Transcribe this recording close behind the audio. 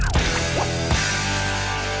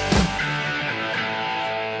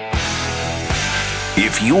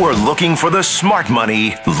If you are looking for the smart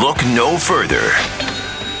money, look no further.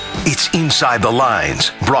 It's Inside the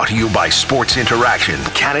Lines, brought to you by Sports Interaction,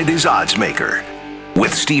 Canada's odds maker.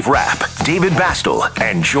 With Steve Rapp, David Bastl,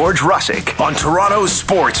 and George Rusic on Toronto's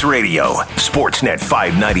Sports Radio. Sportsnet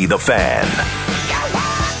 590 The Fan.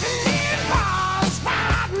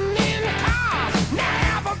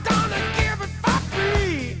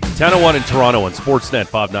 10:01 in Toronto on Sportsnet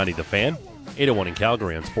 590 The Fan. 8:01 in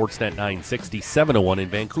Calgary on Sportsnet 960. 7:01 in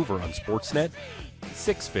Vancouver on Sportsnet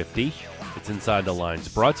 650. It's Inside the Lines,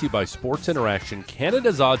 brought to you by Sports Interaction,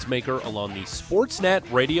 Canada's odds maker along the Sportsnet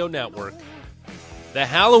Radio Network. The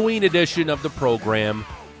Halloween edition of the program.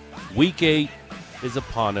 Week 8 is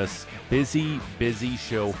upon us. Busy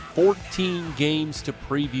show. 14 games to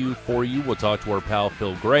preview for you. We'll talk to our pal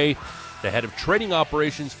Phill Gray, the head of trading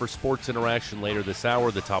operations for Sports Interaction, later this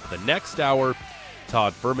hour. The top of the next hour,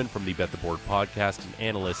 Todd Fuhrman from the Bet the Board podcast and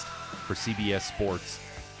analyst for CBS Sports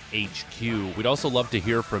HQ. We'd also love to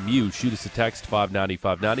hear from you. Shoot us a text,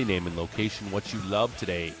 590-590, name and location, what you love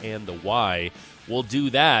today, and the why. We'll do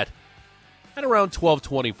that at around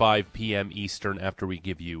 12:25 p.m. Eastern after we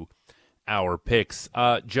give you our picks.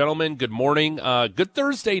 Gentlemen, good morning. Good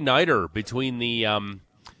Thursday nighter between the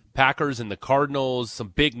Packers and the Cardinals.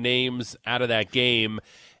 Some big names out of that game.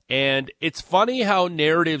 And it's funny how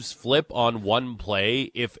narratives flip on one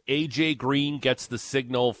play. If A.J. Green gets the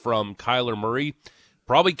signal from Kyler Murray,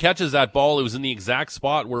 probably catches that ball. It was in the exact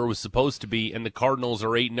spot where it was supposed to be, and the Cardinals are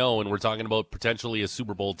 8-0, and we're talking about potentially a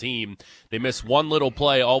Super Bowl team. They miss one little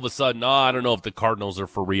play, all of a sudden, I don't know if the Cardinals are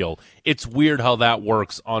for real. It's weird how that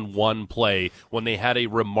works on one play when they had a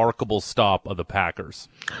remarkable stop of the Packers.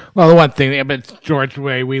 Well, the one thing, but George, the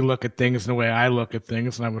way we look at things and the way I look at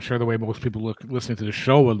things, and I'm sure the way most people listening to the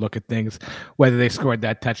show would look at things, whether they scored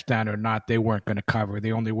that touchdown or not, they weren't going to cover.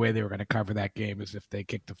 The only way they were going to cover that game is if they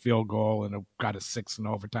kicked a field goal and it got a 6 in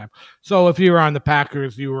overtime. So if you were on the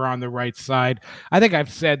Packers, you were on the right side. I think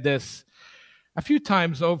I've said this a few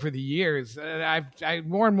times over the years.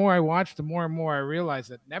 More and more I watch, the more and more I realize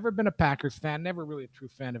that never been a Packers fan, never really a true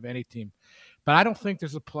fan of any team. But I don't think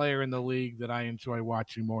there's a player in the league that I enjoy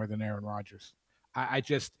watching more than Aaron Rodgers. I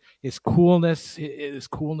just, his coolness and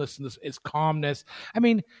his calmness. I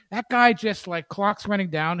mean, that guy just like clock's running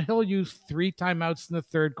down. He'll use 3 timeouts in the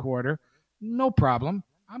third quarter. No problem.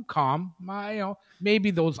 I'm calm. Maybe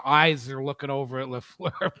those eyes are looking over at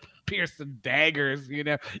LaFleur, piercing daggers. You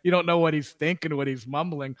don't know what he's thinking, what he's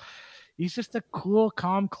mumbling. He's just a cool,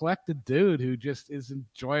 calm, collected dude who just is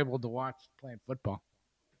enjoyable to watch playing football.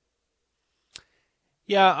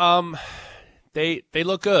 Yeah, they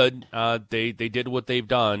look good. They did what they've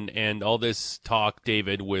done, and all this talk,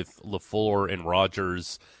 David, with LaFleur and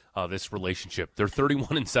Rodgers, this relationship. They're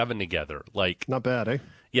 31-7 together. Like, not bad, eh?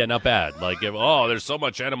 Yeah, not bad. Like, there's so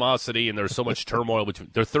much animosity and there's so much turmoil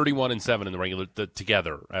between. They're 31-7 in the regular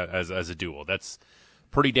together as a duo. That's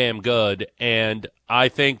pretty damn good. And I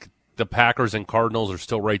think the Packers and Cardinals are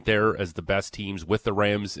still right there as the best teams with the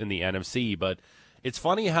Rams in the NFC. But it's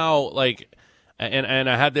funny how and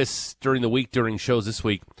I had this during the week during shows this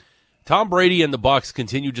week. Tom Brady and the Bucs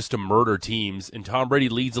continue just to murder teams, and Tom Brady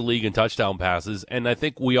leads the league in touchdown passes. And I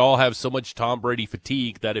think we all have so much Tom Brady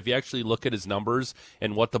fatigue that if you actually look at his numbers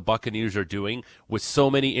and what the Buccaneers are doing with so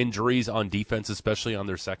many injuries on defense, especially on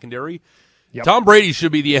their secondary, Tom Brady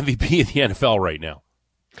should be the MVP of the NFL right now.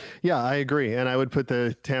 Yeah, I agree. And I would put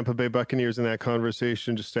the Tampa Bay Buccaneers in that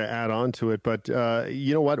conversation just to add on to it. But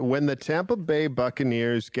you know what? When the Tampa Bay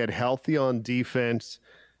Buccaneers get healthy on defense,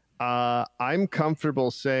 I'm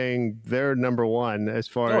comfortable saying they're number one as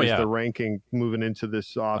far as the ranking moving into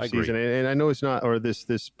this offseason. And I know it's not, or this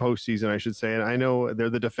postseason, I should say. And I know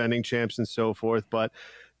they're the defending champs and so forth, but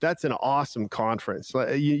that's an awesome conference.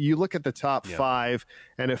 You look at the top 5,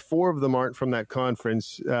 and if 4 of them aren't from that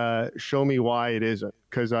conference, show me why it isn't.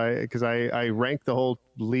 Because I rank the whole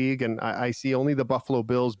league, and I see only the Buffalo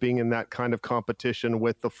Bills being in that kind of competition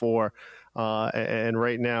with the 4. And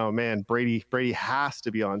right now, man, Brady has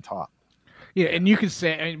to be on top. Yeah, and you can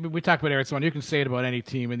say, we talk about Arizona, you can say it about any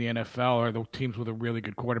team in the NFL or the teams with a really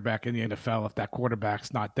good quarterback in the NFL. If that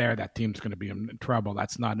quarterback's not there, that team's going to be in trouble.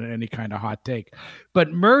 That's not any kind of hot take.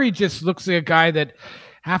 But Murray just looks like a guy that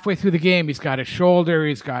halfway through the game, he's got a shoulder,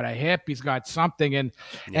 he's got a hip, he's got something. And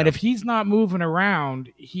if he's not moving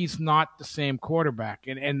around, he's not the same quarterback.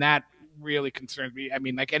 And that really concerns me. I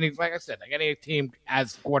mean, like I said, any team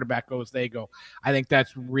as quarterback goes, they go. I think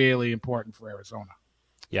that's really important for Arizona.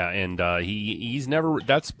 Yeah, and he's never –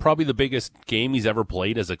 that's probably the biggest game he's ever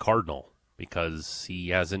played as a Cardinal because he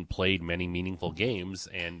hasn't played many meaningful games.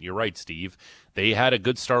 And you're right, Steve. They had a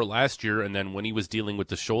good start last year, and then when he was dealing with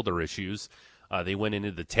the shoulder issues, They went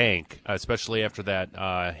into the tank, especially after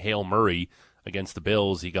that Hail Murray against the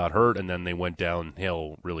Bills. He got hurt, and then they went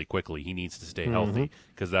downhill really quickly. He needs to stay healthy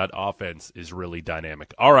because that offense is really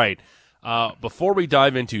dynamic. All right, before we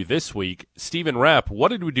dive into this week, Steven Rapp, what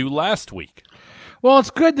did we do last week? Well,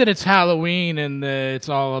 it's good that it's Halloween and it's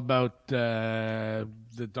all about the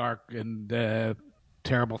dark and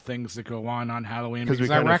terrible things that go on Halloween. Because we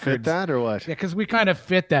kind of fit that, or what? Yeah, because we kind of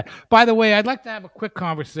fit that. By the way, I'd like to have a quick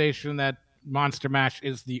conversation that Monster Mash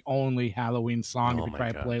is the only Halloween song if you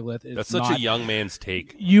try to play with. That's such a young man's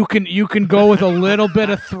take. You can go with a little bit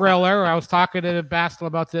of Thriller. I was talking to Bastl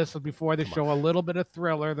about this before the show. A little bit of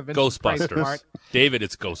Thriller. The Vincent Price part. David,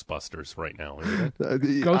 it's Ghostbusters right now, isn't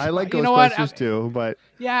it? I like Ghostbusters too, but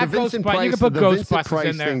yeah, the Vincent Price, you can put Ghostbusters Price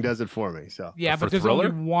in there. Thing does it for me. So yeah, but there's Thriller?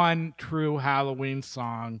 only one true Halloween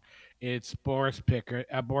song. It's Boris Pickett,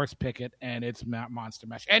 and it's Monster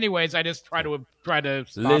Mash. Anyways, I just try to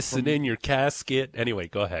listen in your casket. Anyway,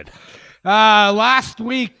 go ahead. Last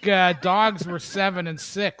week, dogs were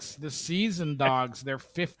 7-6. The season dogs, they're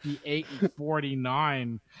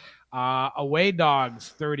 58-49. Away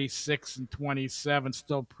dogs 36-27,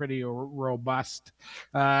 still pretty robust.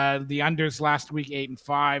 The unders last week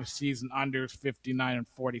 8-5, season unders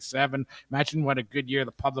 59-47. Imagine what a good year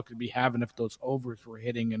the public would be having if those overs were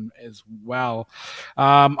hitting as well.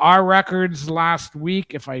 Our records last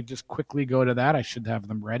week, if I just quickly go to that, I should have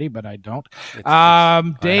them ready, but I don't.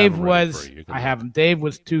 Dave was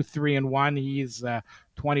 2-3-1. He's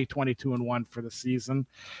 20-22-1 for the season.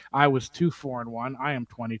 I was 2-4-1. I am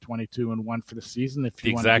 20-22-1 for the season. If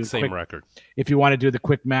you the exact same record. If you want to do the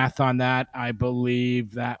quick math on that, I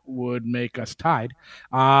believe that would make us tied.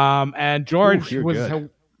 And George was.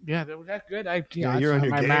 Good. Yeah, that's good. You're on your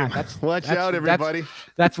game. Math. Watch out, everybody.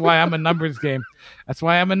 That's why I'm a numbers game. That's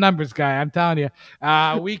why I'm a numbers guy. I'm telling you.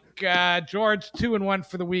 George 2-1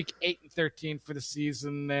 for the week, 8-13 for the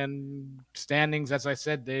season, and standings. As I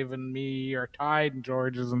said, Dave and me are tied, and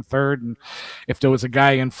George is in third. And if there was a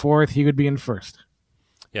guy in fourth, he would be in first.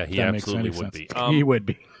 Yeah, he absolutely would be. He would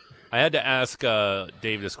be. I had to ask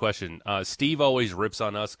Dave this question. Steve always rips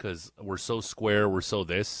on us because we're so square, we're so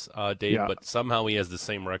this, Dave, but somehow he has the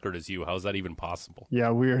same record as you. How's that even possible?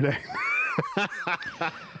 Yeah, weird.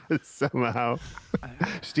 Somehow.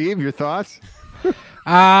 Steve, your thoughts? Well,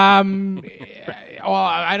 I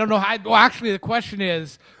don't know. Actually, the question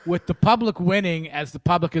is, with the public winning, as the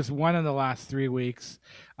public has won in the last 3 weeks,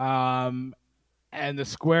 and the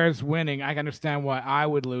squares winning, I can understand why I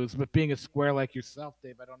would lose. But being a square like yourself,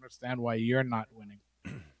 Dave, I don't understand why you're not winning.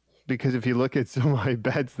 Because if you look at some of my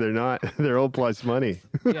bets, they're all plus money.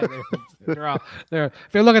 Yeah, if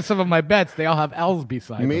you look at some of my bets, they all have L's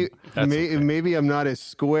beside them. Maybe I'm not as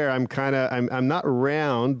square. I'm not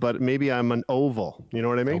round, but maybe I'm an oval. You know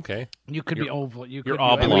what I mean? Okay. You could be oval. You're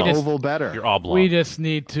oblong. Oval better. You're oblong. We just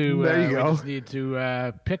need to. There you go. We just need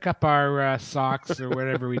to pick up our socks or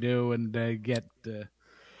whatever we do and get.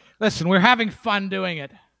 Listen, we're having fun doing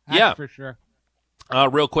it. That's for sure.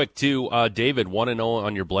 Real quick, too, David, 1-0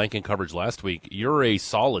 on your blanket coverage last week. You're a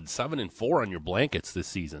solid 7-4 on your blankets this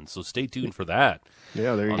season, so stay tuned for that.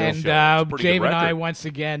 Yeah, there you go. And Dave and I once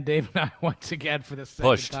again, for the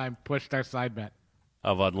second time, pushed our side bet.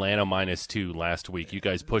 Of Atlanta -2 last week. You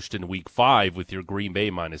guys pushed in week 5 with your Green Bay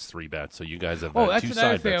 -3 bet, so you guys have had 2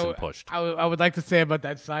 side bets and pushed. I would like to say about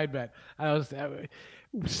that side bet. I was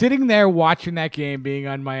sitting there watching that game being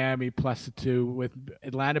on Miami +2 with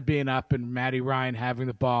Atlanta being up and Matty Ryan having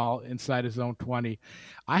the ball inside his own 20.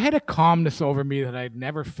 I had a calmness over me that I'd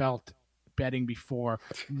never felt betting before,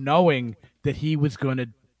 knowing that he was going to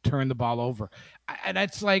turn the ball over. And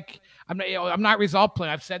it's like, I'm not result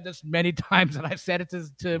playing. I've said this many times, and I've said it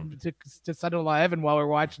to Son-in-law Evan while we're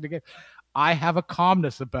watching the game. I have a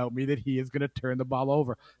calmness about me that he is going to turn the ball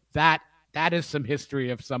over. That is some history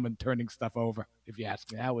of someone turning stuff over, if you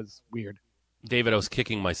ask me. That was weird. David, I was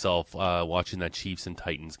kicking myself watching that Chiefs and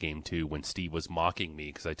Titans game, too, when Steve was mocking me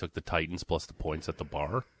because I took the Titans plus the points at the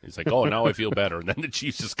bar. He's like, oh, now I feel better. And then the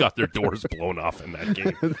Chiefs just got their doors blown off in that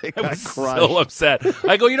game. I was so upset.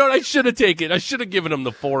 I go, you know what? I should have taken. I should have given him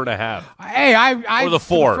the 4.5. Hey, or the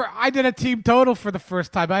 4. I did a team total for the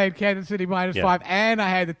first time. I had Kansas City -5, and I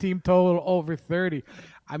had the team total over 30.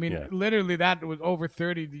 I mean, literally, that was over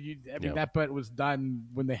 30. That bet was done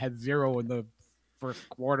when they had 0 in the first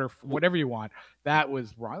quarter, whatever you want. That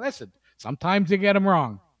was wrong. Listen, sometimes you get them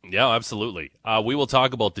wrong. Yeah, absolutely. We will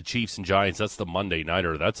talk about the Chiefs and Giants. That's the Monday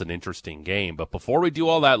nighter. That's an interesting game. But before we do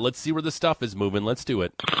all that, let's see where the stuff is moving. Let's do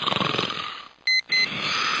it.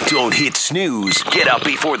 Don't hit snooze. Get up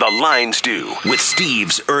before the lines do with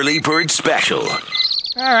Steve's Early Bird Special.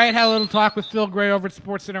 All right, had a little talk with Phill Gray over at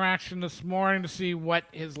Sports Interaction this morning to see what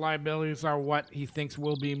his liabilities are, what he thinks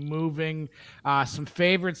will be moving. Some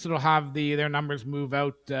favorites that'll have their numbers move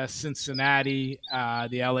out: Cincinnati,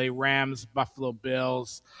 the LA Rams, Buffalo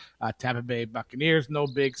Bills, Tampa Bay Buccaneers. No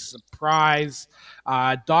big surprise.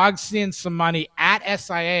 Dogs seeing some money at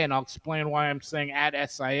SIA, and I'll explain why I'm saying at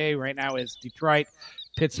SIA right now is Detroit,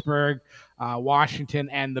 Pittsburgh, Washington,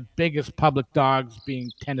 and the biggest public dogs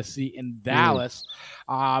being Tennessee and Dallas.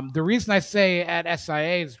 The reason I say at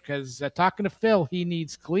SIA is because talking to Phill, he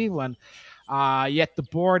needs Cleveland, yet the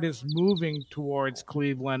board is moving towards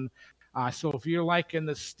Cleveland. So if you're liking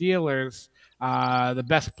the Steelers, the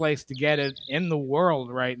best place to get it in the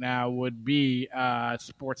world right now would be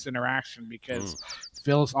Sports Interaction, because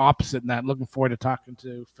Phil's opposite in that. Looking forward to talking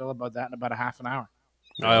to Phill about that in about a half an hour.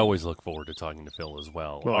 I always look forward to talking to Phill as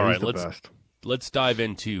well. Well, all he's right, the best. let's dive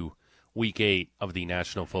into Week 8 of the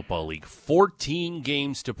National Football League. 14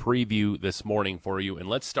 games to preview this morning for you, and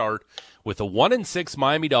let's start with the 1-6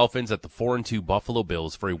 Miami Dolphins at the 4-2 Buffalo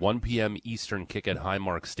Bills for a 1 p.m. Eastern kick at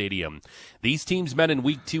Highmark Stadium. These teams met in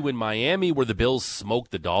Week 2 in Miami, where the Bills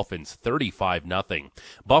smoked the Dolphins 35-0.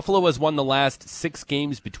 Buffalo has won the last 6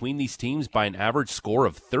 games between these teams by an average score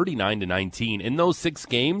of 39-19. In those 6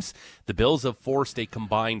 games, the Bills have forced a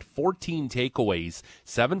combined 14 takeaways,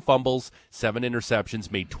 7 fumbles, 7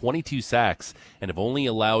 interceptions, made 22 sacks, and have only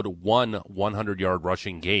allowed 1 100-yard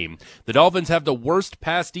rushing game. The Dolphins have the worst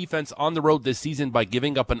pass defense on the road this season by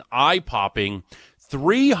giving up an eye-popping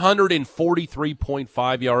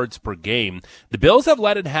 343.5 yards per game. The Bills have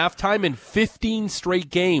led at halftime in 15 straight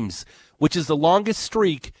games, which is the longest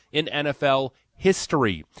streak in NFL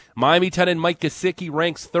history. Miami tight end Mike Gesicki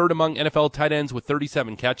ranks third among NFL tight ends with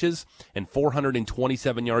 37 catches and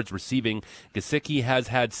 427 yards receiving. Gesicki has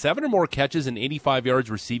had 7 or more catches and 85 yards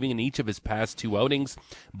receiving in each of his past 2 outings.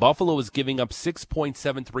 Buffalo is giving up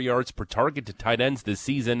 6.73 yards per target to tight ends this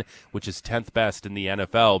season, which is 10th best in the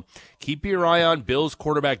NFL. Keep your eye on Bills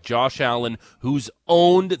quarterback Josh Allen, who's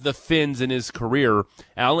owned the Finns in his career.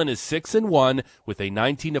 Allen is 6-1 with a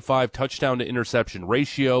 19-5 touchdown to interception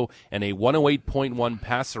ratio and a 108.1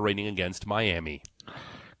 passer rating against Miami.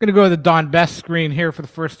 Going to go to the Don Best screen here for the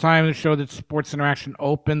first time to show that Sports Interaction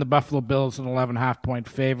open. The Buffalo Bills an 11.5 point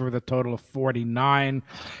favor with a total of 49.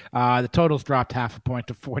 The total's dropped half a point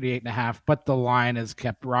to 48.5, but the line has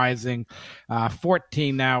kept rising.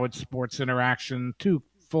 14 now at Sports Interaction, 2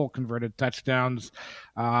 full converted touchdowns.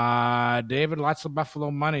 David, lots of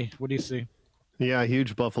Buffalo money. What do you see? Yeah,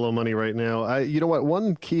 huge Buffalo money right now. You know what?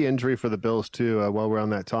 One key injury for the Bills, too, while we're on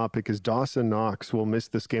that topic, is Dawson Knox will miss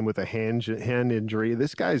this game with a hand injury.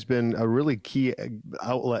 This guy's been a really key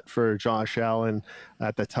outlet for Josh Allen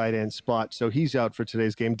at the tight end spot, so he's out for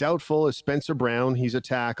today's game. Doubtful is Spencer Brown. He's a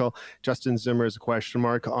tackle. Justin Zimmer is a question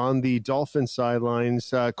mark. On the Dolphins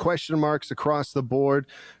sidelines, question marks across the board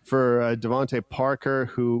for Devontae Parker,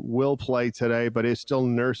 who will play today but is still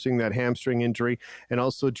nursing that hamstring injury, and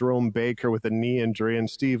also Jerome Baker with a knee injury. And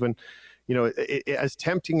Stephen, you know, as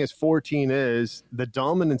tempting as 14 is, the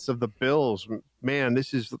dominance of the Bills, man,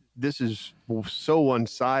 this is so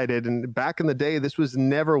one-sided. And back in the day, this was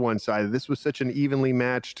never one-sided. This was such an evenly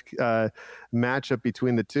matched matchup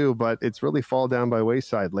between the two, but it's really fall down by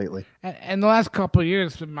wayside lately. And the last couple of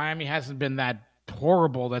years, Miami hasn't been that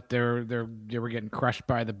horrible that they were getting crushed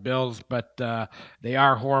by the Bills, but they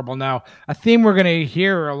are horrible now. A theme we're going to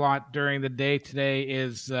hear a lot during the day today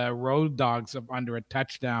is road dogs of under a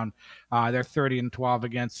touchdown. They're 30-12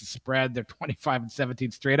 against the spread. They're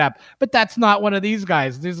 25-17 straight up, but that's not one of these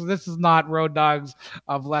guys. This is not road dogs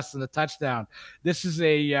of less than a touchdown. This is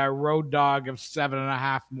a road dog of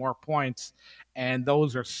 7.5 more points. And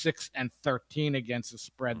those are 6-13 against the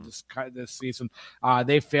spread this season.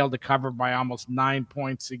 They failed to cover by almost 9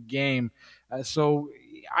 points a game. So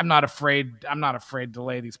I'm not afraid to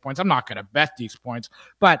lay these points. I'm not going to bet these points.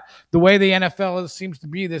 But the way the NFL seems to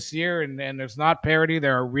be this year, and there's not parity.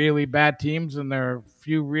 There are really bad teams, and there are a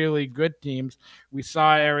few really good teams. We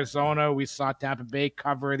saw Arizona. We saw Tampa Bay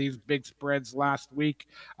cover these big spreads last week.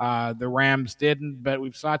 The Rams didn't, but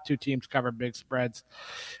we saw 2 teams cover big spreads.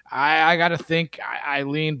 I got to think I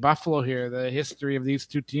lean Buffalo here. The history of these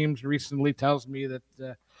 2 teams recently tells me that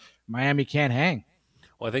Miami can't hang.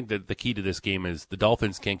 Well, I think that the key to this game is the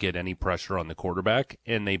Dolphins can't get any pressure on the quarterback,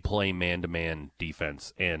 and they play man-to-man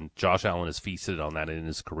defense. And Josh Allen has feasted on that in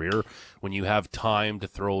his career. When you have time to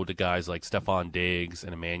throw to guys like Stephon Diggs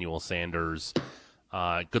and Emmanuel Sanders,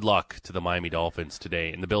 good luck to the Miami Dolphins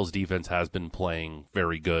today. And the Bills' defense has been playing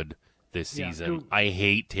very good this season. I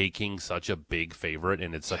hate taking such a big favorite,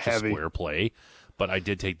 and it's such a square play. But I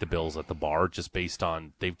did take the Bills at the bar just based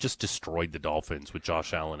on they've just destroyed the Dolphins with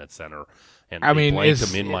Josh Allen at center. And they blanked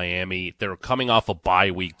them in Miami. They're coming off a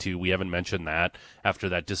bye week, too. We haven't mentioned that after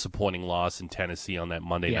that disappointing loss in Tennessee on that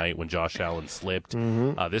Monday night when Josh Allen slipped.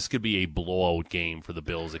 This could be a blowout game for the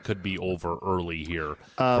Bills. It could be over early here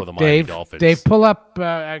for the Miami Dolphins. Dave, pull up.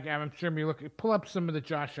 I'm sure pull up some of the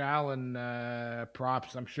Josh Allen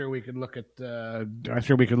props. I'm sure we could look at.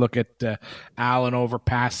 Allen over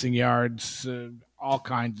passing yards. All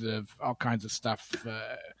kinds of stuff.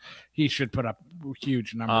 He should put up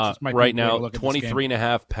huge numbers. Right now,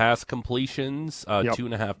 23.5 pass completions,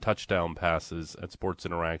 2.5 touchdown passes at Sports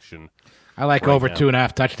Interaction. I like over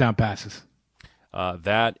 2.5 touchdown passes.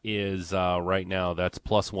 That is right now. That's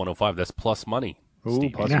plus 105. That's plus money. Ooh,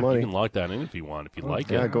 Steve, plus money. You can lock that in if you want. If you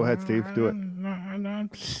like it. Yeah, go ahead, Steve. Do it. I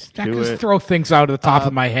just throw things out of the top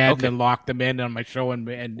of my head and lock them in on my show, and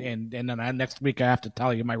then next week I have to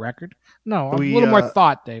tell you my record. No, a little more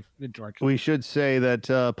thought, Dave. George. We should say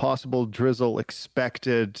that possible drizzle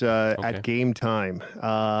expected at game time.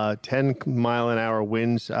 10-mile-an-hour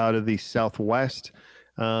winds out of the southwest.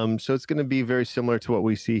 So it's going to be very similar to what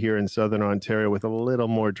we see here in southern Ontario with a little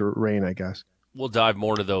more rain, I guess. We'll dive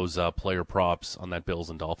more to those player props on that Bills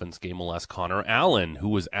and Dolphins game. We'll ask Connor Allen, who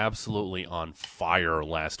was absolutely on fire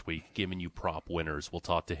last week, giving you prop winners. We'll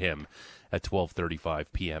talk to him at 12:35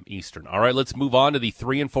 p.m. Eastern. All right, let's move on to the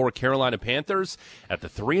 3-4 Carolina Panthers at the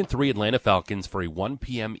 3-3 Atlanta Falcons for a 1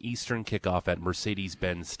 p.m. Eastern kickoff at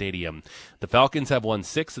Mercedes-Benz Stadium. The Falcons have won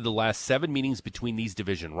 6 of the last 7 meetings between these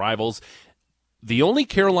division rivals. The only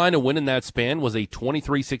Carolina win in that span was a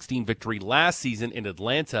 23-16 victory last season in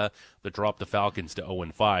Atlanta that dropped the Falcons to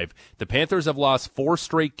 0-5. The Panthers have lost 4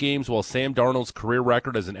 straight games, while Sam Darnold's career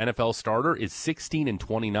record as an NFL starter is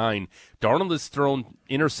 16-29. Darnold has thrown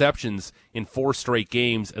interceptions in 4 straight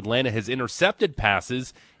games. Atlanta has intercepted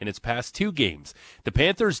passes in its past 2 games. The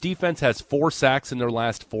Panthers' defense has 4 sacks in their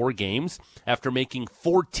last 4 games after making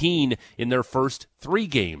 14 in their first 3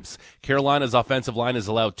 games. Carolina's offensive line has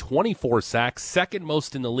allowed 24 sacks, second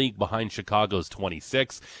most in the league behind Chicago's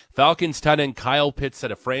 26. Falcons tight end Kyle Pitts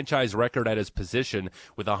set a franchise record at his position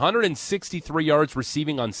with 163 yards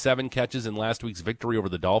receiving on 7 catches in last week's victory over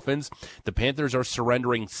the Dolphins. The Panthers are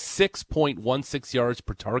surrendering 6.16 yards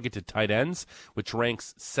per target to tight ends, which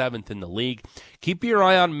ranks 7th in the league. Keep your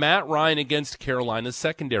eye on Matt Ryan against Carolina's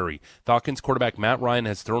secondary. Falcons quarterback Matt Ryan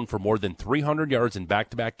has thrown for more than 300 yards in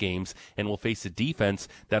back-to-back games and will face a defense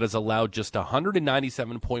that has allowed just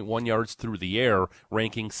 197.1 yards through the air,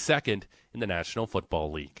 ranking 2nd in the National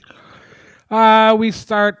Football League. We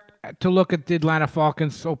start to look at the Atlanta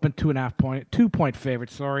Falcons open 2-point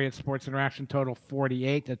favorite. At Sports Interaction, total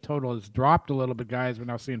 48. The total has dropped a little bit, guys. We're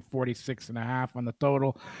now seeing 46.5 on the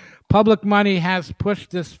total. Public money has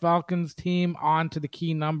pushed this Falcons team onto the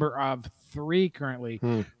key number of 3 currently.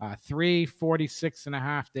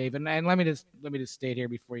 346.5, Dave. And let me just state here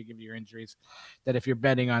before you give your injuries that if you're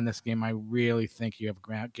betting on this game, I really think you have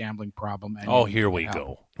a gambling problem. Here we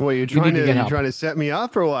go. Well, you're trying to set me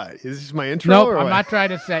up or what? Is this my intro? Nope, or I'm what? not trying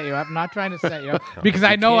to set you up. Because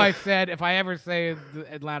I know I said if I ever say the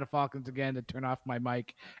Atlanta Falcons again to turn off my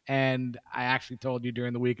mic, and I actually told you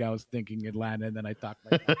during the week I was thinking Atlanta, and then I talked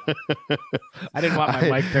myself up. I didn't want my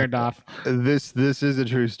mic turned off. This is a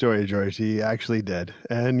true story, George. He actually did.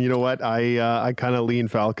 And you know what? I kind of lean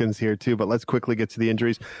Falcons here too, but let's quickly get to the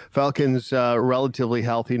injuries. Falcons relatively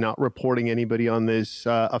healthy, not reporting anybody on this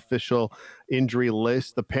official injury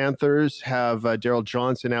list. The Panthers have Darryl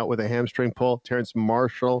Johnson out with a hamstring pull, Terrence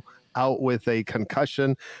Marshall out with a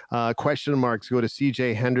concussion. Question marks go to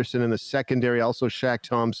C.J. Henderson in the secondary, also Shaq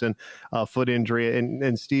Thompson, foot injury.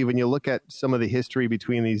 And Steve, when you look at some of the history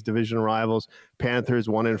between these division rivals, Panthers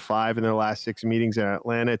 1-5 in their last 6 meetings in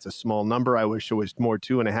Atlanta. It's a small number. I wish it was more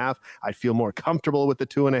 2.5. I'd feel more comfortable with the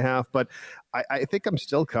 2.5, but I think I'm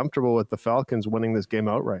still comfortable with the Falcons winning this game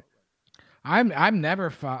outright. I'm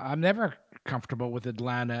never comfortable with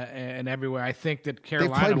Atlanta and everywhere. I think that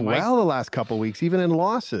Carolina they played well the last couple of weeks, even in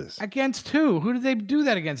losses. Against who? Who did they do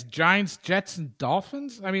that against? Giants, Jets, and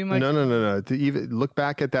Dolphins? I mean, no. To even look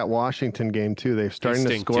back at that Washington game too. They're starting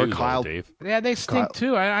to score. Kyle, Dave. Yeah, they stink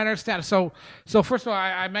too. I understand. So first of all,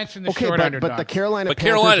 I mentioned the short underdogs. But the Carolina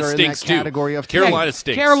stinks too. Category of Carolina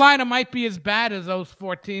stinks. Carolina might be as bad as those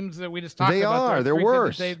 4 teams that we just talked about. They're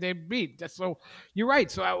worse. They beat. So you're right.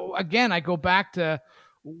 So again, I go back to.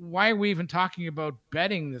 Why are we even talking about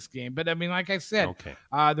betting this game? But I mean, like I said,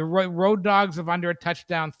 the Road Dogs of under a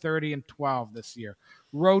touchdown 30-12 this year.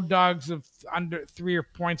 Road Dogs of under 3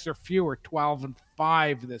 points or fewer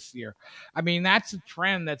 12-5 this year. I mean, that's a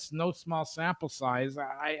trend. That's no small sample size.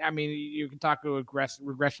 I mean, you can talk to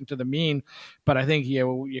regression to the mean, but I think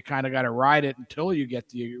you kind of got to ride it until you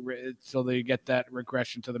get that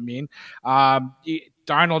regression to the mean.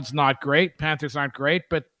 Darnold's not great. Panthers aren't great,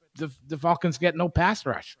 but the Falcons get no pass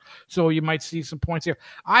rush, so you might see some points here.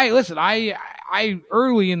 I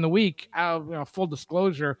early in the week, full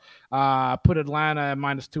disclosure, put Atlanta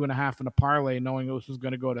 -2.5 in a parlay, knowing this was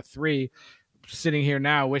going to go to 3. Sitting here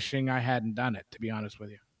now, wishing I hadn't done it. To be honest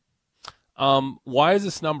with you. Why is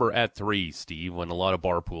this number at 3, Steve? When a lot of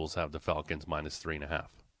bar pools have the Falcons -3.5.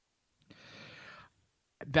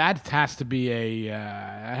 That has to be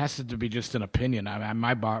just an opinion.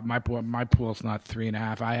 My pool's not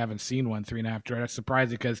 3.5. I haven't seen one 3.5. That's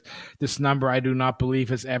surprising because this number I do not believe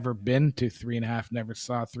has ever been to 3.5. Never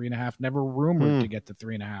saw 3.5. Never rumored to get to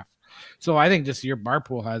 3.5. So I think just your bar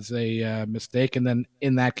pool has a mistake, and then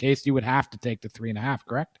in that case you would have to take the 3.5.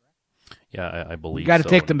 Correct? Yeah, I believe you got to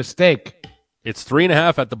take the mistake. It's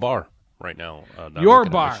 3.5 at the bar. Right now, your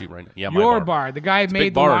bar, right now. Yeah, your bar. The guy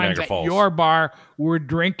made the lines at Falls. Your bar. Were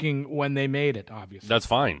drinking when they made it. Obviously, that's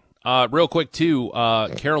fine. Real quick too,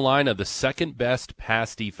 Carolina, the second best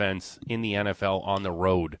pass defense in the NFL on the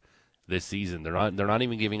road this season. They're not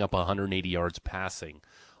even giving up 180 yards passing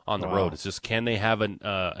on the road. It's just, can they have an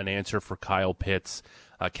answer for Kyle Pitts?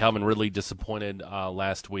 Calvin Ridley disappointed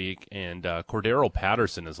last week, and Cordero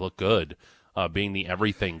Patterson has looked good. Being the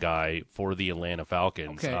everything guy for the Atlanta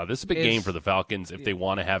Falcons. Okay. This is a big game for the Falcons if they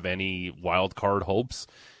want to have any wild card hopes.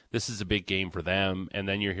 This is a big game for them. And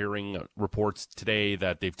then you're hearing reports today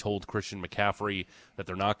that they've told Christian McCaffrey that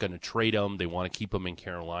they're not going to trade him. They want to keep him in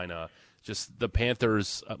Carolina. Just the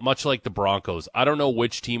Panthers, much like the Broncos. I don't know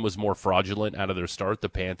which team was more fraudulent out of their start, the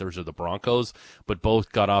Panthers or the Broncos, but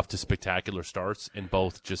both got off to spectacular starts, and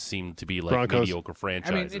both just seemed to be like Broncos. Mediocre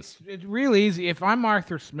franchises. I mean, it's really easy. If I'm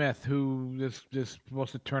Arthur Smith, who is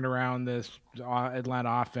supposed to turn around this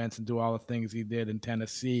Atlanta offense and do all the things he did in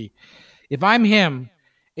Tennessee, if I'm him,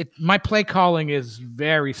 my play calling is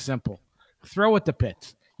very simple. Throw at the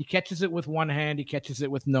Pitts. He catches it with one hand. He catches it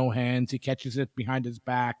with no hands. He catches it behind his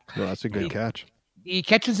back. Well, that's a good catch. He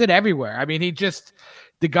catches it everywhere. I mean,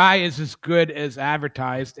 the guy is as good as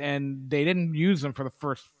advertised, and they didn't use him for the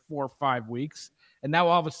first 4 or 5 weeks. And now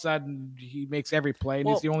all of a sudden he makes every play, and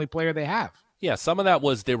he's the only player they have. Yeah, some of that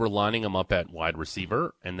was they were lining him up at wide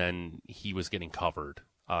receiver, and then he was getting covered.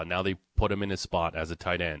 Now they put him in his spot as a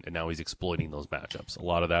tight end, and now he's exploiting those matchups. A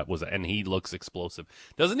lot of that was, and he looks explosive.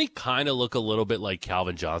 Doesn't he kind of look a little bit like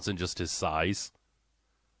Calvin Johnson, just his size?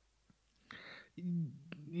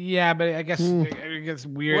 Yeah, but I guess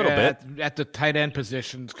weird at the tight end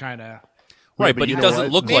positions, kind of. Right, but he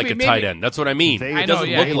doesn't look like a tight end. That's what I mean.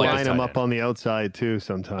 They line him up on the outside too.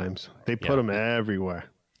 Sometimes they put him everywhere.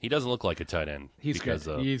 He doesn't look like a tight end. He's good.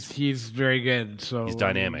 He's very good. So he's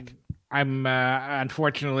dynamic. I'm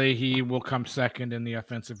unfortunately he will come second in the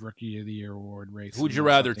Offensive Rookie of the Year award race. Who would you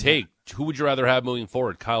rather take? Who would you rather have moving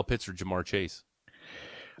forward, Kyle Pitts or Jamar Chase?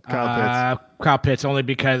 Kyle Pitts, only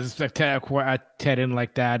because a tight end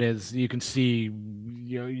like that is you can see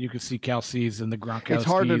Kelsey's and the Gronkowski's. It's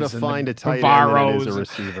harder to find a tight end than it is a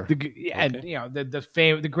receiver. And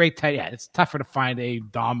the great tight end. It's tougher to find a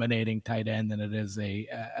dominating tight end than it is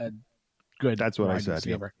a good. That's what I said.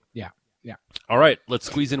 Receiver. Yeah. Yeah. All right, let's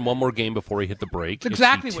squeeze in one more game before we hit the break. It's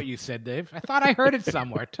exactly what you said, Dave. I thought I heard it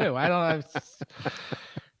somewhere too. I don't know.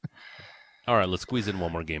 All right, let's squeeze in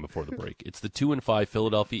one more game before the break. It's the 2-5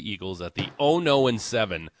 Philadelphia Eagles at the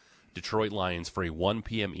 0-7 Detroit Lions for a 1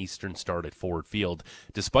 p.m. Eastern start at Ford Field.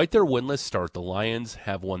 Despite their winless start, the Lions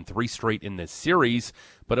have won 3 straight in this series,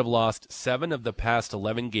 but have lost 7 of the past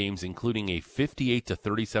 11 games, including a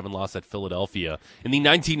 58-37 loss at Philadelphia in the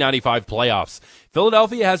 1995 playoffs.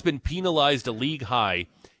 Philadelphia has been penalized a league high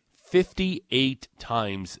 58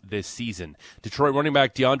 times this season. Detroit running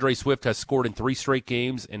back DeAndre Swift has scored in 3 straight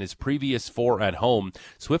games and his previous 4 at home.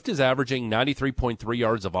 Swift is averaging 93.3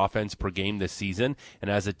 yards of offense per game this season and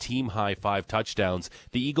has a team-high 5 touchdowns.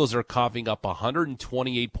 The Eagles are coughing up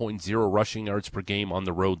 128.0 rushing yards per game on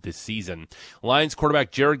the road this season. Lions quarterback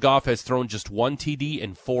Jared Goff has thrown just 1 TD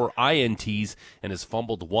and 4 INTs and has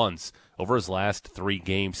fumbled once over his last 3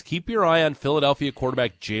 games. Keep your eye on Philadelphia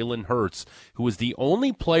quarterback Jalen Hurts, who is the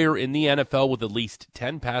only player in the NFL with at least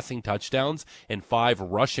 10 passing touchdowns and 5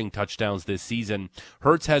 rushing touchdowns this season.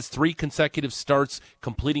 Hurts has 3 consecutive starts,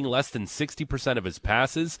 completing less than 60% of his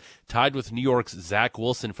passes, tied with New York's Zach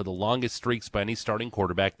Wilson for the longest streaks by any starting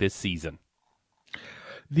quarterback this season.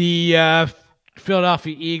 The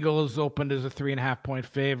Philadelphia Eagles opened as a 3.5-point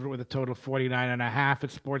favorite with a total of 49.5 at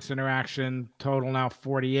Sports Interaction. Total now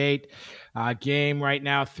 48. Game right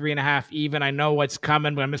now 3.5 even. I know what's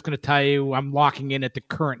coming, but I'm just going to tell you I'm locking in at the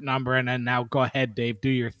current number. And then now go ahead, Dave, do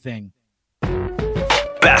your thing.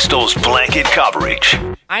 Bastl's blanket coverage.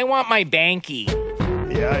 I want my banky.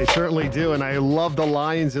 Yeah, I certainly do, and I love the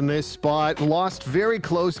Lions in this spot. Lost very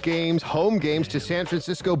close games, home games to San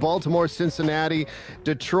Francisco, Baltimore, Cincinnati.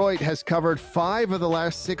 Detroit has covered 5 of the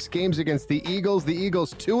last 6 games against the Eagles. The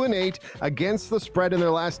Eagles 2-8 against the spread in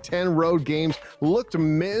their last 10 road games. Looked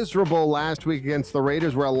miserable last week against the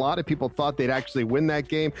Raiders, where a lot of people thought they'd actually win that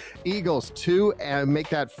game. Eagles 2 and make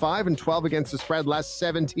that 5-12 against the spread, last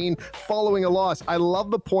 17 following a loss. I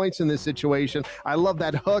love the points in this situation. I love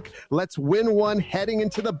that hook. Let's win one heading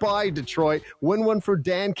into the bye, Detroit. Win one for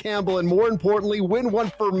Dan Campbell, and more importantly, win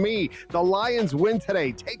one for me. The Lions win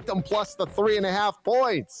today. Take them plus the 3.5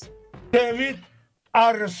 points. David, I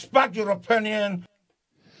respect your opinion.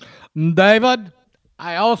 David,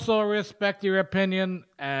 I also respect your opinion,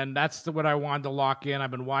 and that's what I wanted to lock in. I've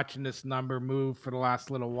been watching this number move for the last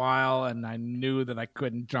little while, and I knew that I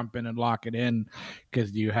couldn't jump in and lock it in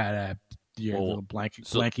because you had your little blanky.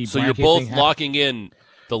 So you're both locking in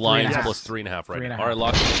the Lions plus 3.5 right now. All right,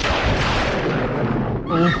 lock it in.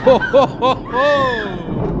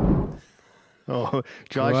 Oh,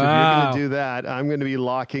 Josh, if you're going to do that, I'm going to be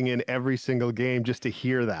locking in every single game just to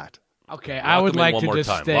hear that. Okay, I would like to just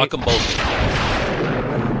stay. Lock them both in.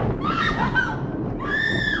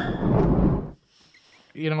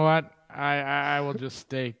 You know what? I will just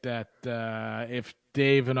state that if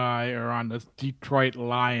Dave and I are on the Detroit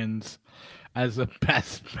Lions as the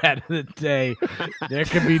best bet of the day, there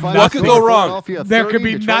could be nothing. What could go wrong? There could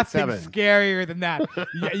be nothing scarier than that.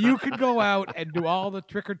 You could go out and do all the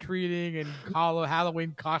trick-or-treating and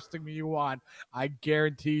Halloween costuming you want. I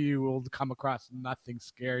guarantee you will come across nothing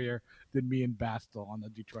scarier than me and Bastl on the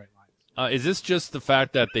Detroit Lions. Is this just the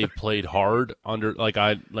fact that they've played hard under?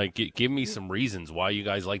 Give me some reasons why you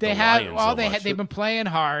guys like the Lions so much. They've been playing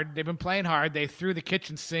hard. They threw the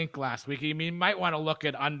kitchen sink last week. I mean, you might want to look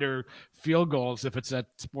at under field goals if it's at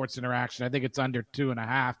Sports Interaction. I think it's under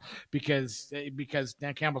 2.5 because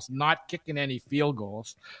Dan Campbell's not kicking any field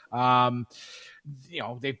goals.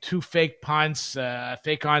 They've 2 fake punts,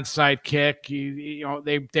 fake onside kick.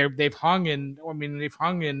 They've hung in. I mean, they've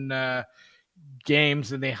hung in.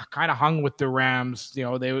 Games, and they kind of hung with the Rams.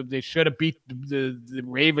 They should have beat the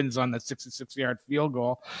Ravens on the 66-yard field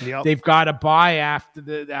goal. Yep. They've got a bye after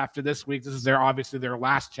this week. This is obviously their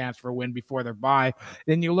last chance for a win before their bye.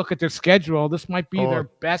 Then you look at their schedule. This might be their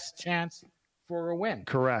best chance for a win.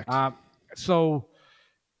 Correct. So,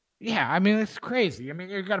 yeah, I mean, it's crazy. I mean,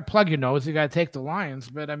 you got to plug your nose. You got to take the Lions,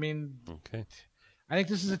 but I mean, okay. I think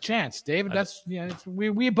this is a chance, David.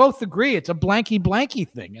 We both agree it's a blanky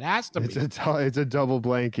thing. It has to be. It's a double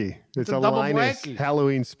blanky. It's a double Linus blanky.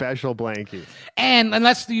 Halloween special blanky. And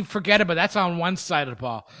unless you forget about that's on one side of the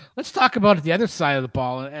ball. Let's talk about the other side of the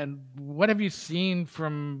ball. And what have you seen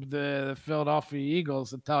from the Philadelphia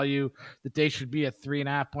Eagles that tell you that they should be a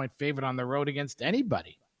 3.5-point favorite on the road against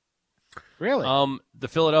anybody? Really? The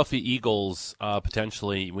Philadelphia Eagles,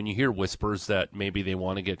 potentially, when you hear whispers that maybe they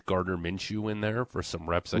want to get Gardner Minshew in there for some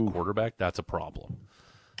reps at quarterback, that's a problem.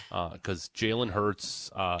 Because Jalen Hurts...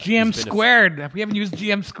 GM squared. We haven't used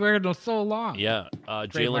GM squared in so long. Yeah.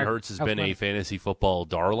 Jalen Hurts has been a fantasy football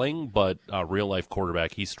darling, but real-life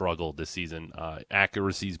quarterback, he struggled this season.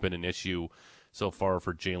 Accuracy's been an issue so far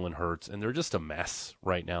for Jalen Hurts, and they're just a mess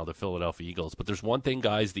right now, the Philadelphia Eagles. But there's one thing,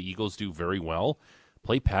 guys, the Eagles do very well.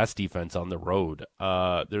 Play pass defense on the road.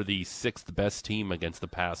 They're the 6th best team against the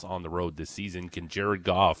pass on the road this season. Can Jared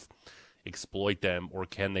Goff exploit them, or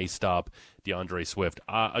can they stop DeAndre Swift?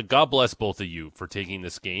 God bless both of you for taking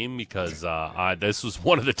this game, because this was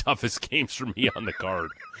one of the toughest games for me on the card.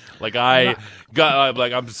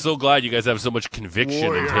 I'm so glad you guys have so much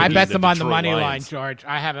conviction. I bet them on the money line, George.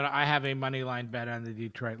 I have a money line bet on the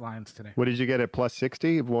Detroit Lions today. What did you get at plus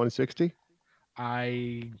 60? 160?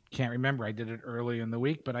 I can't remember. I did it early in the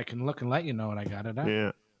week, but I can look and let you know what I got it at.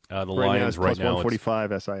 Yeah. The Lions right now.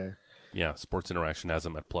 145 SIA. Yeah, Sports Interaction has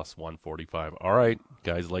them at plus 145. All right,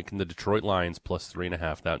 guys, liking the Detroit Lions plus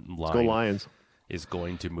 3.5. That line Let's go Lions. is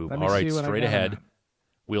going to move. All right, straight ahead.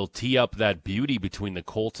 We'll tee up that beauty between the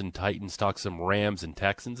Colts and Titans, talk some Rams and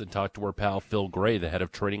Texans, and talk to our pal Phill Gray, the head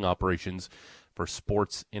of trading operations for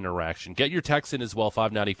Sports Interaction. Get your text in as well,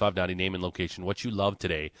 590, name and location, what you love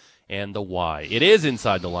today, and the why. It is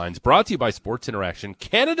Inside the Lines, brought to you by Sports Interaction,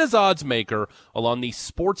 Canada's odds maker, along the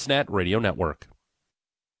Sportsnet Radio Network.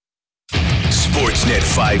 Sportsnet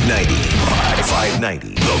 590.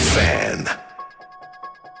 590, The Fan.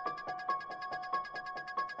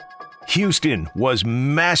 Houston was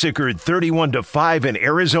massacred 31-5 in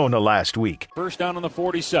Arizona last week. First down on the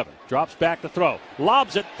 47. Drops back to throw.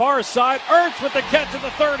 Lobs it far side. Ertz with the catch at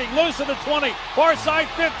the 30. Loose at the 20. Far side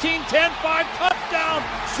 15, 10, 5. Touchdown.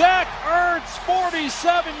 Zach Ertz,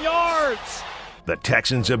 47 yards. The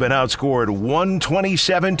Texans have been outscored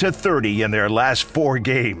 127-30 in their last 4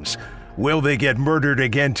 games. Will they get murdered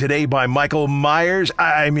again today by Michael Myers?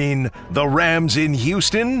 I mean, the Rams in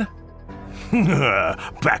Houston?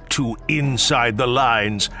 Back to Inside the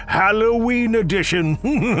Lines, Halloween edition,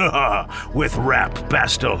 with Rapp,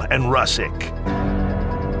 Bastl, and Rusic.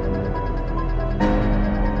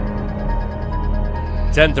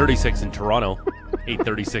 10:36 in Toronto,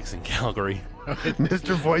 8:36 in Calgary.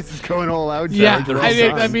 Mr. Voice is going all out. Yeah,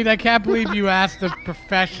 Jared. I mean, I can't believe you asked a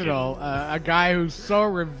professional, a guy who's so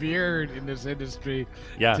revered in this industry,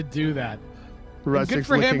 to do that. Rusic's good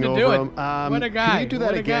for him looking to do over it. him. What a guy. Can you do that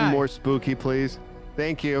What a again, guy. more spooky, please?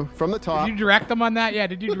 Thank you. From the top. Did you direct him on that? Yeah,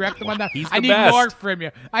 did you direct him on that? He's I the need best. more from you.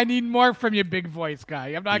 I need more from you, big voice guy.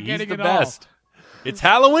 I'm not He's getting the it best. It's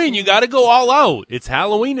Halloween. You got to go all out. It's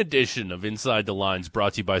Halloween edition of Inside the Lines,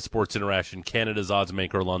 brought to you by Sports Interaction, Canada's odds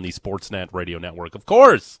maker along the Sportsnet radio network. Of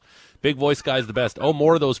course, big voice guy's the best. Oh,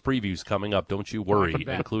 more of those previews coming up. Don't you worry,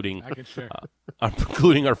 including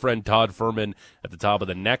including our friend Todd Fuhrman at the top of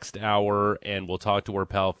the next hour, and we'll talk to our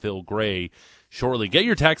pal Phill Gray shortly. Get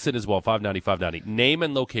your text in as well, 590-590. Name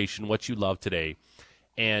and location, what you love today,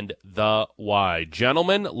 and the why.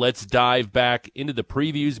 Gentlemen, let's dive back into the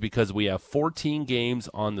previews because we have 14 games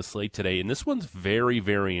on the slate today, and this one's very,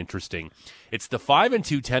 very interesting. It's the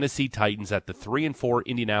 5-2 Tennessee Titans at the 3-4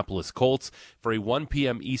 Indianapolis Colts for a 1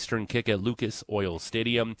 p.m. Eastern kick at Lucas Oil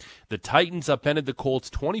Stadium. The Titans upended the Colts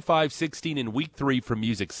 25-16 in Week 3 from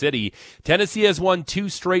Music City. Tennessee has won 2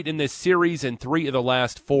 straight in this series and 3 of the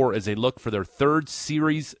last 4 as they look for their third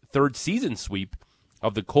season sweep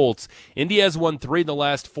of the Colts. Indy has won 3 of the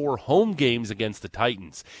last 4 home games against the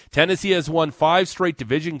Titans. Tennessee has won 5 straight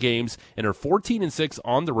division games and are 14-6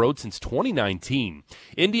 on the road since 2019.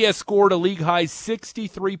 Indy has scored a league-high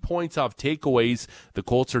 63 points off takeaways. The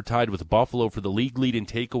Colts are tied with Buffalo for the league lead in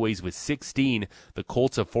takeaways with 16. The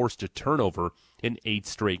Colts have forced a turnover in 8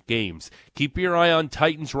 straight games. Keep your eye on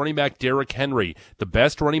Titans running back Derrick Henry. The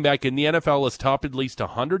best running back in the NFL has topped at least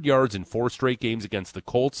 100 yards in 4 straight games against the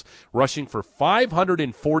Colts, rushing for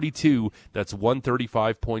 542. That's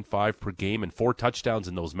 135.5 per game and 4 touchdowns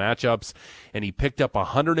in those matchups. And he picked up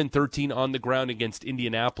 113 on the ground against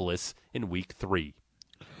Indianapolis in Week 3.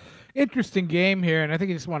 Interesting game here, and I think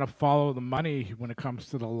you just want to follow the money when it comes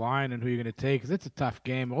to the line and who you're going to take because it's a tough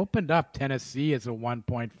game. Opened up Tennessee as a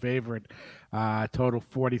 1-point favorite, total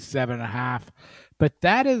 47.5. But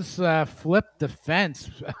that is flipped the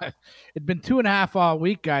fence. It's been 2.5 all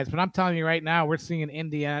week, guys. But I'm telling you right now, we're seeing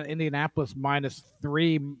Indianapolis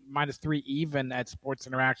 -3 even at Sports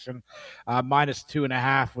Interaction,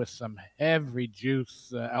 -2.5 with some heavy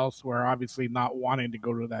juice elsewhere. Obviously, not wanting to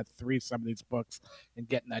go to that 3. Some of these books and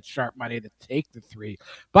getting that sharp money to take the 3.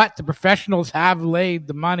 But the professionals have laid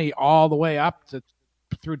the money all the way up to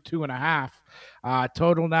through 2.5.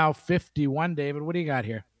 Total now 51. David, what do you got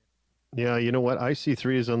here? Yeah, you know what? I see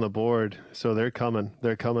 3 is on the board, so they're coming.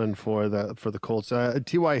 They're coming for the Colts.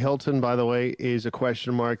 T.Y. Hilton, by the way, is a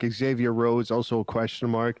question mark. Xavier Rhodes, also a question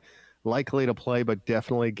mark. Likely to play, but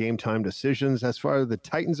definitely game time decisions. As far as the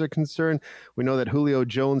Titans are concerned, we know that Julio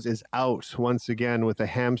Jones is out once again with a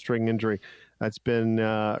hamstring injury. That's been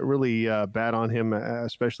really bad on him,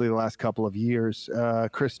 especially the last couple of years.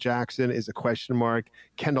 Chris Jackson is a question mark.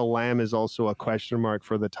 Kendall Lamb is also a question mark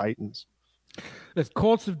for the Titans. The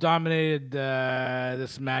Colts have dominated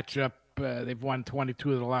this matchup. They've won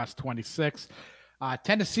 22 of the last 26.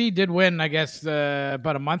 Tennessee did win, I guess,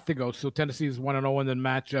 about a month ago. So Tennessee's 1-0 in the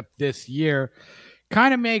matchup this year.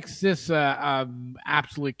 Kind of makes this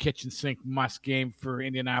absolute kitchen sink must game for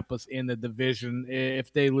Indianapolis in the division.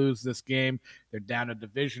 If they lose this game, they're down a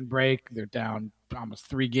division break. They're down almost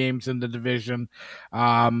 3 games in the division.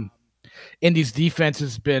 Indy's defense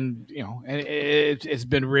has been, it's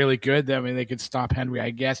been really good. I mean, they could stop Henry, I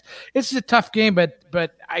guess. This is a tough game,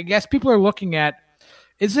 but I guess people are looking at,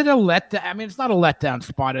 is it a letdown? I mean, it's not a letdown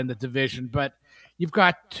spot in the division, but you've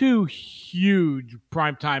got 2 huge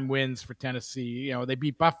primetime wins for Tennessee. They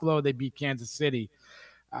beat Buffalo, they beat Kansas City.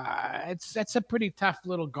 That's a pretty tough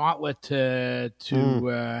little gauntlet to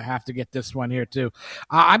have to get this one here too.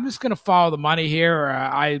 I'm just going to follow the money here.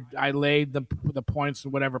 I laid the points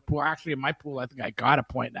in whatever pool. Actually, in my pool, I think I got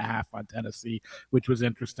 1.5 on Tennessee, which was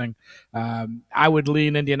interesting. I would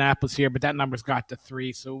lean Indianapolis here, but that number's got to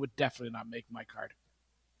 3, so it would definitely not make my card.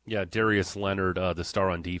 Yeah, Darius Leonard, the star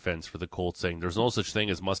on defense for the Colts, saying there's no such thing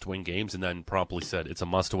as must-win games, and then promptly said it's a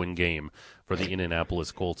must-win game for the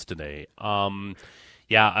Indianapolis Colts today.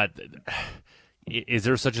 Is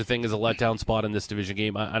there such a thing as a letdown spot in this division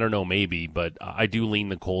game? I don't know, maybe, but I do lean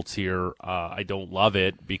the Colts here. I don't love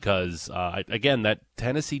it because, again, that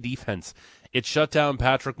Tennessee defense It shut down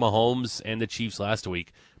Patrick Mahomes and the Chiefs last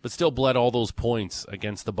week, but still bled all those points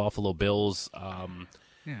against the Buffalo Bills.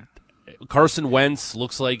 Carson Wentz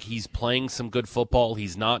looks like he's playing some good football.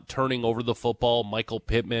 He's not turning over the football. Michael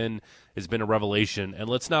Pittman has been a revelation. And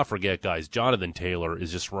let's not forget, guys, Jonathan Taylor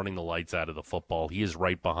is just running the lights out of the football. He is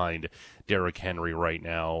right behind Derrick Henry right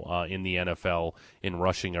now in the NFL in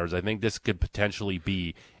rushing yards. I think this could potentially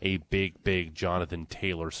be a big Jonathan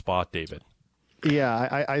Taylor spot, David.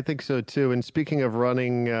 Yeah, I think so too. And speaking of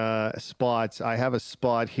running spots, I have a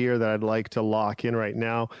spot here that I'd like to lock in right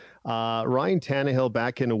now. Ryan Tannehill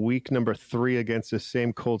back in week number 3 against the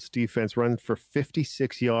same Colts defense, running for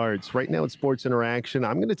 56 yards. Right now at Sports Interaction,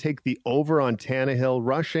 I'm going to take the over on Tannehill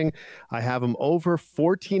rushing. I have him over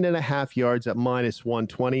 14.5 yards at minus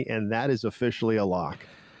 120, and that is officially a lock.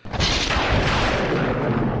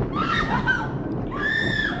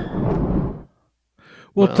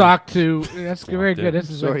 We'll talk to. That's very good. This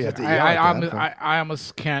is. Sorry, I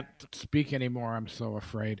almost can't speak anymore. I'm so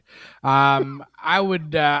afraid. I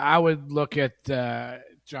would look at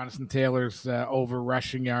Jonathan Taylor's over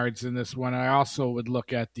rushing yards in this one. I also would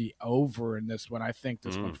look at the over in this one. I think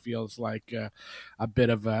this one feels like a bit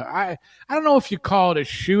of a. I don't know if you call it a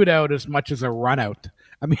shootout as much as a run out.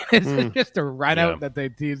 I mean, it's just a run out that they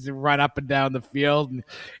teams run up and down the field, and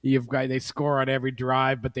they score on every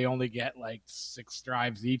drive, but they only get like 6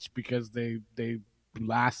 drives each because they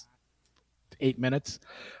last 8 minutes.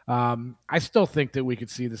 I still think that we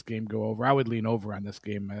could see this game go over. I would lean over on this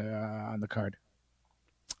game on the card.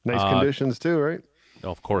 Nice conditions too, right?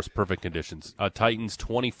 Of course, perfect conditions. Titans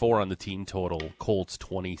 24 on the team total, Colts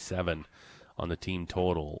 27 on the team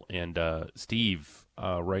total, and Steve.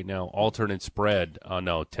 Right now, alternate spread.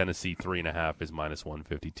 No, Tennessee 3.5 is minus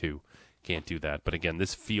 152. Can't do that. But again,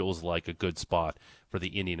 this feels like a good spot for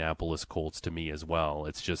the Indianapolis Colts to me as well.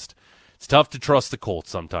 It's tough to trust the Colts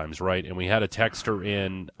sometimes, right? And we had a texter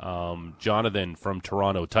in, Jonathan from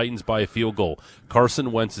Toronto. Titans by a field goal.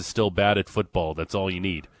 Carson Wentz is still bad at football. That's all you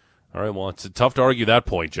need. All right, well, it's tough to argue that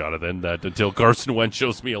point, Jonathan, that until Carson Wentz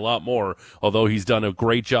shows me a lot more, although he's done a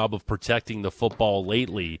great job of protecting the football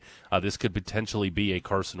lately, this could potentially be a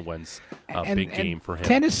Carson Wentz big game for him.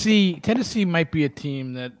 Tennessee might be a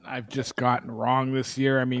team that I've just gotten wrong this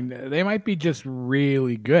year. I mean, they might be just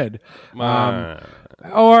really good. Or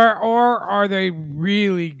are they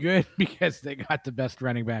really good because they got the best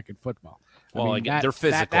running back in football? Well, again, they're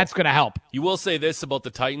physical. That's going to help. You will say this about the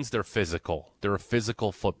Titans, they're physical. They're a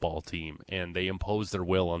physical football team, and they impose their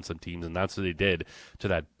will on some teams, and that's what they did to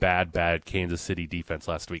that bad Kansas City defense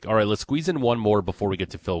last week. All right, let's squeeze in one more before we get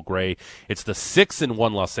to Phill Gray. It's the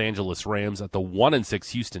 6-1 Los Angeles Rams at the 1-6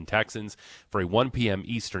 Houston Texans for a 1 p.m.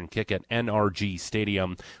 Eastern kick at NRG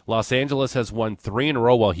Stadium. Los Angeles has won 3 in a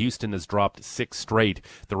row, while Houston has dropped 6 straight.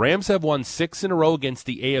 The Rams have won 6 in a row against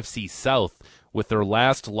the AFC South, with their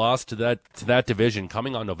last loss to that division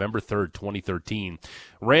coming on November 3rd, 2013.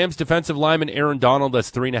 Rams defensive lineman Aaron Donald has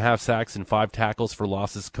 3.5 sacks and 5 tackles for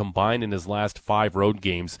losses combined in his last 5 road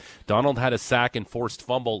games. Donald had a sack and forced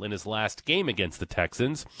fumble in his last game against the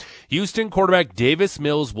Texans. Houston quarterback Davis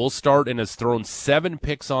Mills will start and has thrown 7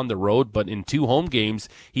 picks on the road, but in 2 home games,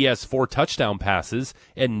 he has 4 touchdown passes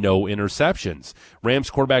and no interceptions.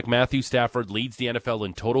 Rams quarterback Matthew Stafford leads the NFL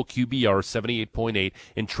in total QBR 78.8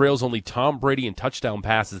 and trails only Tom Brady in touchdown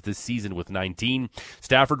passes this season with 19.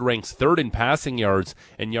 Stafford ranks 3rd in passing yards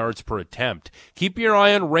and yards per attempt. Keep your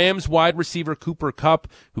eye on Rams wide receiver Cooper Kupp,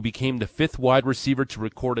 who became the 5th wide receiver to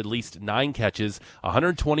record at least 9 catches,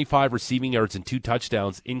 125 receiving yards, and 2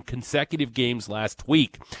 touchdowns in consecutive games last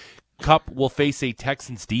week. Kupp will face a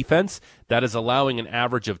Texans defense that is allowing an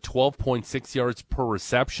average of 12.6 yards per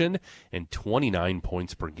reception and 29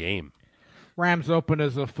 points per game. Rams open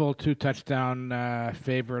as a full 2-touchdown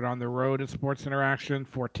favorite on the road in Sports Interaction,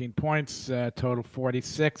 14 points, total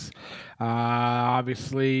 46.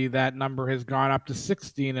 Obviously, that number has gone up to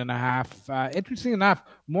 16.5. Interesting enough,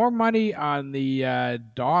 more money on the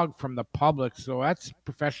dog from the public, so that's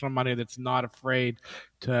professional money that's not afraid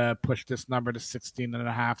to push this number to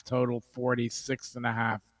 16.5, total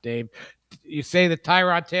 46.5. Dave, you say that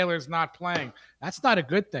Tyrod Taylor is not playing. That's not a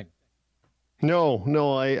good thing. No,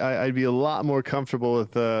 I'd be a lot more comfortable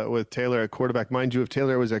with Taylor at quarterback. Mind you, if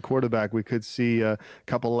Taylor was at quarterback, we could see a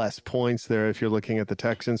couple less points there if you're looking at the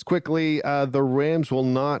Texans. Quickly, the Rams will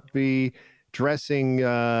not be dressing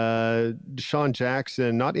Deshaun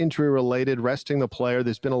Jackson, not injury related, resting the player.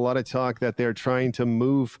 There's been a lot of talk that they're trying to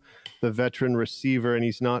move the veteran receiver, and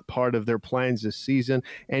he's not part of their plans this season.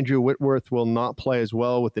 Andrew Whitworth will not play as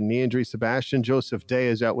well with the knee injury. Sebastian Joseph Day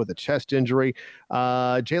is out with a chest injury.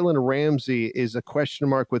 Jalen Ramsey is a question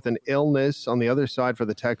mark with an illness. On the other side for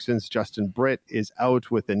the Texans, Justin Britt is out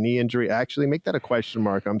with a knee injury. Actually, make that a question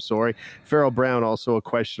mark. I'm sorry. Farrell Brown also a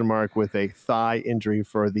question mark with a thigh injury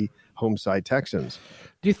for the home side Texans.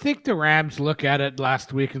 Do you think the Rams look at it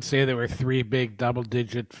last week and say there were three big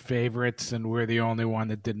double-digit favorites and we're the only one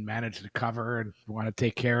that didn't manage to cover and want to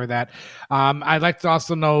take care of that? I'd like to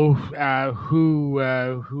also know who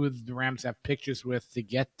the Rams have pictures with to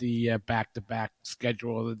get the back-to-back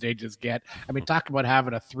schedule that they just get. I mean, talk about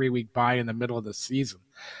having a 3-week bye in the middle of the season.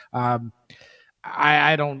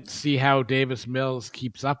 I don't see how Davis Mills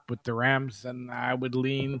keeps up with the Rams, and I would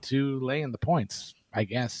lean to laying the points. I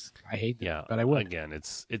guess I hate that, but I would. Again,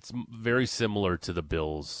 it's very similar to the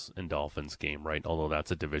Bills and Dolphins game, right? Although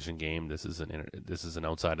that's a division game, this is an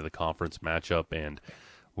outside of the conference matchup, and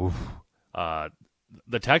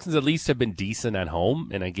the Texans at least have been decent at home.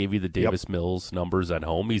 And I gave you the Davis Mills numbers at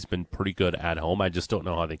home; he's been pretty good at home. I just don't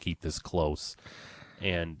know how they keep this close.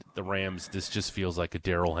 And the Rams, this just feels like a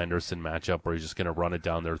Darrell Henderson matchup where he's just going to run it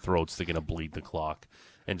down their throats. They're going to bleed the clock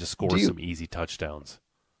and just score some easy touchdowns.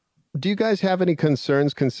 Do you guys have any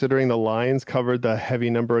concerns considering the Lions covered the heavy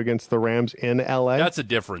number against the Rams in LA? That's a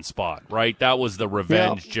different spot, right? That was the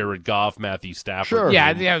revenge Jared Goff, Matthew Stafford. Sure.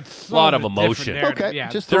 Yeah, a lot of emotion. Okay, yeah.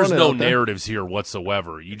 just there's no there. narratives here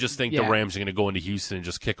whatsoever. You just think the Rams are going to go into Houston and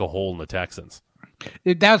just kick a hole in the Texans.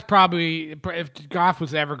 That was probably, if Goff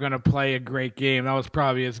was ever going to play a great game, that was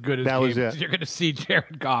probably as good as you're going to see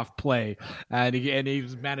Jared Goff play. And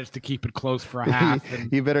he's managed to keep it close for a half.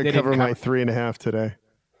 You better cover my 3.5 today.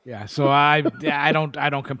 Yeah, so I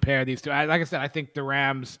don't compare these two. Like I said, I think the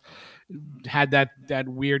Rams had that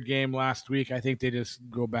weird game last week. I think they just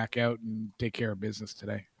go back out and take care of business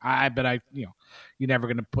today. You're never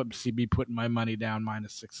going to see me putting my money down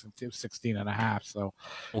minus 16.5. So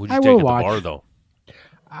would you take at the bar though?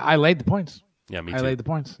 I laid the points. Yeah, me too. I laid the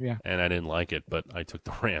points, yeah. And I didn't like it, but I took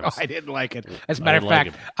the Rams. Oh, I didn't like it. As a matter of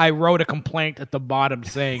fact, I wrote a complaint at the bottom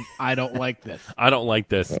saying, I don't like this. I don't like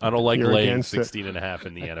this. I don't like laying 16.5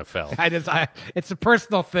 in the NFL. It's a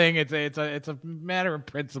personal thing. It's a matter of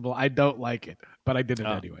principle. I don't like it, but I did it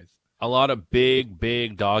anyways. A lot of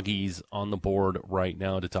big doggies on the board right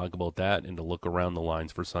now to talk about that and to look around the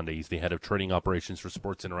lines for Sunday. He's the head of trading operations for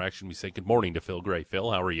Sports Interaction. We say good morning to Phill Gray.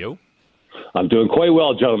 Phill, how are you? I'm doing quite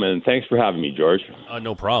well, gentlemen. Thanks for having me, George.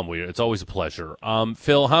 No problem. It's always a pleasure.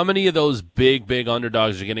 Phill, how many of those big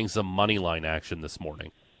underdogs are getting some money line action this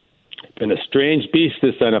morning? Been a strange beast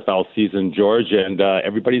this NFL season, George, and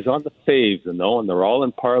everybody's on the faves, and they're all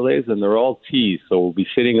in parlays, and they're all tees. So we'll be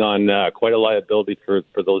sitting on quite a liability for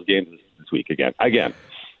those games this week again.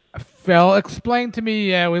 Phill, explain to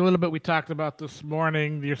me a little bit. We talked about this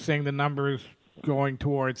morning. You're saying the numbers going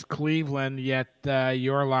towards Cleveland, yet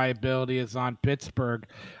your liability is on Pittsburgh.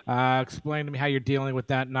 Explain to me how you're dealing with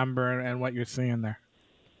that number and what you're seeing there.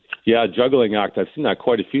 Yeah, juggling act. I've seen that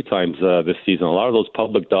quite a few times this season. A lot of those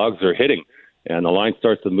public dogs are hitting, and the line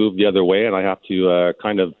starts to move the other way, and I have to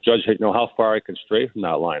kind of judge how far I can stray from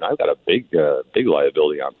that line. I've got a big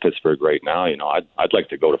liability on Pittsburgh right now. I'd like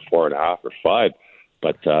to go to 4.5 or 5.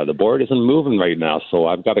 But the board isn't moving right now, so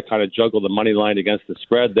I've got to kind of juggle the money line against the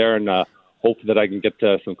spread there and hope that I can get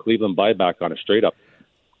some Cleveland buyback on a straight up.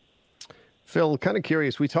 Phill, kind of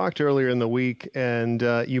curious. We talked earlier in the week, and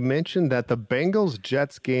you mentioned that the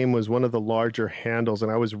Bengals-Jets game was one of the larger handles,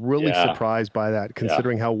 and I was really surprised by that,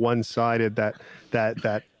 considering how one-sided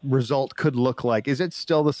that result could look like. Is it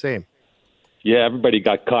still the same? Yeah, everybody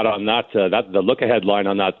got caught on that. The look-ahead line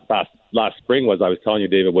on that last spring was, I was telling you,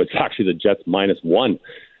 David, was actually the Jets -1.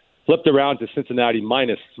 Flipped around to Cincinnati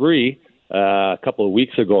 -3. A couple of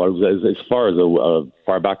weeks ago, as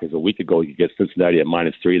far back as a week ago, you get Cincinnati at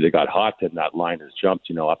 -3. They got hot, and that line has jumped,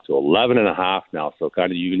 up to 11.5 now. So kind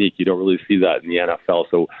of unique. You don't really see that in the NFL.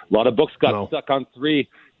 So a lot of books got stuck on 3,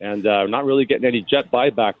 and not really getting any Jet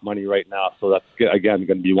buyback money right now. So that's again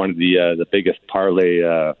going to be one of the biggest parlay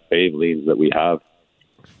fave leans that we have.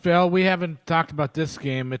 Phill, we haven't talked about this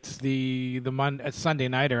game. It's the Sunday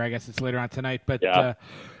nighter. I guess it's later on tonight, but. Yeah.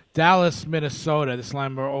 Dallas, Minnesota. This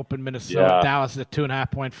line will open Minnesota. Yeah. Dallas is a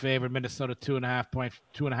 2.5-point favorite. Minnesota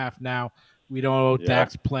 2.5 now. We don't know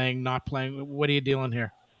Dak's playing, not playing. What are you dealing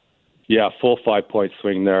here? Yeah, full 5-point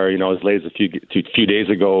swing there. As late as a few days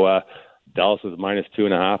ago, Dallas was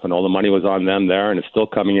 -2.5, and all the money was on them there, and it's still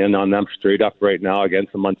coming in on them straight up right now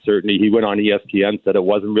against some uncertainty. He went on ESPN, said it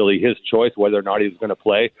wasn't really his choice whether or not he was going to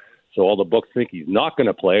play. So all the books think he's not going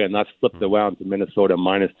to play, and that's flipped around to Minnesota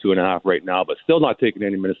minus 2.5 right now, but still not taking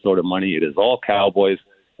any Minnesota money. It is all Cowboys,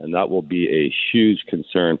 and that will be a huge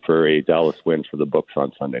concern for a Dallas win for the books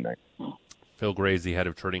on Sunday night. Phill Gray is the head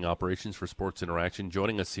of trading operations for Sports Interaction,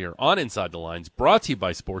 joining us here on Inside the Lines, brought to you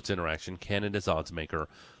by Sports Interaction, Canada's odds maker,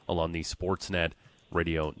 along the Sportsnet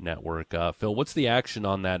radio network. Phill, what's the action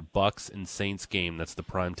on that Bucks and Saints game? That's the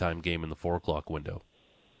primetime game in the 4 o'clock window.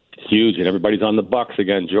 Huge, and everybody's on the Bucks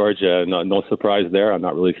again, George. No surprise there. I'm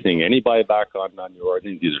not really seeing anybody back on New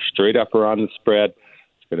Orleans. These are straight up around the spread.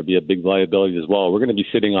 It's going to be a big liability as well. We're going to be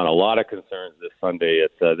sitting on a lot of concerns this Sunday.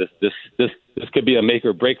 This could be a make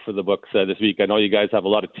or break for the books this week. I know you guys have a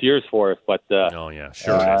lot of tears for us, but oh yeah,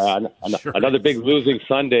 sure is. Another big losing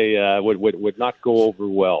Sunday would not go over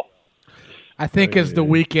well. I think, as the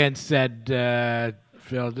weekend said,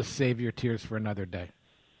 Phill, just save your tears for another day.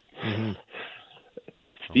 Mm-hmm.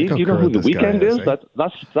 Steve, you know who the weekend is?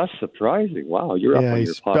 That's surprising. Wow, you're up on your he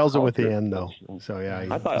spells it with the N, though. So, yeah,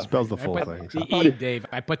 he spells the full thing. The E, Dave.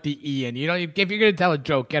 I put the E in. You know, if you're going to tell a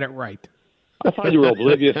joke, get it right. I thought you were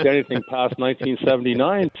oblivious to anything past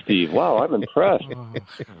 1979, Steve. Wow, I'm impressed.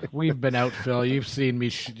 We've been out, Phill. You've seen me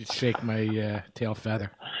shake my tail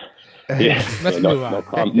feather. Yeah. Let's move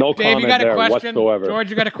on. No Dave, comment you got a there question? whatsoever. George,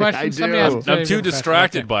 you got a question? I do. I'm too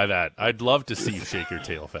distracted by that. I'd love to see you shake your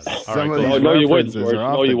tail feather. All right, Some of these no, you wouldn't, references George. are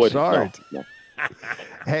off No, you the wouldn't. chart. No.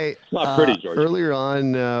 Hey, It's not pretty, George. Earlier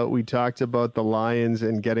on, we talked about the Lions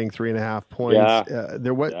and getting 3.5 points. Yeah.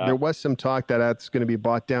 There was some talk that that's going to be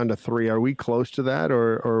bought down to 3. Are we close to that,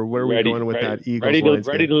 or where are we going with that Eagles?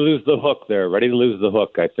 Ready to lose the hook there. Ready to lose the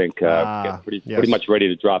hook. I think pretty much ready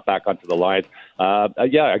to drop back onto the line.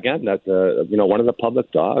 Again, that's one of the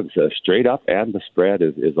public dogs. Straight up and the spread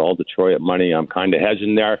is all Detroit money. I'm kind of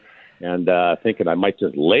hedging there and thinking I might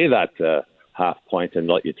just lay that half point and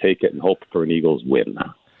let you take it and hope for an Eagles win.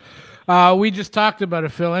 We just talked about it,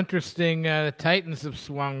 Phill. Interesting. The Titans have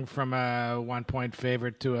swung from a 1-point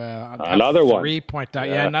favorite to another 3-point dog.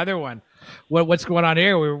 Yeah, another one. What's going on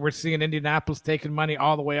here? We're seeing Indianapolis taking money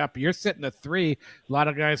all the way up. You're sitting at 3. A lot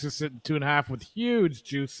of guys are sitting 2.5 with huge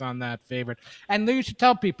juice on that favorite. And you should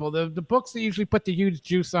tell people the books that usually put the huge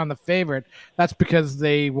juice on the favorite. That's because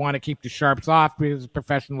they want to keep the sharps off because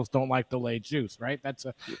professionals don't like to lay juice, right? That's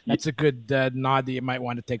a good nod that you might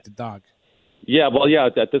want to take the dog. Yeah, well,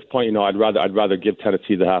 at this point, I'd rather give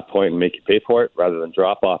Tennessee the half point and make you pay for it rather than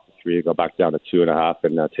drop off the 3 and go back down to 2.5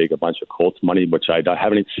 and take a bunch of Colts money, which I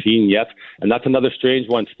haven't seen yet. And that's another strange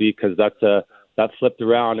one, Steve, because that flipped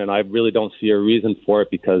around, and I really don't see a reason for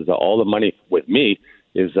it because all the money with me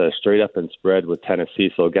is straight up and spread with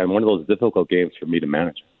Tennessee. So again, one of those difficult games for me to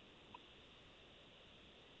manage.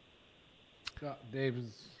 I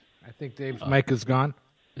think Dave's mic is gone.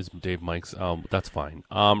 Is Dave Mike's? That's fine.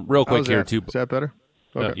 Real quick here, too. Is that better?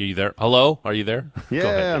 Okay. Are you there? Hello? Are you there?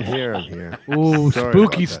 Yeah, I'm here. Ooh,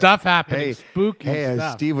 spooky stuff happening. Spooky stuff.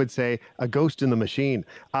 As Steve would say, a ghost in the machine.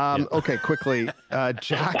 Okay, quickly.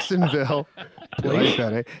 Jacksonville. Like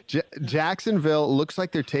that, eh? Jacksonville looks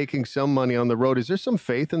like they're taking some money on the road. Is there some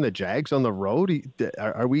faith in the Jags on the road?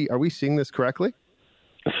 Are we seeing this correctly?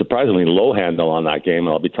 Surprisingly low handle on that game, and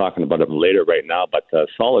I'll be talking about it later right now, but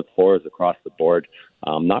solid 4s across the board.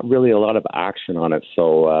 Not really a lot of action on it,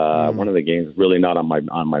 so one of the games really not on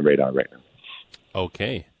my radar right now.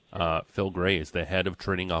 Okay. Phill Gray is the head of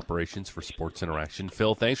trading operations for Sports Interaction.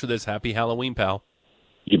 Phill, thanks for this. Happy Halloween, pal.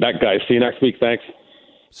 You bet, guys. See you next week. Thanks.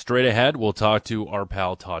 Straight ahead, we'll talk to our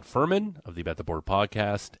pal Todd Fuhrman of the Bet the Board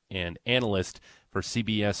podcast and analyst for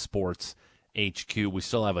CBS Sports HQ. We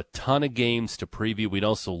still have a ton of games to preview. We'd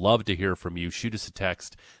also love to hear from you. Shoot us a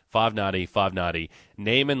text, 590-590.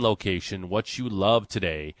 Name and location, what you love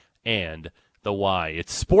today, and the why.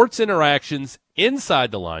 It's Sports Interactions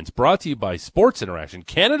Inside the Lines, brought to you by Sports Interaction,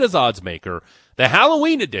 Canada's odds maker, the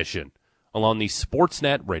Halloween edition, along the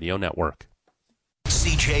Sportsnet radio network.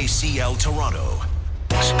 CJCL Toronto.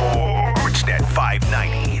 Sportsnet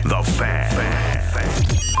 590. The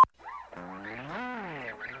Fan.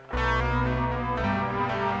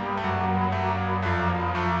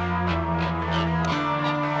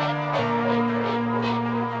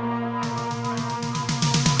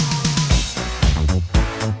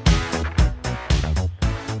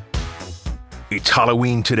 It's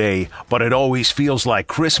Halloween today, but it always feels like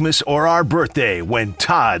Christmas or our birthday when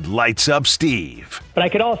Todd lights up Steve. But I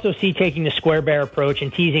could also see taking the square bear approach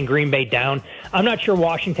and teasing Green Bay down. I'm not sure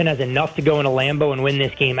Washington has enough to go into Lambeau and win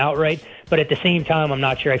this game outright, but at the same time, I'm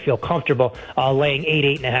not sure I feel comfortable laying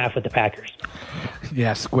 8.5 with the Packers.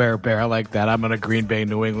 Yeah, square bear. I like that. I'm on a Green Bay,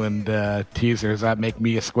 New England teaser. Does that make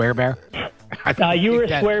me a square bear? You were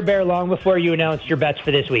a square bear long before you announced your bets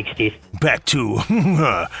for this week, Steve. Back to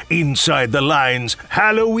Inside the Lines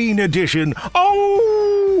Halloween edition.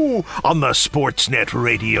 Oh, on the Sportsnet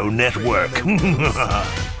Radio Network.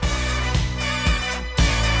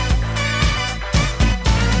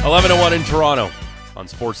 11:01 in Toronto on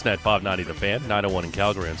Sportsnet 590 The Fan, 9:01 in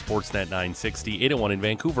Calgary on Sportsnet 960, 8:01 in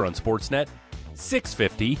Vancouver on Sportsnet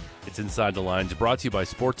 650. It's Inside the Lines, brought to you by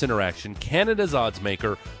Sports Interaction, Canada's odds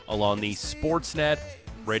maker, along the Sportsnet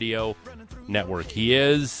Radio Network. He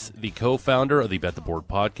is the co-founder of the Bet the Board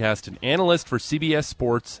podcast and analyst for CBS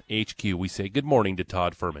Sports HQ. We say good morning to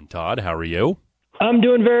Todd Fuhrman. Todd, how are you? I'm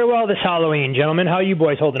doing very well this Halloween, gentlemen. How are you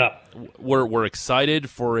boys holding up? We're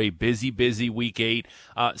excited for a busy Week 8.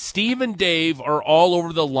 Steve and Dave are all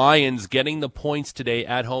over the Lions getting the points today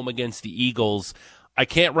at home against the Eagles. I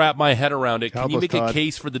can't wrap my head around it. Can you make a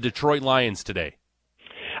case for the Detroit Lions today?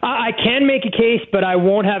 I can make a case, but I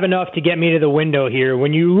won't have enough to get me to the window here.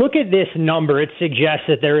 When you look at this number, it suggests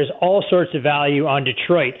that there is all sorts of value on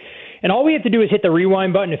Detroit. And all we have to do is hit the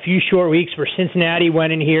rewind button a few short weeks where Cincinnati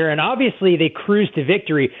went in here, and obviously they cruised to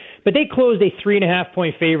victory, but they closed a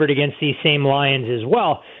 3.5-point favorite against these same Lions as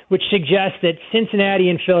well, which suggests that Cincinnati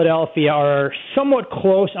and Philadelphia are somewhat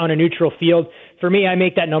close on a neutral field. For me, I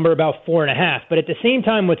make that number about 4.5. But at the same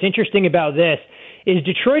time, what's interesting about this is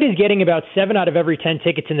Detroit is getting about 7 out of every 10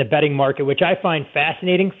 tickets in the betting market, which I find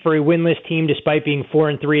fascinating for a winless team despite being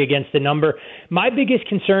 4-3 against the number. My biggest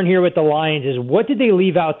concern here with the Lions is what did they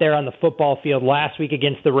leave out there on the football field last week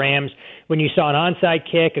against the Rams when you saw an onside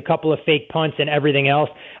kick, a couple of fake punts, and everything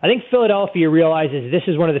else? I think Philadelphia realizes this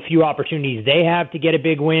is one of the few opportunities they have to get a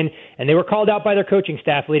big win, and they were called out by their coaching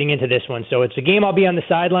staff leading into this one. So it's a game I'll be on the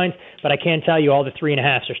sidelines, but I can tell you all the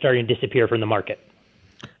 3.5s are starting to disappear from the market.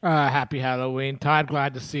 Happy Halloween. Todd,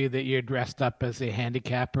 glad to see that you're dressed up as a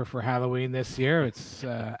handicapper for Halloween this year. It's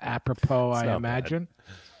apropos, I imagine.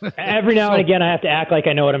 Every now and again, I have to act like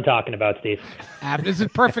I know what I'm talking about, Steve. This is a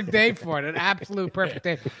perfect day for it. An absolute perfect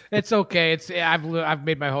day. It's okay. I've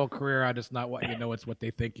made my whole career out. It's not what you know; it's what they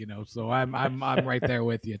think you know. So I'm right there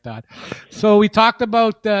with you, Todd. So we talked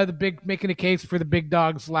about making a case for the big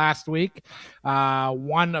dogs last week.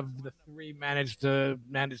 One of the three managed to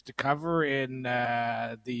cover in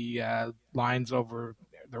the lines over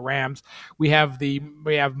the Rams. We have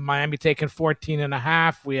Miami taking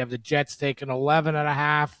 14.5. We have the Jets taking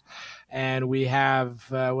 11.5, and we have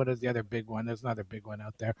what is the other big one? There's another big one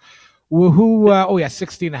out there.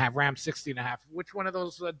 16.5. Rams 16.5. Which one of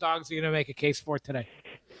those dogs are you going to make a case for today?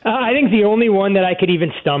 I think the only one that I could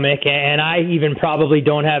even stomach, and I even probably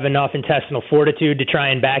don't have enough intestinal fortitude to try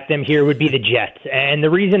and back them here, would be the Jets. And the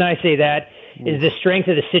reason I say that is the strength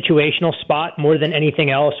of the situational spot more than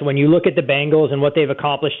anything else. When you look at the Bengals and what they've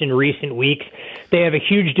accomplished in recent weeks, they have a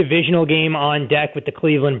huge divisional game on deck with the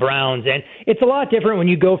Cleveland Browns. And it's a lot different when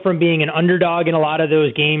you go from being an underdog in a lot of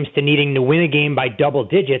those games to needing to win a game by double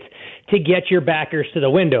digits to get your backers to the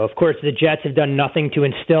window. Of course, the Jets have done nothing to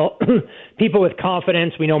instill people with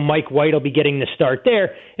confidence. We know Mike White will be getting the start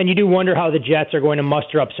there, and you do wonder how the Jets are going to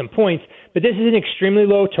muster up some points. But this is an extremely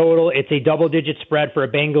low total. It's a double-digit spread for a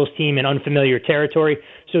Bengals team in unfamiliar territory.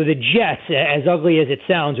 So the Jets, as ugly as it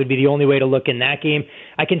sounds, would be the only way to look in that game.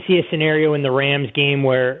 I can see a scenario in the Rams game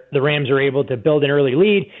where the Rams are able to build an early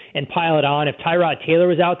lead and pile it on. If Tyrod Taylor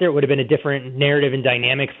was out there, it would have been a different narrative and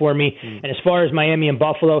dynamic for me. And as far as Miami and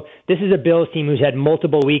Buffalo, this is a Bills team who's had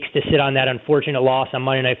multiple weeks to sit on that unfortunate loss on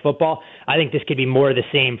Monday Night Football. I think this could be more of the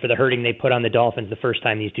same for the hurting they put on the Dolphins the first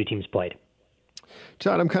time these two teams played.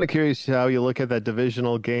 John, I'm kind of curious how you look at that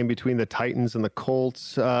divisional game between the Titans and the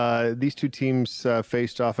Colts. These two teams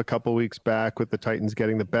faced off a couple weeks back with the Titans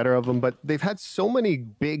getting the better of them, but they've had so many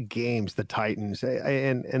big games, the Titans,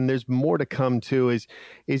 and there's more to come too.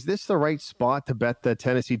 Is this the right spot to bet the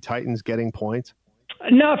Tennessee Titans getting points?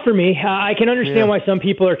 Not for me. I can understand why some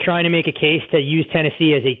people are trying to make a case to use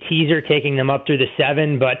Tennessee as a teaser, taking them up through the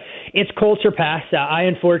 7, but it's Colts or pass. I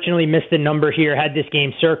unfortunately missed the number here, had this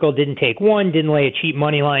game circled, didn't take one, didn't lay a cheap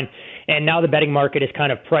money line, and now the betting market has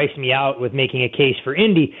kind of priced me out with making a case for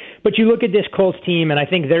Indy. But you look at this Colts team, and I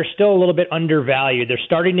think they're still a little bit undervalued. They're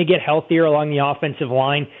starting to get healthier along the offensive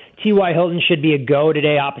line. T.Y. Hilton should be a go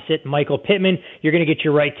today opposite Michael Pittman. You're going to get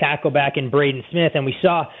your right tackle back in Braden Smith, and we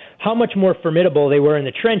saw how much more formidable they were in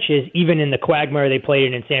the trenches, even in the quagmire they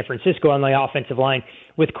played in San Francisco on the offensive line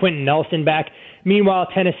with Quentin Nelson back. Meanwhile,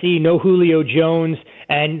 Tennessee, no Julio Jones,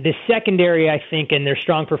 and the secondary, I think, and their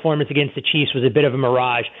strong performance against the Chiefs was a bit of a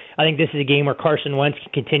mirage. I think this is a game where Carson Wentz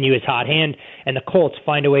can continue his hot hand, and the Colts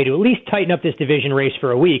find a way to at least tighten up this division race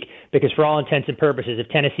for a week, because for all intents and purposes, if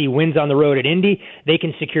Tennessee wins on the road at Indy, they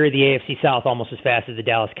can secure the AFC South almost as fast as the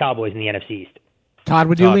Dallas Cowboys in the NFC East. Todd,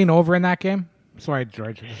 would you lean over in that game? Sorry,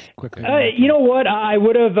 George. Just quickly. You know what? I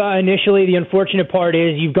would have initially. The unfortunate part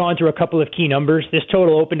is you've gone through a couple of key numbers. This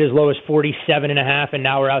total opened as low as 47.5, and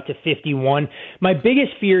now we're out to 51. My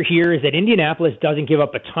biggest fear here is that Indianapolis doesn't give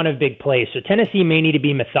up a ton of big plays, so Tennessee may need to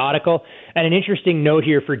be methodical. And an interesting note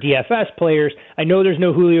here for DFS players, I know there's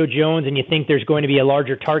no Julio Jones, and you think there's going to be a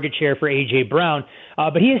larger target share for A.J. Brown,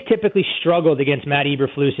 but he has typically struggled against Matt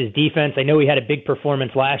Eberflus's defense. I know he had a big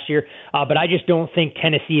performance last year, but I just don't think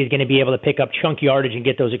Tennessee is going to be able to pick up chunky yardage and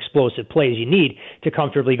get those explosive plays you need to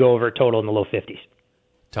comfortably go over a total in the low 50s.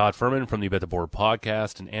 Todd Fuhrman from the Bet the Board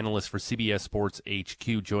podcast, an analyst for CBS Sports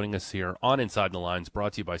HQ, joining us here on Inside the Lines,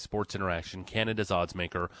 brought to you by Sports Interaction, Canada's odds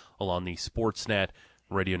maker, along the Sportsnet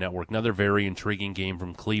radio network. Another very intriguing game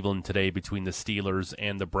from Cleveland today between the Steelers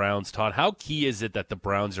and the Browns. Todd, how key is it that the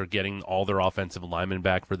Browns are getting all their offensive linemen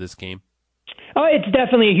back for this game? Oh, it's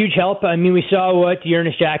definitely a huge help. I mean, we saw what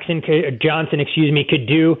Dearness Johnson could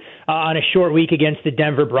do on a short week against the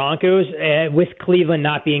Denver Broncos. With Cleveland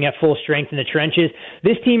not being at full strength in the trenches,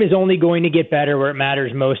 this team is only going to get better where it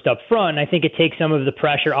matters most up front. And I think it takes some of the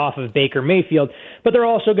pressure off of Baker Mayfield, but they're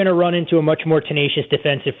also going to run into a much more tenacious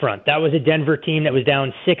defensive front. That was a Denver team that was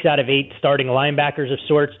down 6 out of 8 starting linebackers of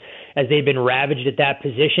sorts, as they've been ravaged at that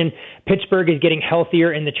position. Pittsburgh is getting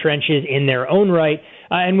healthier in the trenches in their own right.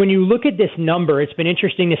 And when you look at this number, it's been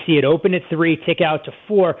interesting to see it open at 3, tick out to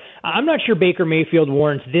 4. I'm not sure Baker Mayfield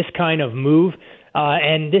warrants this kind of move.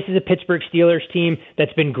 And this is a Pittsburgh Steelers team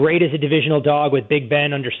that's been great as a divisional dog with Big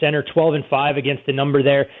Ben under center, 12-5 against the number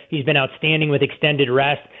there. He's been outstanding with extended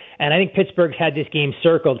rest. And I think Pittsburgh's had this game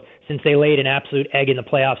circled since they laid an absolute egg in the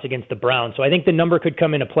playoffs against the Browns. So I think the number could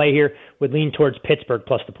come into play here, would lean towards Pittsburgh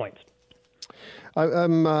plus the points.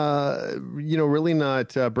 I'm, really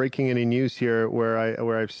not breaking any news here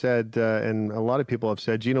where I've said, and a lot of people have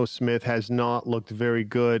said, Geno Smith has not looked very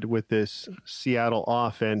good with this Seattle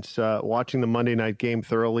offense. Watching the Monday night game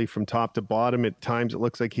thoroughly from top to bottom, at times it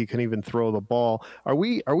looks like he can even throw the ball. Are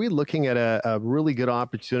we looking at a really good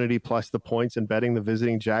opportunity plus the points and betting the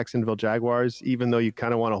visiting Jacksonville Jaguars, even though you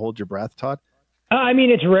kind of want to hold your breath, Todd? I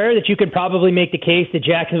mean, it's rare that you could probably make the case that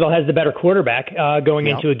Jacksonville has the better quarterback going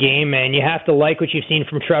into a game, and you have to like what you've seen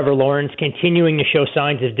from Trevor Lawrence, continuing to show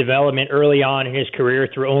signs of development early on in his career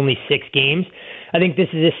through only 6 games. I think this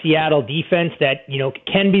is a Seattle defense that,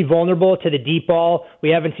 can be vulnerable to the deep ball. We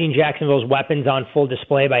haven't seen Jacksonville's weapons on full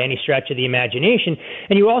display by any stretch of the imagination.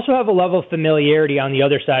 And you also have a level of familiarity on the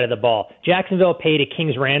other side of the ball. Jacksonville paid a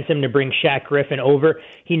king's ransom to bring Shaq Griffin over.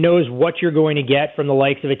 He knows what you're going to get from the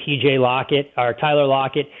likes of a Tyler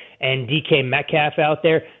Lockett, and DK Metcalf out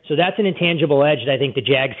there. So that's an intangible edge that I think the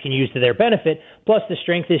Jags can use to their benefit. Plus, the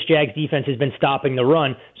strength of this Jags defense has been stopping the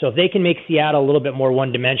run. So if they can make Seattle a little bit more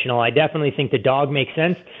one-dimensional, I definitely think the dog makes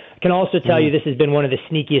sense. I can also tell you this has been one of the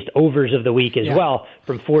sneakiest overs of the week as well,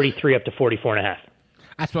 from 43 up to 44.5.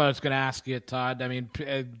 That's what I was going to ask you, Todd. I mean,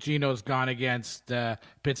 Geno's gone against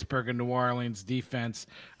Pittsburgh and New Orleans defense.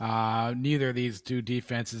 Neither of these two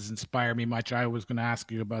defenses inspire me much. I was going to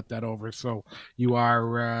ask you about that over. So you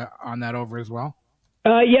are on that over as well?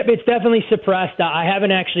 Yep, it's definitely suppressed. I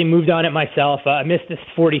haven't actually moved on it myself. I missed this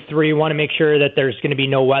 43. Want to make sure that there's going to be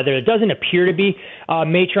no weather. It doesn't appear to be.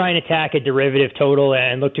 May try and attack a derivative total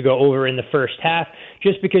and look to go over in the first half,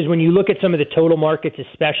 just because when you look at some of the total markets,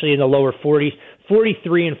 especially in the lower 40s,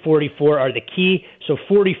 43 and 44 are the key. So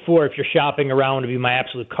 44, if you're shopping around, would be my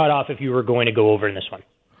absolute cutoff if you were going to go over in this one.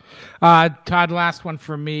 Todd, last one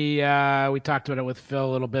for me. We talked about it with Phill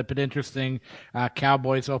a little bit, but interesting.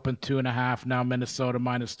 Cowboys open 2.5, now Minnesota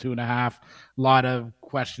minus 2.5. A lot of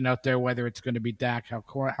question out there whether it's going to be Dak, how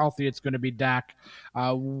healthy it's going to be Dak.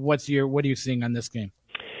 What are you seeing on this game?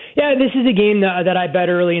 Yeah, this is a game that I bet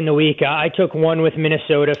early in the week. I took one with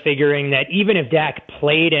Minnesota, figuring that even if Dak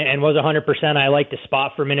played and was 100%, I like the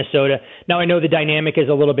spot for Minnesota. Now, I know the dynamic is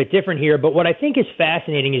a little bit different here, but what I think is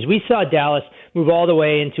fascinating is we saw Dallas move all the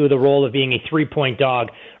way into the role of being a 3-point dog.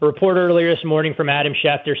 A report earlier this morning from Adam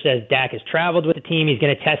Schefter says Dak has traveled with the team. He's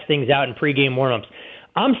going to test things out in pregame warmups.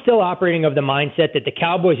 I'm still operating of the mindset that the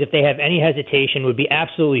Cowboys, if they have any hesitation, would be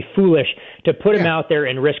absolutely foolish to put him out there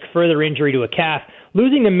and risk further injury to a calf.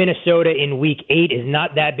 Losing to Minnesota in Week 8 is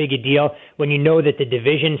not that big a deal when you know that the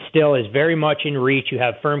division still is very much in reach. You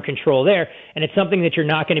have firm control there, and it's something that you're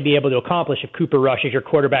not going to be able to accomplish if Cooper Rush is your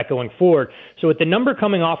quarterback going forward. So with the number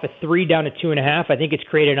coming off of 3 down to 2.5, I think it's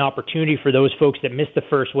created an opportunity for those folks that missed the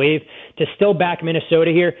first wave to still back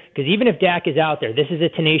Minnesota here, because even if Dak is out there, this is a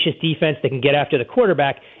tenacious defense that can get after the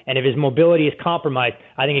quarterback, and if his mobility is compromised,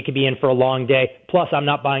 I think it could be in for a long day. Plus, I'm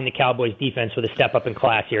not buying the Cowboys defense with a step up in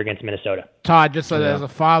class here against Minnesota. Todd, just as a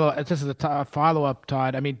follow-up,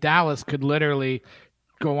 Todd, I mean, Dallas could literally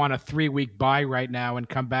go on a 3-week bye right now and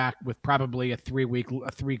come back with probably a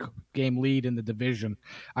 3-game lead in the division.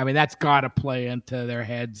 I mean, that's got to play into their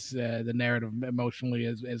heads, the narrative emotionally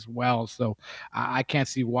as well. So I can't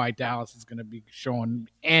see why Dallas is going to be showing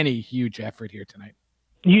any huge effort here tonight.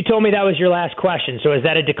 You told me that was your last question, so is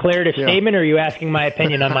that a declarative statement, or are you asking my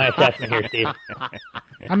opinion on my assessment here, Steve?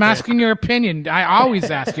 I'm asking your opinion. I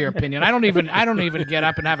always ask your opinion. I don't even get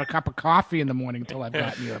up and have a cup of coffee in the morning until I've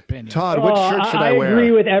gotten your opinion. Todd, what shirt should I wear? I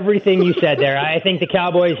agree with everything you said there. I think the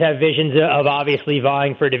Cowboys have visions of obviously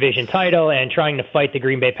vying for a division title and trying to fight the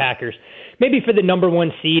Green Bay Packers, maybe for the number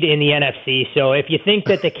 1 seed in the NFC. So if you think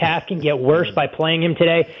that the calf can get worse by playing him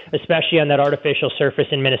today, especially on that artificial surface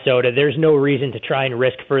in Minnesota, there's no reason to try and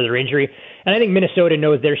risk further injury. And I think Minnesota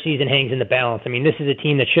knows their season hangs in the balance. I mean, this is a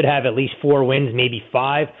team that should have at least 4 wins, maybe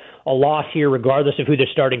 5. A loss here, regardless of who their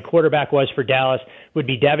starting quarterback was for Dallas, would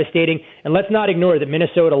be devastating. And let's not ignore that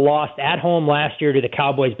Minnesota lost at home last year to the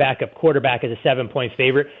Cowboys' backup quarterback as a 7-point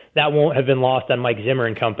favorite. That won't have been lost on Mike Zimmer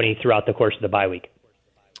and company throughout the course of the bye week.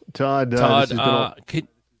 Todd,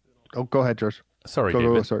 go ahead, George. Sorry,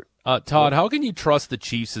 David. Sorry. Todd, how can you trust the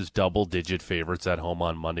Chiefs as double-digit favorites at home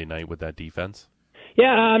on Monday night with that defense? Yeah,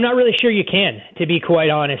 I'm not really sure you can, to be quite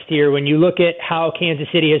honest here. When you look at how Kansas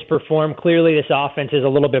City has performed, clearly this offense is a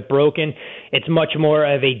little bit broken. It's much more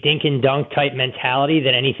of a dink and dunk type mentality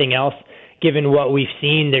than anything else, given what we've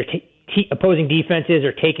seen. Their opposing defenses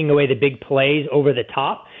are taking away the big plays over the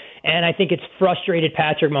top. And I think it's frustrated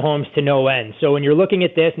Patrick Mahomes to no end. So when you're looking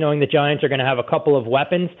at this, knowing the Giants are going to have a couple of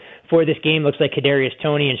weapons for this game, looks like Kadarius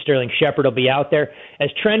Toney and Sterling Shepard will be out there.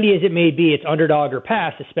 As trendy as it may be, it's underdog or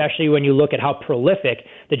pass, especially when you look at how prolific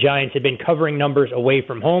the Giants have been covering numbers away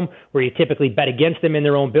from home, where you typically bet against them in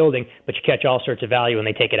their own building, but you catch all sorts of value when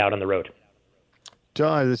they take it out on the road.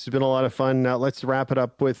 Todd, this has been a lot of fun. Now let's wrap it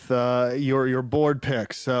up with your board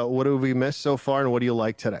picks. What have we missed so far, and what do you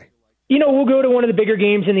like today? You know, we'll go to one of the bigger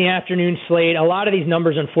games in the afternoon slate. A lot of these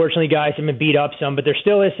numbers, unfortunately, guys, have been beat up some, but there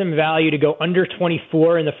still is some value to go under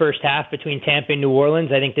 24 in the first half between Tampa and New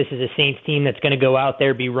Orleans. I think this is a Saints team that's going to go out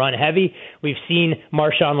there, be run heavy. We've seen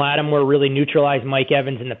Marshawn Lattimore really neutralize Mike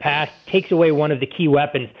Evans in the past, takes away one of the key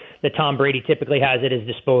weapons that Tom Brady typically has at his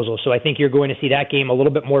disposal. So I think you're going to see that game a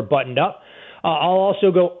little bit more buttoned up. I'll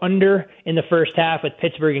also go under in the first half with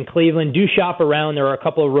Pittsburgh and Cleveland. Do shop around. There are a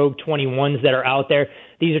couple of rogue 21s that are out there.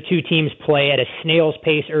 These are two teams play at a snail's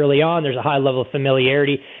pace early on. There's a high level of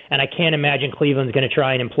familiarity, and I can't imagine Cleveland's going to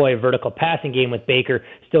try and employ a vertical passing game with Baker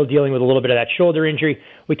still dealing with a little bit of that shoulder injury.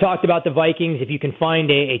 We talked about the Vikings. If you can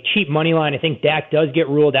find a cheap money line, I think Dak does get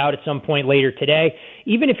ruled out at some point later today.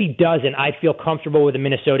 Even if he doesn't, I feel comfortable with a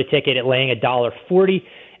Minnesota ticket at laying $1.40.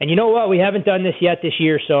 And you know what? We haven't done this yet this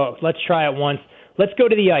year, so let's try it once. Let's go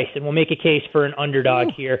to the ice, and we'll make a case for an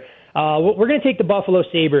underdog here. We're going to take the Buffalo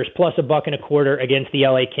Sabres plus $1.25 against the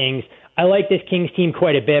LA Kings. I like this Kings team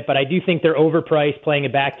quite a bit, but I do think they're overpriced playing a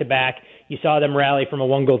back-to-back. You saw them rally from a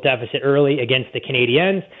 1-goal deficit early against the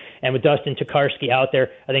Canadiens, and with Dustin Tokarski out there,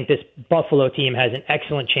 I think this Buffalo team has an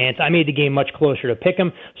excellent chance. I made the game much closer to pick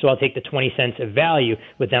them, so I'll take the 20 cents of value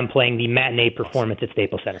with them playing the matinee performance at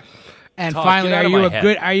Staples Center. And Todd, finally, are you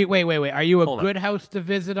a good house to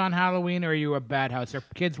visit on Halloween, or are you a bad house? Are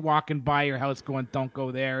kids walking by your house going, "Don't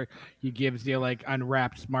go there"? He gives you like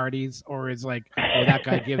unwrapped Smarties, or is like, "Oh, that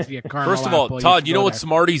guy gives you a caramel." First of all, Todd, you know what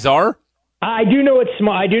Smarties are? I do know what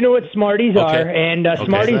Smarties are, and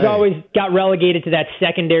Smarties always got relegated to that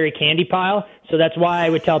secondary candy pile. So that's why I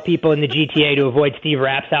would tell people in the GTA to avoid Steve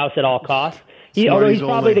Rapp's house at all costs. Although he's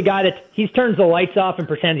probably the guy that he turns the lights off and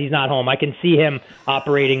pretends he's not home. I can see him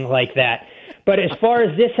operating like that. But as far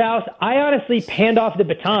as this house, I honestly hand off the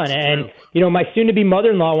baton. And, my soon-to-be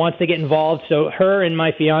mother-in-law wants to get involved, so her and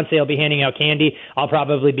my fiancé will be handing out candy. I'll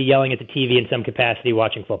probably be yelling at the TV in some capacity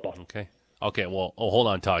watching football. Okay, well, hold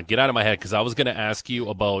on, Todd. Get out of my head, because I was going to ask you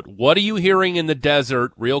about what are you hearing in the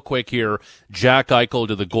desert, real quick here, Jack Eichel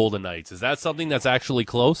to the Golden Knights. Is that something that's actually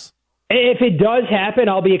close? If it does happen,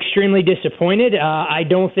 I'll be extremely disappointed. I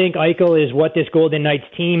don't think Eichel is what this Golden Knights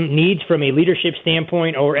team needs from a leadership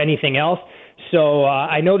standpoint or anything else. So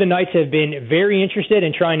I know the Knights have been very interested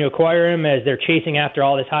in trying to acquire him as they're chasing after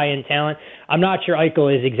all this high-end talent. I'm not sure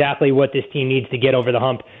Eichel is exactly what this team needs to get over the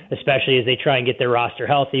hump, especially as they try and get their roster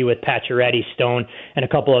healthy with Pacioretty, Stone, and a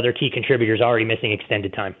couple other key contributors already missing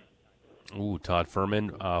extended time. Ooh, Todd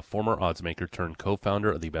Fuhrman, former oddsmaker turned co-founder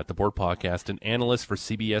of the Bet the Board podcast and analyst for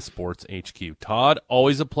CBS Sports HQ. Todd,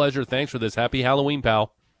 always a pleasure. Thanks for this. Happy Halloween,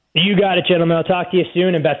 pal. You got it, gentlemen. I'll talk to you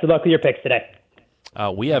soon, and best of luck with your picks today.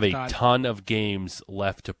 We have a ton of games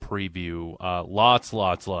left to preview.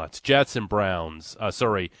 Lots. Jets and Browns.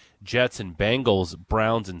 Jets and Bengals,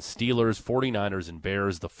 Browns and Steelers, 49ers and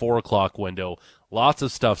Bears, the 4 o'clock window. Lots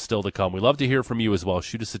of stuff still to come. We love to hear from you as well.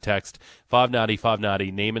 Shoot us a text,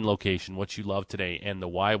 590-590, name and location, what you love today, and the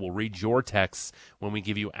why. We'll read your texts when we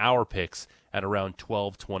give you our picks at around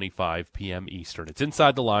 12:25 p.m. Eastern. It's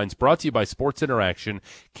Inside the Lines, brought to you by Sports Interaction,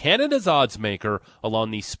 Canada's odds maker,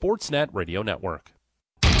 along the Sportsnet Radio Network.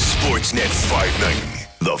 Sportsnet 590,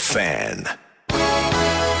 The Fan.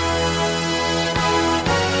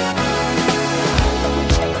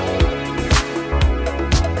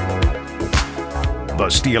 The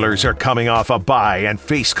Steelers are coming off a bye and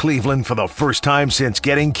face Cleveland for the first time since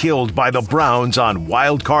getting killed by the Browns on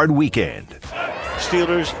Wild Card Weekend.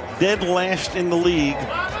 Steelers dead last in the league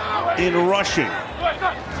in rushing.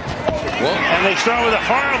 And they start with a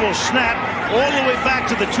horrible snap all the way back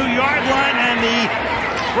to the 2-yard line, and the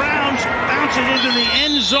Browns bounce it into the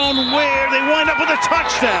end zone where they wind up with a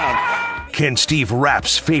touchdown. Can Steve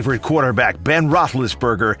Rapp's favorite quarterback, Ben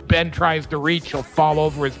Roethlisberger, Ben tries to reach, he'll fall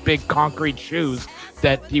over his big concrete shoes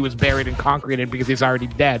that he was buried in concrete in because he's already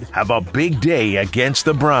dead, have a big day against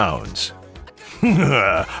the Browns?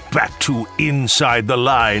 Back to Inside the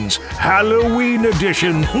Lines, Halloween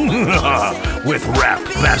edition, with Rapp,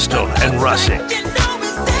 Bastl, and Rusic.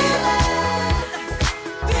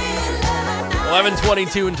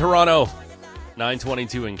 11:22 in Toronto,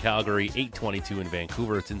 9:22 in Calgary, 8:22 in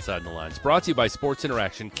Vancouver. It's Inside the Lines, brought to you by Sports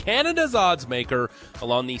Interaction, Canada's odds maker,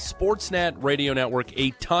 along the Sportsnet Radio Network. A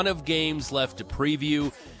ton of games left to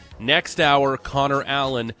preview. Next hour, Connor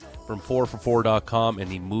Allen from 4for4.com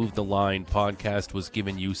and the Move the Line podcast was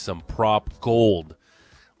giving you some prop gold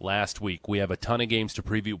last week. We have a ton of games to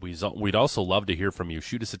preview. We'd also love to hear from you.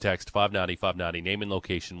 Shoot us a text, 590-590, name and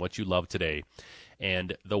location, what you love today,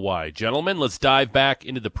 and the why. Gentlemen, let's dive back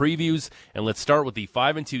into the previews, and let's start with the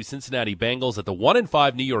 5-2 Cincinnati Bengals at the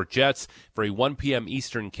 1-5 New York Jets for a 1 p.m.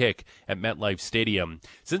 Eastern kick at MetLife Stadium.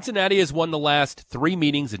 Cincinnati has won the last 3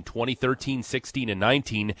 meetings in 2013, 16, and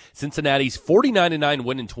 19. Cincinnati's 49-9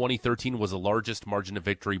 win in 2013 was the largest margin of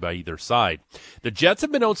victory by either side. The Jets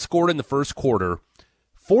have been outscored in the first quarter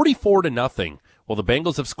 44-0. Well, the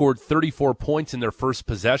Bengals have scored 34 points in their first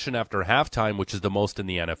possession after halftime, which is the most in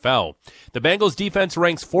the NFL. The Bengals defense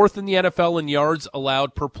ranks 4th in the NFL in yards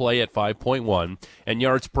allowed per play at 5.1, and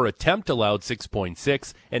yards per attempt allowed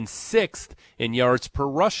 6.6, and 6th in yards per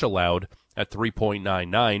rush allowed at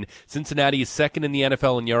 3.99. Cincinnati is 2nd in the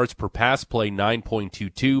NFL in yards per pass play,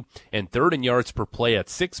 9.22, and 3rd in yards per play at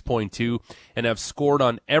 6.2, and have scored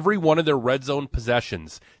on every one of their red zone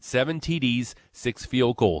possessions, 7 TDs, 6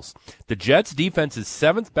 field goals. The Jets' defense is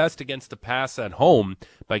 7th best against the pass at home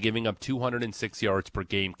by giving up 206 yards per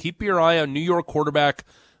game. Keep your eye on New York quarterback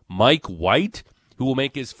Mike White, who will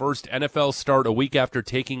make his first NFL start a week after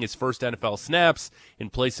taking his first NFL snaps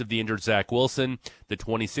in place of the injured Zach Wilson. The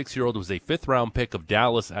 26-year-old was a 5th-round pick of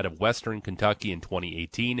Dallas out of Western Kentucky in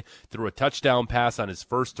 2018, threw a touchdown pass on his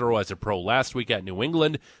first throw as a pro last week at New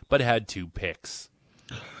England, but had 2 picks.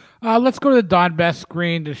 Let's go to the Don Best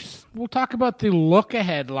screen. We'll talk about the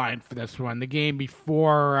look-ahead line for this one, the game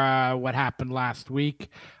before what happened last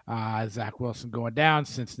week. Zach Wilson going down,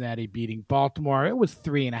 Cincinnati beating Baltimore. It was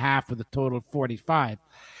 3.5 with a total of 45.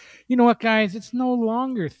 You know what, guys? It's no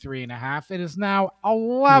longer 3.5. It is now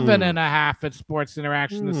 11.5 at Sports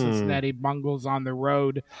Interaction. The Cincinnati Bengals on the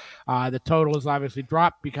road. The total has obviously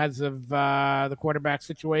dropped because of the quarterback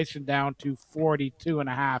situation, down to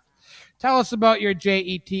 42.5. Tell us about your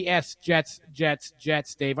Jets,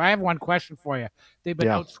 Dave. I have one question for you. They've been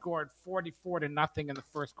outscored 44-0 in the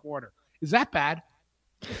first quarter. Is that bad?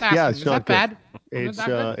 Yeah, it's not good. Bad?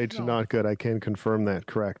 It's not good. I can confirm that.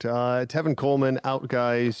 Correct. Tevin Coleman out,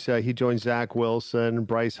 guys. He joins Zach Wilson,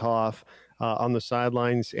 Bryce Hoff on the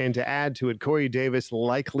sidelines. And to add to it, Corey Davis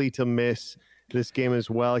likely to miss this game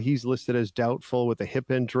as well. He's listed as doubtful with a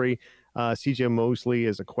hip injury. CJ Mosley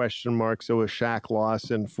is a question mark, so is Shaq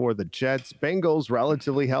Lawson for the Jets. Bengals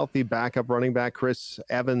relatively healthy. Backup running back Chris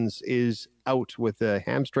Evans is out with a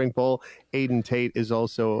hamstring pull. Aiden Tate is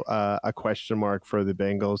also a question mark for the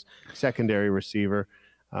Bengals. Secondary receiver.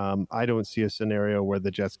 I don't see a scenario where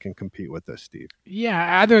the Jets can compete with this, Steve.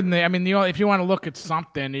 Yeah, other than if you want to look at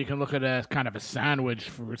something, you can look at a kind of a sandwich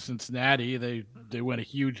for Cincinnati. They won a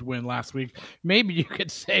huge win last week. Maybe you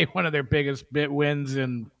could say one of their biggest wins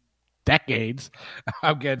in decades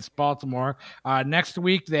against Baltimore. Next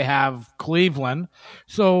week they have Cleveland,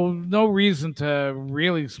 so no reason to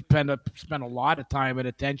really spend a lot of time and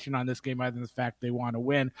attention on this game other than the fact they want to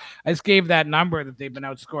win. I just gave that number that they've been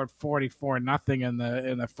outscored 44-0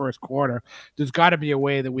 in the first quarter. There's got to be a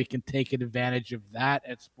way that we can take advantage of that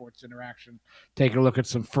at Sports Interaction. Take a look at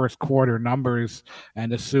some first quarter numbers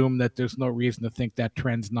and assume that there's no reason to think that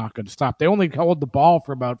trend's not going to stop. They only hold the ball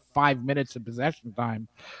for about 5 minutes of possession time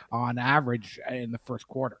on average in the first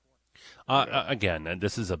quarter. Again, and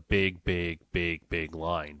this is a big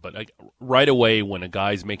line. But right away, when a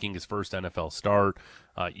guy's making his first NFL start,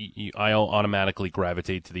 I automatically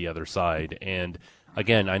gravitate to the other side. And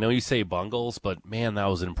again, I know you say Bungles, but man, that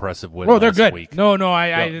was an impressive win. They're good. Week. No,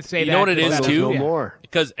 I didn't say that. You know what it is too? No more.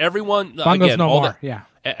 Because everyone, Bungles again, no more.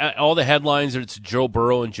 all the headlines are it's Joe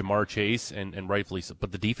Burrow and Jamar Chase, and rightfully so.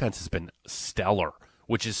 But the defense has been stellar,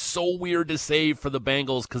 which is so weird to say for the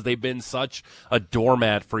Bengals because they've been such a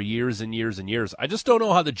doormat for years and years and years. I just don't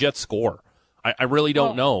know how the Jets score. I really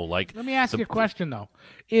don't know. Like, let me ask you a question, though.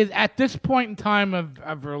 Is at this point in time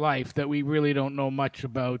of her life that we really don't know much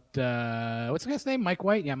about, what's the guy's name? Mike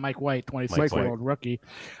White? Yeah, Mike White, 26-year-old rookie.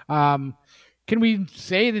 Can we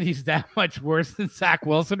say that he's that much worse than Zach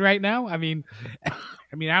Wilson right now? I mean, I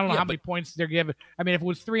don't know how many points they're giving. I mean, if it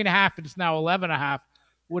was 3.5 and it's now 11.5,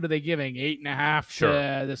 what are they giving? 8.5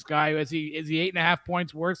 to this guy? Is he 8.5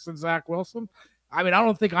 points worse than Zach Wilson? I mean, I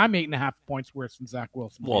don't think I'm 8.5 points worse than Zach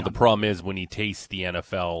Wilson. Well, the problem is when he tastes the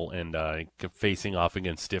NFL and facing off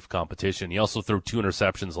against stiff competition. He also threw 2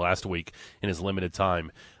 interceptions last week in his limited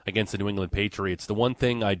time against the New England Patriots. The one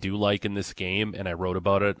thing I do like in this game, and I wrote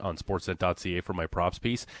about it on sportsnet.ca for my props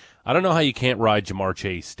piece, I don't know how you can't ride Jamar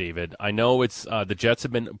Chase, David. I know it's the Jets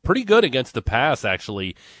have been pretty good against the pass,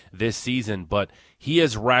 actually, this season, but he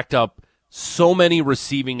has racked up so many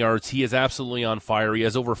receiving yards. He is absolutely on fire. He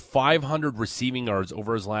has over 500 receiving yards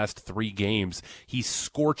over his last 3 games. He's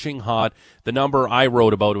scorching hot. The number I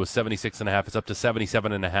wrote about was 76.5. It's up to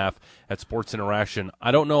 77.5 at Sports Interaction.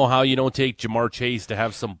 I don't know how you don't take Jamar Chase to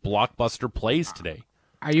have some blockbuster plays today.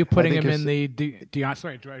 Are you putting him in the Dave?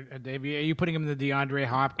 Are you putting him in the DeAndre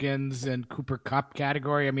Hopkins and Cooper Kupp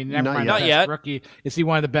category? I mean, never mind not yet. Rookie. Is he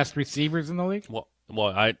one of the best receivers in the league? Well,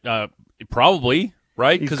 I probably.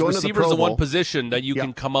 Right? Because receiver is the one position that you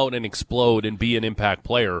can come out and explode and be an impact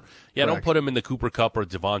player. Yeah, don't put him in the Cooper Kupp or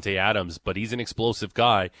Devontae Adams, but he's an explosive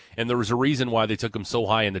guy, and there was a reason why they took him so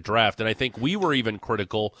high in the draft. And I think we were even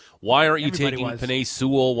critical. Why aren't you taking Penei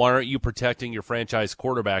Sewell? Why aren't you protecting your franchise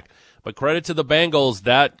quarterback? But credit to the Bengals,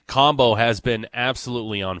 that combo has been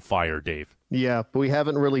absolutely on fire, Dave. Yeah, but we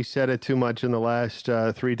haven't really said it too much in the last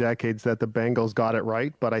 3 decades that the Bengals got it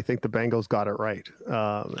right, but I think the Bengals got it right.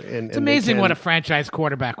 It's amazing what a franchise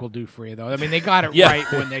quarterback will do for you, though. I mean, they got it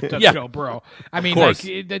right when they took Joe Burrow. I mean,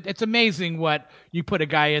 it's amazing what you put a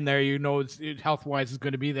guy in there, health-wise is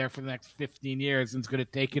going to be there for the next 15 years and is going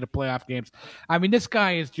to take you to playoff games. I mean, this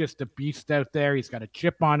guy is just a beast out there. He's got a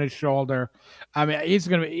chip on his shoulder. I mean, he's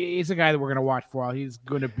a guy that we're going to watch for a while. He's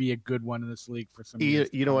going to be a good one in this league for some years.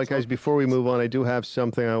 You know what, guys, before we move on, I do have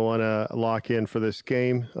something I want to lock in for this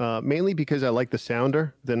game, mainly because I like the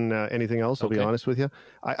sounder than anything else. I'll be honest with you.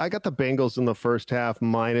 I got the Bengals in the first half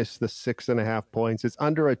minus the 6.5 points. It's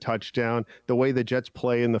under a touchdown. The way the Jets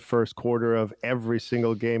play in the first quarter of every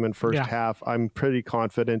single game in first half, I'm pretty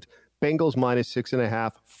confident. Bengals minus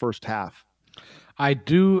 6.5 first half. I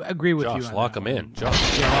do agree with you. Josh, lock them in.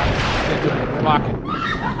 Josh. Lock it.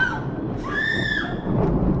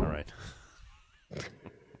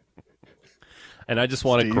 And I just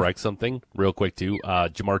want to correct something real quick, too.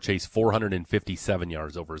 Jamar Chase, 457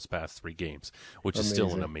 yards over his past 3 games, which is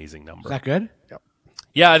still an amazing number. Is that good? Yep.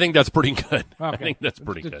 Yeah, I think that's pretty good. Okay. I think that's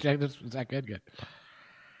pretty good. Is that good? Good.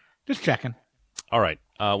 Just checking. All right.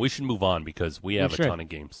 We should move on because we have a ton of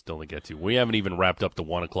games still to get to. We haven't even wrapped up the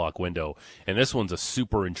 1 o'clock window, and this one's a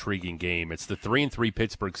super intriguing game. It's the 3-3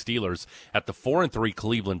 Pittsburgh Steelers at the 4-3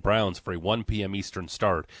 Cleveland Browns for a 1 p.m. Eastern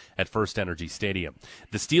start at First Energy Stadium.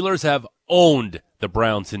 The Steelers have owned the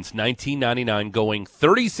Browns since 1999, going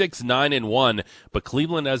 36-9-1, but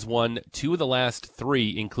Cleveland has won 2 of the last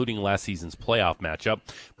 3, including last season's playoff matchup.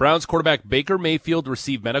 Browns quarterback Baker Mayfield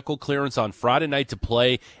received medical clearance on Friday night to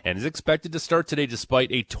play and is expected to start today despite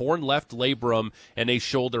despite a torn left labrum and a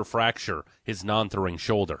shoulder fracture, his non-throwing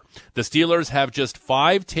shoulder. The Steelers have just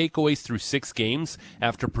 5 takeaways through 6 games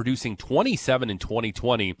after producing 27 in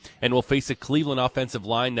 2020 and will face a Cleveland offensive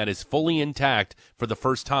line that is fully intact for the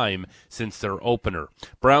first time since their opener.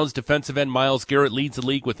 Browns defensive end Myles Garrett leads the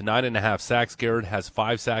league with 9.5 sacks. Garrett has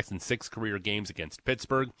 5 sacks in 6 career games against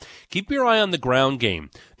Pittsburgh. Keep your eye on the ground game.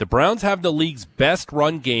 The Browns have the league's best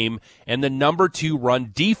run game and the number 2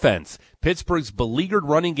 run defense. Pittsburgh's beleaguered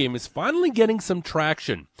running game is finally getting some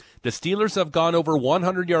traction. The Steelers have gone over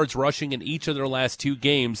 100 yards rushing in each of their last 2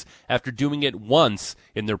 games after doing it once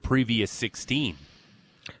in their previous 16.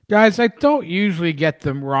 Guys, I don't usually get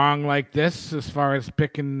them wrong like this as far as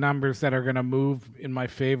picking numbers that are going to move in my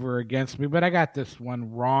favor or against me, but I got this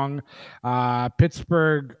one wrong.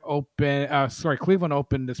 Cleveland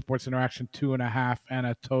opened the Sports Interaction 2.5 and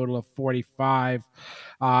a total of 45.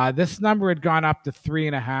 This number had gone up to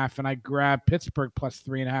 3.5, and I grabbed Pittsburgh plus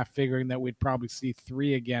 3.5, figuring that we'd probably see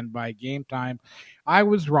 3 again by game time. I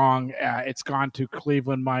was wrong. It's gone to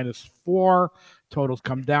Cleveland minus 4. Totals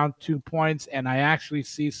come down 2 points, and I actually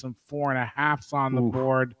see some 4.5s on the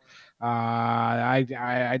board.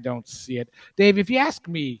 I don't see it, Dave. If you ask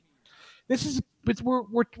me,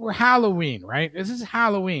 we're Halloween, right? This is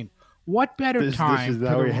Halloween. What better time? This is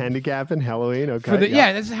how we're handicapping Halloween. Okay.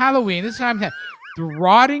 This is Halloween. This time, the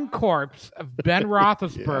rotting corpse of Ben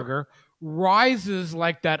Roethlisberger rises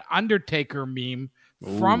like that Undertaker meme.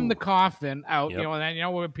 From the coffin out, Yep.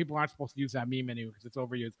 And when people aren't supposed to use that meme anyway because it's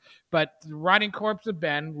overused. But the rotting corpse of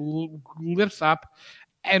Ben lifts up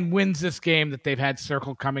and wins this game that they've had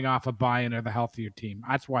circled coming off a bye and are the healthier team.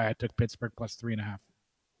 That's why I took Pittsburgh plus 3.5.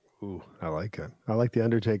 Ooh, I like it. I like the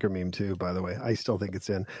Undertaker meme too, by the way. I still think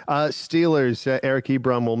it's in. Steelers, Eric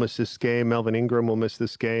Ebron will miss this game. Melvin Ingram will miss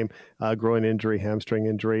this game. Groin injury, hamstring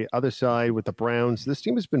injury. Other side with the Browns, this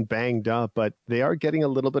team has been banged up, but they are getting a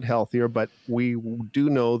little bit healthier. But we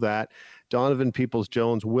do know that Donovan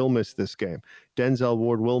Peoples-Jones will miss this game. Denzel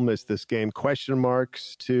Ward will miss this game. Question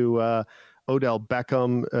marks to Odell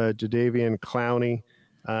Beckham, Jadeveon Clowney,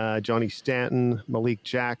 Johnny Stanton, Malik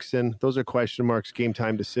Jackson. Those are question marks, game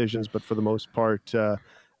time decisions, but for the most part,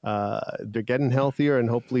 they're getting healthier, and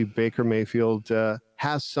hopefully Baker Mayfield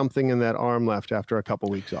has something in that arm left after a couple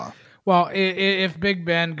weeks off. Well, if Big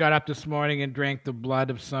Ben got up this morning and drank the blood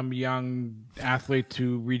of some young athlete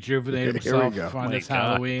to rejuvenate himself on this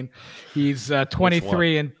Halloween, he's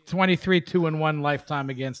 23 2-1 lifetime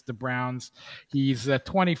against the Browns. He's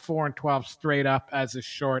 24-12 straight up as a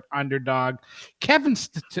short underdog. Kevin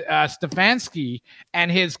Stefanski and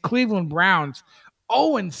his Cleveland Browns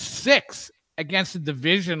 0-6 against the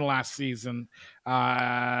division last season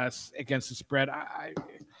against the spread.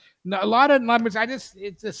 A lot of numbers.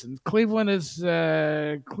 Listen. Cleveland's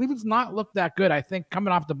not looked that good. I think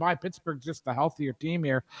coming off the bye, Pittsburgh's just a healthier team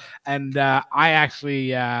here, and I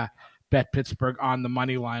actually bet Pittsburgh on the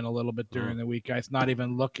money line a little bit during the week, guys. Not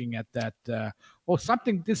even looking at that.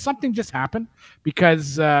 Did something just happen?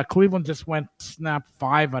 Because Cleveland just went snap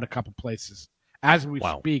 5 at a couple places as we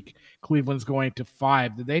speak. Cleveland's going to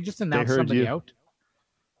 5. Did they just announce somebody out?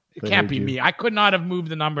 It can't be me. I could not have moved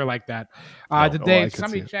the number like that.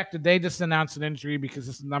 Somebody check? Did they just announce an injury because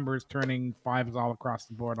this number is turning 5s all across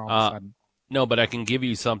the board all of a sudden? No, but I can give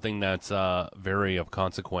you something that's very of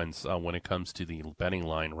consequence when it comes to the betting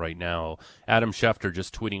line right now. Adam Schefter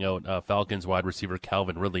just tweeting out Falcons wide receiver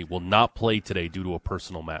Calvin Ridley will not play today due to a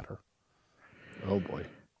personal matter. Oh, boy.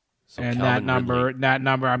 So and that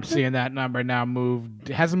number, I'm seeing that number now moved.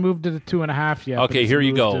 It hasn't moved to the 2.5 yet. Okay, here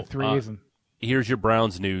you go. Here's your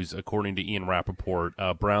Browns news, according to Ian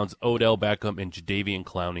Rappaport. Browns Odell Beckham and Jadeveon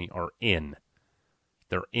Clowney are in.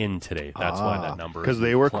 They're in today. That's why that number is. Because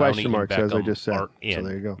they were question marks, as I just said. So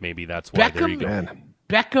there you go. Maybe that's why. There you go. Man.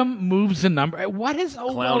 Beckham moves the number. What is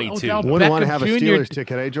Clowney too? Wouldn't want to have a Steelers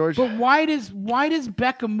ticket, eh, George? But why does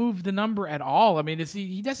Beckham move the number at all? I mean,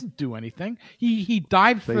 he doesn't do anything. He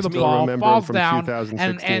dives for the ball, falls down,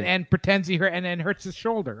 and pretends he hurt, and then hurts his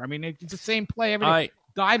shoulder. I mean, it's the same play every day.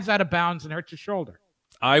 Dives out of bounds and hurts his shoulder.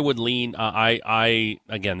 I would lean.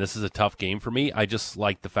 Again, this is a tough game for me. I just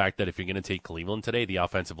like the fact that if you're going to take Cleveland today, the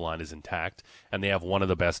offensive line is intact, and they have one of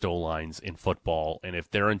the best O-lines in football. And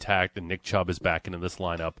if they're intact and Nick Chubb is back into this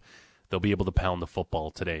lineup, they'll be able to pound the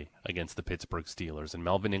football today against the Pittsburgh Steelers. And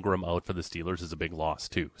Melvin Ingram out for the Steelers is a big loss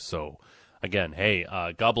too. So, again, hey,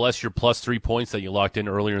 God bless your plus 3 points that you locked in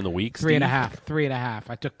earlier in the week. 3.5. 3.5.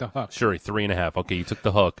 I took the hook. Sure, 3.5. Okay, you took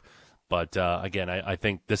the hook. But, again, I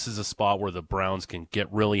think this is a spot where the Browns can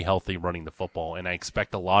get really healthy running the football, and I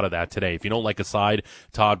expect a lot of that today. If you don't like a side,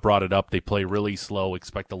 Todd brought it up, they play really slow,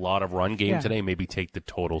 expect a lot of run game today, maybe take the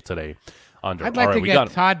total today under. I'd like All right, to we get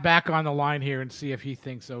got Todd back on the line here and see if he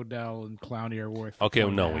thinks Odell and Clowney are worth. Okay,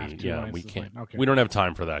 we can't. Okay. We don't have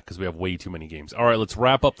time for that because we have way too many games. All right, let's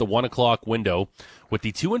wrap up the 1 o'clock window with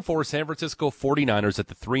the 2-4 San Francisco 49ers at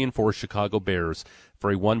the 3-4 Chicago Bears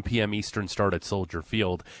for a 1 p.m. Eastern start at Soldier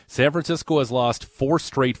Field. San Francisco has lost 4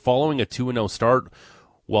 straight following a 2-0 start,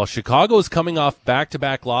 while Chicago is coming off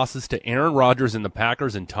back-to-back losses to Aaron Rodgers and the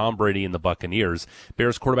Packers and Tom Brady and the Buccaneers.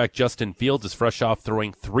 Bears quarterback Justin Fields is fresh off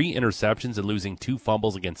throwing 3 interceptions and losing 2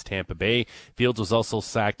 fumbles against Tampa Bay. Fields was also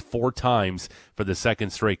sacked 4 times for the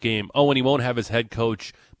second straight game. Oh, and he won't have his head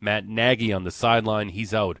coach, Matt Nagy, on the sideline.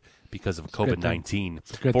 He's out because of COVID-19.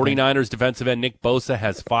 49ers defensive end Nick Bosa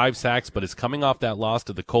has 5 sacks, but is coming off that loss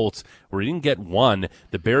to the Colts where he didn't get 1.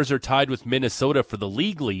 The Bears are tied with Minnesota for the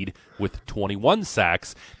league lead with 21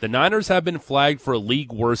 sacks. The Niners have been flagged for a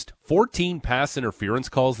league worst 14 pass interference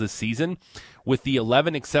calls this season, with the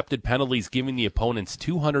 11 accepted penalties giving the opponents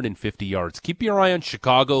 250 yards. Keep your eye on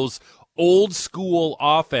Chicago's old school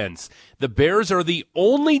offense. The Bears are the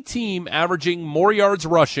only team averaging more yards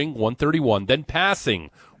rushing, 131, than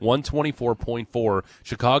passing, 124.4.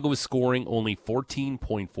 Chicago is scoring only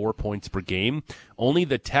 14.4 points per game. Only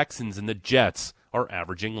the Texans and the Jets are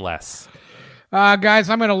averaging less. Guys,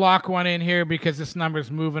 I'm going to lock one in here because this number's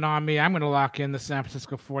moving on me. I'm going to lock in the San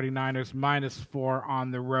Francisco 49ers -4 on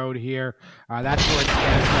the road here. That's where it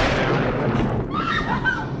stands right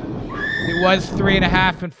now. It was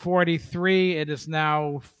 3.5 and 43. It is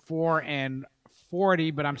now 4 and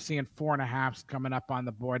 40, but I'm seeing 4.5s coming up on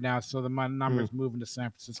the board now. So my number's moving to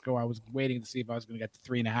San Francisco. I was waiting to see if I was going to get to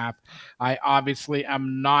 3.5. I obviously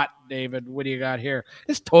am not, David. What do you got here?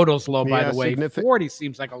 This total's low, by the way. 40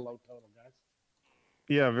 seems like a low total, guys.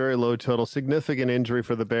 Yeah, very low total. Significant injury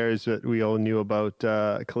for the Bears that we all knew about.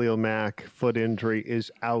 Khalil Mack, foot injury,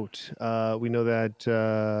 is out. We know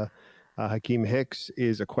that Hakeem Hicks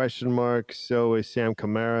is a question mark. So is Sam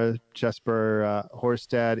Kamara. Jesper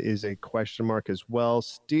Horstad is a question mark as well.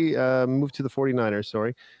 Move to the 49ers,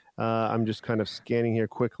 sorry. I'm just kind of scanning here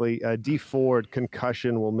quickly. D Ford,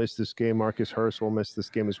 concussion, will miss this game. Marcus Hurst will miss this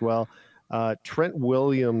game as well. Trent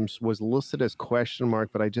Williams was listed as question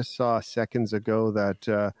mark, but I just saw seconds ago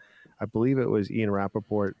that I believe it was Ian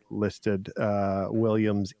Rappaport listed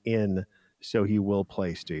Williams in, so he will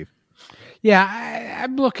play, Steve. Yeah,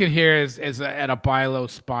 I'm looking here at a buy low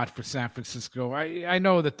spot for San Francisco. I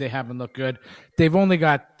know that they haven't looked good. They've only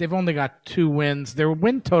got 2 wins. Their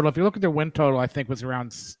win total, if you look at their win total, I think was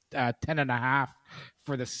around 10.5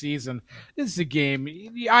 for the season. This is a game.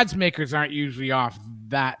 The odds makers aren't usually off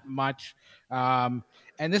that much, and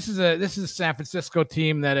this is a San Francisco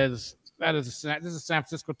team this is a San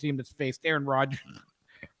Francisco team that's faced Aaron Rodgers,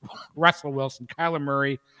 Russell Wilson, Kyler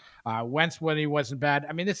Murray. Wentz when he wasn't bad.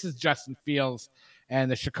 I mean, this is Justin Fields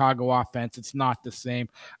and the Chicago offense. It's not the same.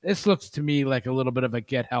 This looks to me like a little bit of a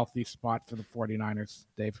get healthy spot for the 49ers,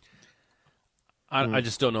 Dave. I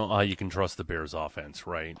just don't know how you can trust the Bears offense,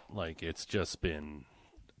 right? Like, it's just been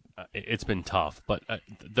tough, but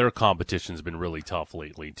their competition's been really tough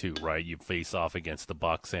lately too, right? You face off against the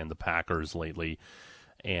Bucs and the Packers lately,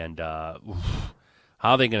 and how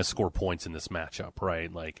are they going to score points in this matchup,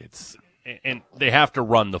 right? Like, and they have to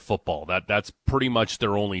run the football. That's pretty much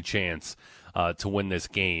their only chance to win this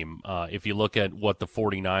game. If you look at what the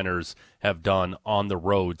 49ers have done on the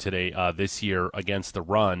road today, this year against the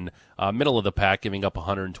run, middle of the pack, giving up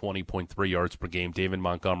 120.3 yards per game. David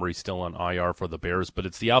Montgomery still on IR for the Bears, but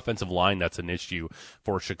it's the offensive line that's an issue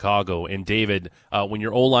for Chicago. And David, when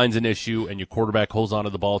your O-line's an issue and your quarterback holds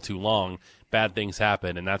onto the ball too long, bad things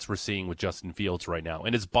happen, and that's what we're seeing with Justin Fields right now.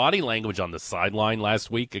 And his body language on the sideline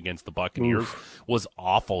last week against the Buccaneers was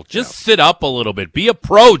awful. Just sit up a little bit. Be a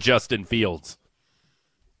pro, Justin Fields.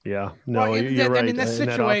 Yeah, no, you're right. I mean, this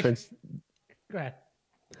situation. Go ahead.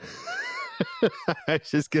 I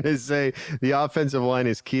was just gonna say the offensive line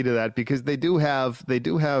is key to that because they do have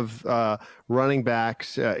running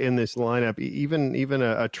backs in this lineup, even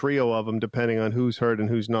a trio of them, depending on who's hurt and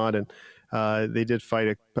who's not. And they did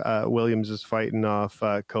fight. Williams is fighting off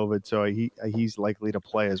COVID, so he's likely to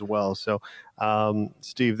play as well. So,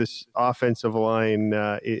 Steve, this offensive line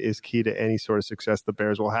is key to any sort of success the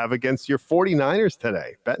Bears will have against your 49ers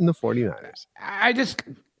today. Betting the 49ers.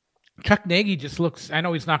 Chuck Nagy just looks, I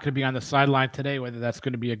know he's not going to be on the sideline today, whether that's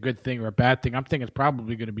going to be a good thing or a bad thing. I'm thinking it's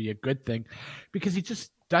probably going to be a good thing because he just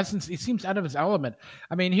he seems out of his element.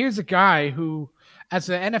 I mean, here's a guy who, as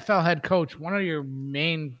an NFL head coach, one of your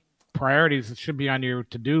main priorities that should be on your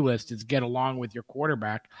to-do list is get along with your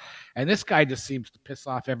quarterback. And this guy just seems to piss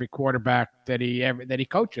off every quarterback that he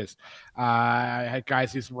coaches.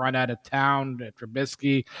 Guys he's run out of town,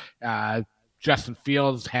 Trubisky, Justin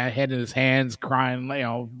Fields head in his hands, crying,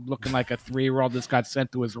 looking like a 3-year-old that's got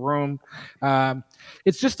sent to his room.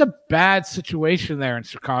 It's just a bad situation there in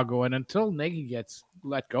Chicago, and until Nagy gets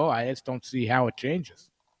let go, I just don't see how it changes.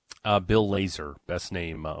 Bill Lazor, best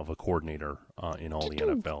name of a coordinator in all the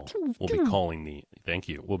NFL, will be calling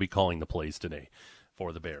We'll be calling the plays today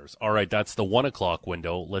for the Bears. All right, that's the 1 o'clock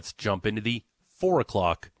window. Let's jump into the 4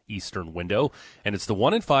 o'clock Eastern window, and it's the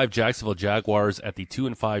 1-5 Jacksonville Jaguars at the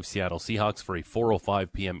 2-5 Seattle Seahawks for a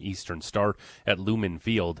 4:05 p.m. Eastern start at Lumen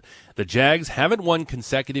Field. The Jags haven't won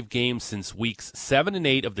consecutive games since weeks 7 and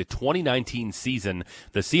 8 of the 2019 season.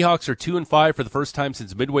 The Seahawks are 2-5 for the first time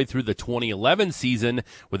since midway through the 2011 season,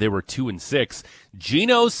 where they were 2-6.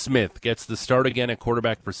 Geno Smith gets the start again at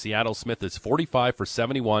quarterback for Seattle. Smith is 45 for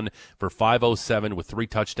 71 for 507 with 3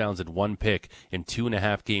 touchdowns and 1 pick in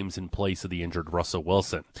 2.5 games in place of the injured Russell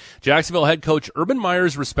Wilson. Jacksonville head coach Urban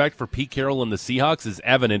Meyer's respect for Pete Carroll and the Seahawks is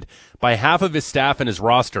evident by half of his staff and his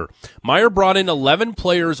roster. Meyer brought in 11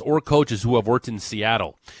 players or coaches who have worked in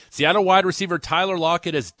Seattle. Seattle wide receiver Tyler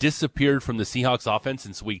Lockett has disappeared from the Seahawks offense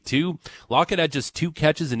since week 2. Lockett had just 2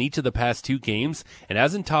 catches in each of the past 2 games and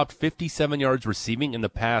hasn't topped 57 yards receiving in the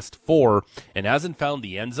past 4 and hasn't found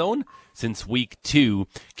the end zone since week 2.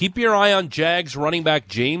 Keep your eye on Jags running back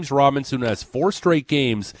James Robinson, who has 4 straight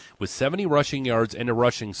games with 70 rushing yards and a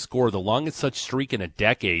rushing score, the longest such streak in a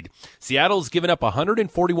decade. Seattle's given up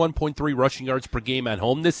 141.3 rushing yards per game at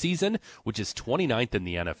home this season, which is 29th in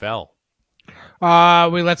the NFL.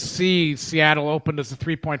 Let's see. Seattle opened as a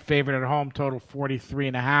 3-point favorite at home, total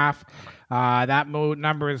 43.5. That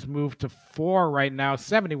number has moved to 4 right now.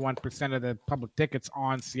 71% of the public tickets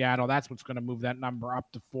on Seattle. That's what's going to move that number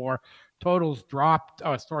up to 4. Totals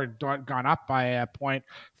gone up by a point,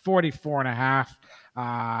 44.5.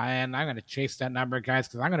 And I'm going to chase that number, guys,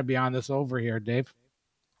 because I'm going to be on this over here, Dave.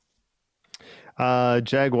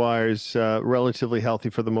 Jaguars, relatively healthy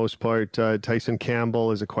for the most part. Tyson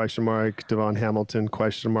Campbell is a question mark. Devon Hamilton,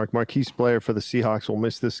 question mark. Marquise Blair for the Seahawks will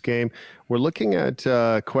miss this game. We're looking at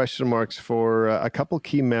question marks for a couple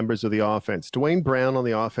key members of the offense. Dwayne Brown on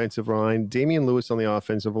the offensive line, Damian Lewis on the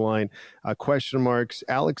offensive line, question marks.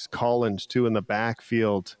 Alex Collins, too, in the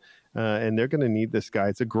backfield. And they're going to need this guy.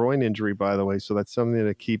 It's a groin injury, by the way, so that's something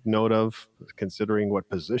to keep note of, considering what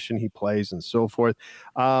position he plays and so forth.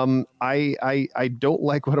 I don't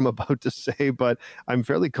like what I'm about to say, but I'm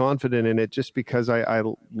fairly confident in it just because I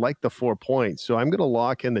like the 4 points. So I'm going to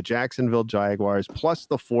lock in the Jacksonville Jaguars plus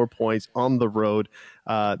the 4 points on the road.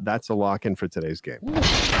 That's a lock-in for today's game.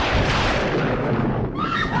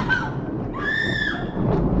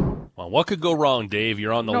 What could go wrong, Dave?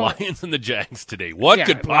 You're on the Lions and the Jags today. What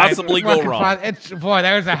could possibly go wrong?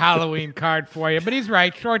 There's a Halloween card for you. But he's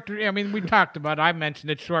right. We talked about it. I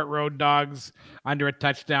mentioned it. Short road dogs under a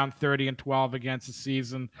touchdown, 30-12 against the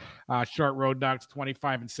season. Short road dogs,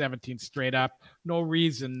 25-17 straight up. No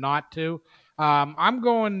reason not to. I'm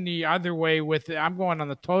going the other way with it. I'm going on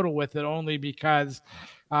the total with it only because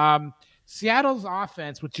Seattle's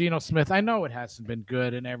offense with Geno Smith, I know it hasn't been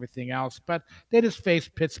good and everything else, but they just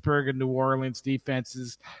faced Pittsburgh and New Orleans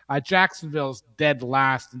defenses. Jacksonville's dead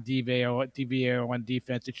last in DVO on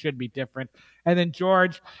defense. It should be different. And then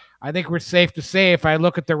George, I think we're safe to say if I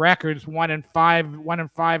look at the records,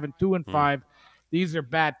 1-5, and 2-5, these are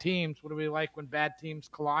bad teams. What do we like when bad teams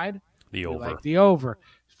collide? The over. We like the over.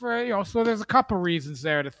 So there's a couple reasons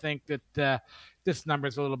there to think that this number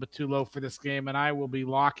is a little bit too low for this game, and I will be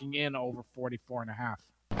locking in over 44.5.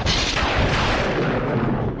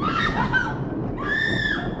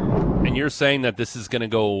 And you're saying that this is going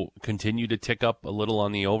to continue to tick up a little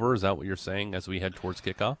on the over? Is that what you're saying as we head towards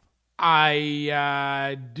kickoff?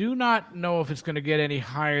 I do not know if it's going to get any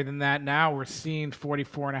higher than that now. We're seeing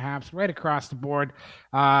 44.5 right across the board.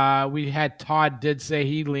 We had Todd did say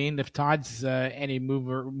he leaned. If Todd's any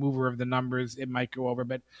mover of the numbers, it might go over.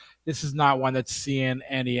 But this is not one that's seeing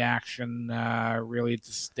any action really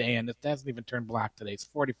to stay in. It hasn't even turned black today. It's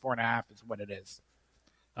 44.5 is what it is.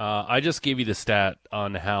 I just gave you the stat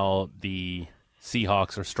on how the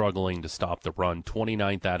Seahawks are struggling to stop the run.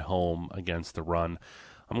 29th at home against the run.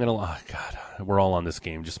 We're all on this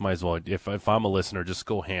game. Just might as well, if I'm a listener, just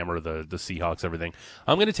go hammer the Seahawks, everything.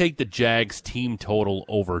 I'm going to take the Jags team total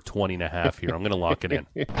over 20.5 here. I'm going to lock it in.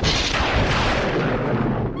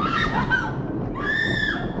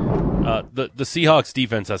 The Seahawks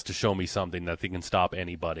defense has to show me something that they can stop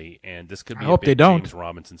anybody, and this could be a big James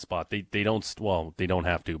Robinson spot. They don't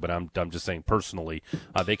have to, but I'm just saying personally,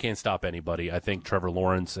 they can't stop anybody. I think Trevor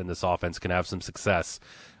Lawrence and this offense can have some success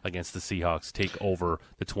against the Seahawks, take over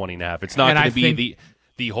the 20.5. It's not going to be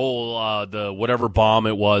the whole the whatever bomb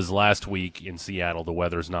it was last week in Seattle. The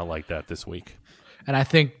weather's not like that this week. And I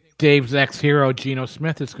think Dave's ex-hero, Geno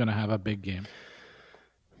Smith, is going to have a big game.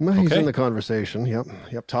 Well, he's in the conversation. Yep.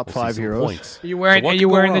 Top We'll 5 heroes. Points. Are you wearing,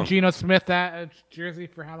 So the Geno Smith jersey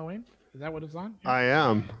for Halloween? Is that what it's on? I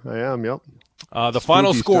am. Yep. The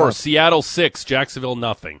final score, stuff. Seattle 6, Jacksonville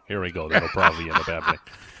nothing. Here we go. That'll probably end up happening.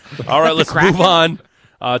 All right, let's move on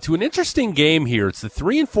to an interesting game here. It's the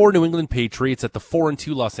 3-4 New England Patriots at the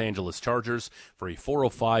 4-2 Los Angeles Chargers for a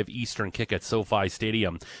 4:05 Eastern kick at SoFi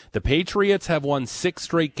Stadium. The Patriots have won 6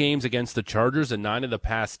 straight games against the Chargers in 9 of the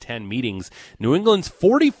past 10 meetings. New England's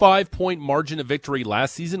 45-point margin of victory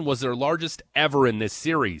last season was their largest ever in this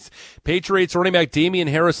series. Patriots running back Damian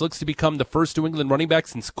Harris looks to become the first New England running back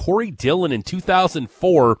since Corey Dillon in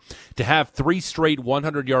 2004 to have 3 straight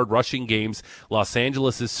 100-yard rushing games. Los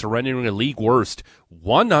Angeles is surrendering a league worst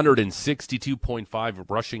 162.5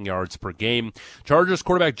 rushing yards per game. Chargers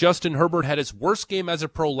quarterback Justin Herbert had his worst game as a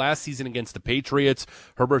pro last season against the Patriots.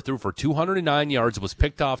 Herbert threw for 209 yards, was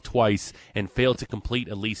picked off twice, and failed to complete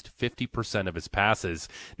at least 50% of his passes.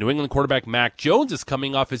 New England quarterback Mac Jones is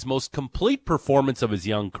coming off his most complete performance of his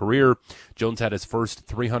young career. Jones had his first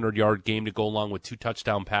 300-yard game to go along with 2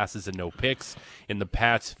 touchdown passes and no picks in the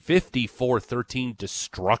Pats' 54-13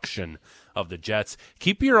 destruction of the Jets.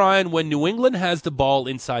 Keep your eye on when New England has the ball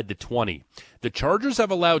inside the 20. The Chargers have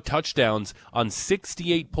allowed touchdowns on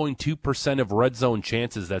 68.2% of red zone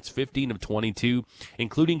chances. That's 15 of 22,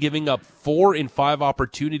 including giving up 4 in 5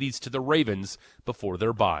 opportunities to the Ravens before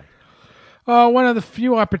their bye. One of the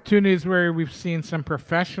few opportunities where we've seen some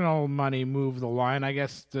professional money move the line. I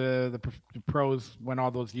guess the pros went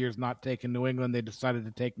all those years not taking New England. They decided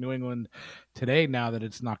to take New England today now that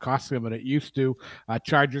it's not costing them, but it used to.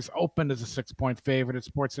 Chargers opened as a 6-point favorite at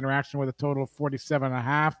Sports Interaction with a total of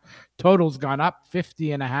 47.5. Total's gone up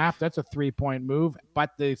 50.5. That's a 3-point move, but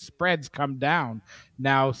the spread's come down.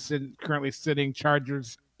 Now currently sitting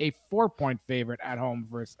Chargers a 4-point favorite at home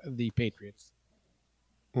versus the Patriots.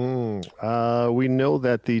 We know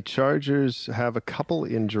that the Chargers have a couple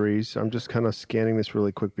injuries. I'm just kind of scanning this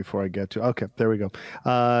really quick before I get to. Okay, there we go.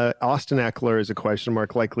 Austin Eckler is a question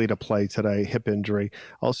mark, likely to play today, hip injury.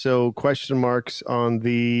 Also, question marks on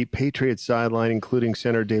the Patriots sideline, including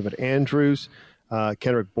center David Andrews,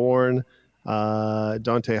 Kendrick Bourne,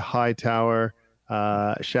 Dante Hightower,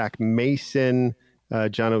 Shaq Mason,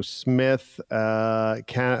 Jono Smith,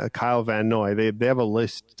 Kyle Van Noy. They have a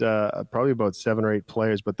list, probably about 7 or 8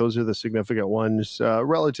 players, but those are the significant ones.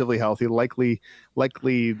 Relatively healthy. Likely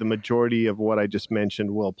the majority of what I just mentioned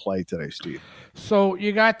will play today, Steve. So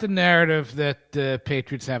you got the narrative that the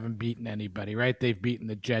Patriots haven't beaten anybody, right? They've beaten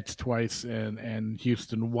the Jets twice and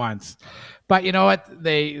Houston once. But you know what?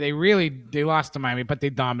 They lost to Miami, but they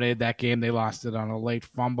dominated that game. They lost it on a late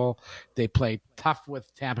fumble. They played tough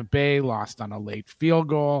with Tampa Bay, lost on a late field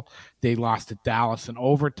goal. They lost to Dallas in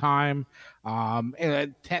overtime.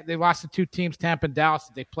 They lost to 2 teams, Tampa and Dallas,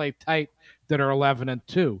 that they played tight, that are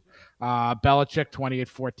 11-2. Belichick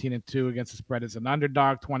 28-14-2 against the spread as an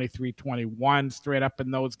underdog, 23-21 straight up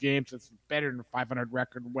in those games. It's better than a 500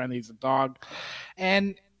 record when he's a dog.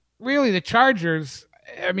 And really, the Chargers,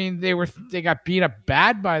 I mean, they got beat up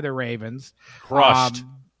bad by the Ravens.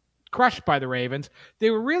 Crushed by the Ravens.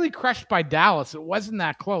 They were really crushed by Dallas. It wasn't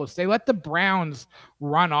that close. They let the Browns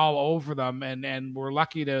run all over them and were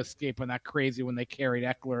lucky to escape on that crazy when they carried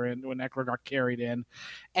Eckler and when Eckler got carried in.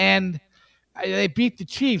 And they beat the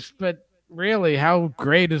Chiefs, but really, how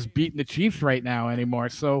great is beating the Chiefs right now anymore?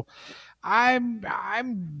 So I'm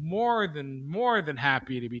more than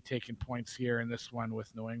happy to be taking points here in this one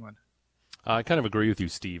with New England. I kind of agree with you,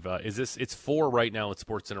 Steve. It's 4 right now at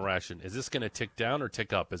Sports Interaction. Is this going to tick down or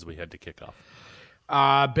tick up as we head to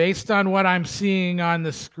kickoff? Based on what I'm seeing on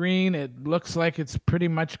the screen, it looks like it's pretty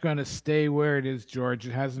much going to stay where it is, George.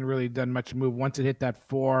 It hasn't really done much move. Once it hit that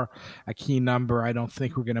 4, a key number, I don't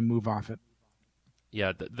think we're going to move off it.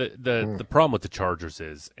 Yeah, the problem with the Chargers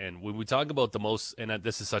is, and when we talk about the most, and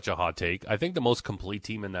this is such a hot take, I think the most complete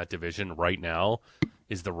team in that division right now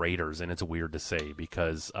is the Raiders, and it's weird to say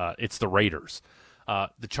because it's the Raiders.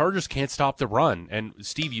 The Chargers can't stop the run, and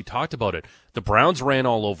Steve, you talked about it. The Browns ran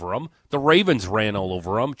all over them. The Ravens ran all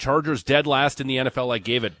over them. Chargers dead last in the NFL. I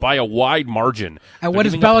gave it by a wide margin. And what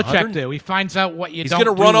does Belichick do? He finds out what you don't do well. He's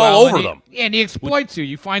going to run all over them. And he exploits you.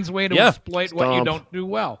 He finds a way to exploit what you don't do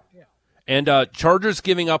well. And Chargers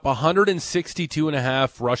giving up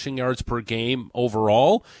 162.5 rushing yards per game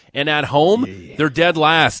overall. And at home, they're dead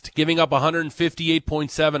last, giving up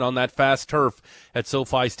 158.7 on that fast turf at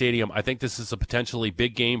SoFi Stadium. I think this is a potentially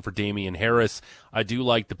big game for Damian Harris. I do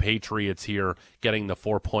like the Patriots here getting the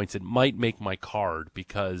 4 points. It might make my card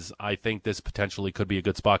because I think this potentially could be a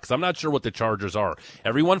good spot because I'm not sure what the Chargers are.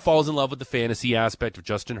 Everyone falls in love with the fantasy aspect of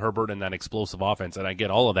Justin Herbert and that explosive offense, and I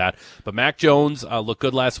get all of that. But Mac Jones looked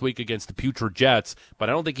good last week against the putrid Jets, but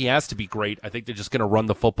I don't think he has to be great. I think they're just going to run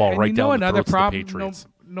the football right down the throats of the Patriots.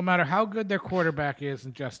 No matter how good their quarterback is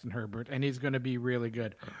in Justin Herbert, and he's going to be really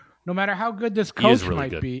good, no matter how good this coach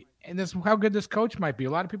might be, and how good this coach might be. A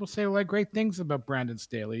lot of people say great things about Brandon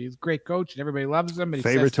Staley. He's a great coach, and everybody loves him. And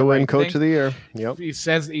favorite to win Coach of the Year. Yep. He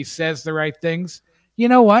says the right things. You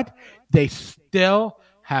know what? They still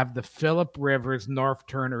have the Phillip Rivers North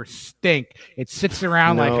Turner stink. It sits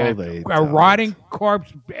around like a rotting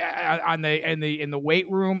corpse in the weight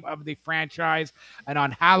room of the franchise, and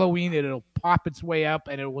on Halloween it'll pop its way up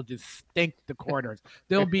and it will just stink the corridors.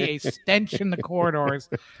 There'll be a stench in the corridors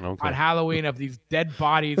on Halloween of these dead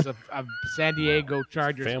bodies of San Diego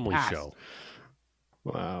Chargers. Family show.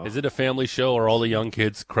 Wow. Is it a family show or all the young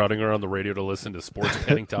kids crowding around the radio to listen to sports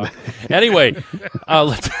betting talk? Anyway,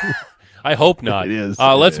 I hope not. It is.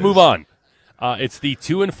 Let's move on. It's the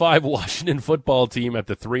 2-5 Washington football team at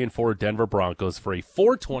the 3-4 Denver Broncos for a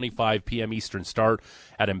 4:25 p.m. Eastern start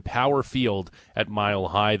at Empower Field at Mile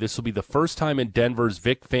High. This will be the first time in Denver's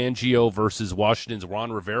Vic Fangio versus Washington's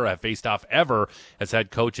Ron Rivera have faced off ever as head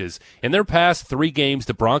coaches. In their past 3 games,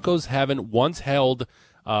 the Broncos haven't once held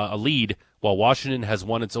a lead, while Washington has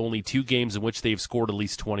won its only 2 games in which they've scored at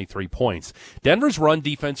least 23 points. Denver's run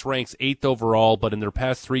defense ranks 8th overall, but in their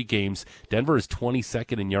past 3 games, Denver is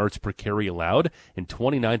 22nd in yards per carry allowed and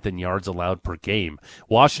 29th in yards allowed per game.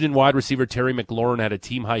 Washington wide receiver Terry McLaurin had a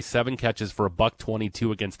team-high 7 catches for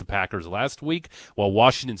 $122 against the Packers last week, while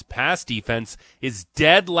Washington's pass defense is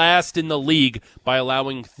dead last in the league by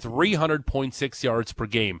allowing 300.6 yards per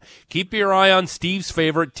game. Keep your eye on Steve's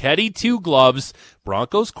favorite, Teddy Two Gloves.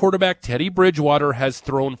 Broncos quarterback Teddy Bridgewater has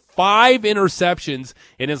thrown 5 interceptions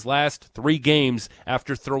in his last 3 games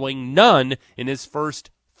after throwing none in his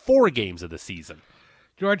first 4 games of the season.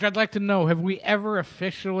 George, I'd like to know, have we ever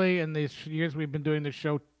officially, in these years we've been doing the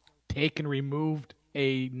show, removed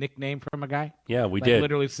a nickname from a guy? Yeah, we did.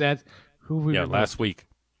 Literally said who we removed? Last week.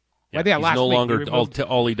 Yeah, he's last no week longer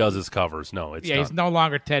all he does is covers. No, it's he's no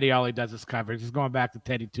longer Teddy. All he does is covers. He's going back to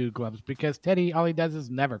Teddy Two Gloves because Teddy all he does is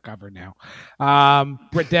never cover now.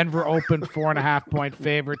 Denver opened 4.5-point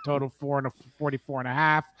favorite, total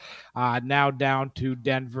 44.5. Now down to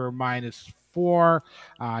Denver -4,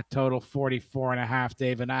 total 44.5.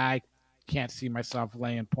 Dave, and I can't see myself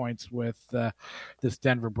laying points with this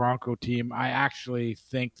Denver Bronco team. I actually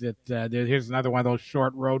think that here's another one of those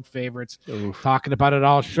short road favorites. Oof. Talking about it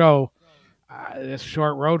all show. This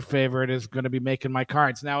short road favorite is going to be making my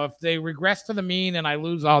cards. Now, if they regress to the mean and I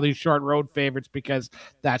lose all these short road favorites because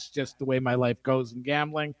that's just the way my life goes in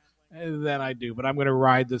gambling, then I do. But I'm going to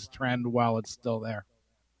ride this trend while it's still there.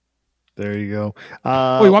 There you go.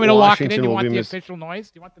 You want me to lock it in? You want the official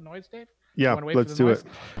noise? Do you want the noise, Dave? Yeah, let's do it.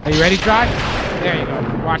 Are you ready, Todd? There you go.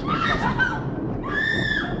 Washington.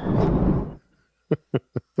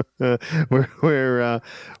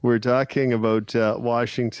 We're talking about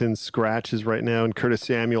Washington scratches right now, and Curtis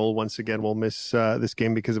Samuel once again will miss this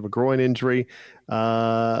game because of a groin injury.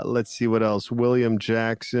 Let's see what else. William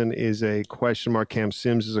Jackson is a question mark. Cam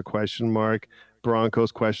Sims is a question mark.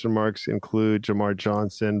 Broncos question marks include Jamar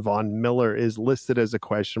Johnson. Von Miller is listed as a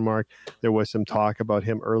question mark. There was some talk about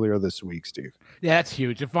him earlier this week, Steve. Yeah, that's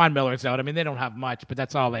huge. If Von Miller's out, I mean, they don't have much, but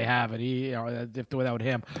that's all they have. And without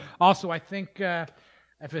him. Also, I think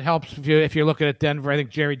if it helps, if you're looking at Denver, I think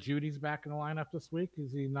Jerry Jeudy's back in the lineup this week.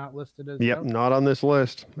 Is he not listed as? Yep, not on this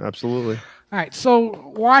list. Absolutely. All right.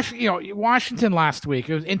 So Washington last week,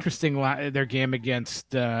 it was interesting. Their game against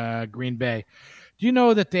Green Bay. Do you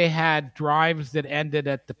know that they had drives that ended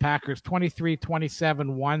at the Packers 23,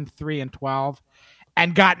 27, 1, 3, and 12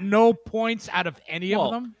 and got no points out of any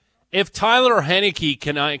of them? If Tyler Heineke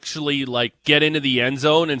can actually get into the end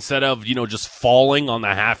zone instead of just falling on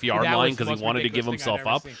the half-yard line because he wanted to give himself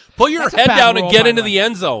up, put your head down and get into the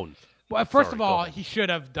end zone. Well, first of all, he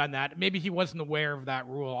should have done that. Maybe he wasn't aware of that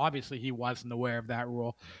rule. Obviously, he wasn't aware of that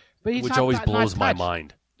rule. But which always blows my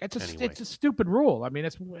mind. It's a stupid rule. I mean,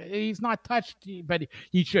 he's not touched, but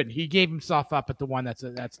he shouldn't. He gave himself up at the one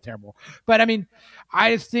that's terrible. But I mean,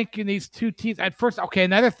 I just think in these two teams at first. Okay,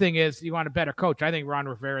 another thing is you want a better coach. I think Ron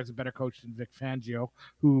Rivera is a better coach than Vic Fangio,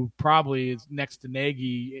 who probably is next to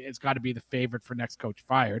Nagy. It's got to be the favorite for next coach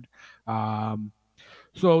fired.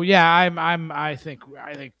 So yeah, I think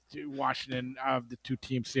Washington of the two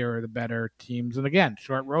teams here are the better teams. And again,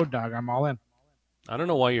 short road dog. I'm all in. I don't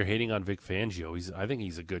know why you're hating on Vic Fangio. I think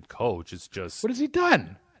he's a good coach. It's just, what has he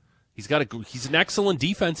done? He's an excellent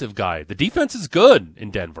defensive guy. The defense is good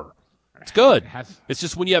in Denver. It's good. It's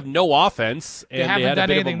just when you have no offense and they had a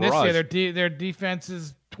bit of a mirage. This year. Their defense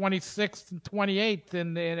is 26th and 28th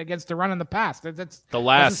in against the run in the pass. That's the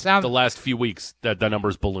last few weeks that the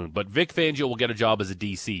numbers ballooned. But Vic Fangio will get a job as a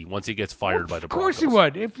DC once he gets fired by the Broncos. Of course he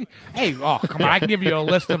would. Come on! I can give you a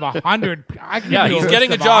list of 100. He's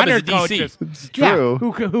getting a job as a DC. Coaches. It's true.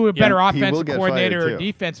 Who a better offensive coordinator or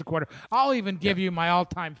defensive coordinator? I'll even give you my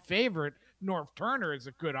all-time favorite. Norv Turner is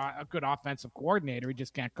a good offensive coordinator. He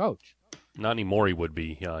just can't coach. Not anymore. He would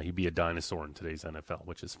be. He'd be a dinosaur in today's NFL,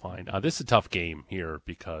 which is fine. This is a tough game here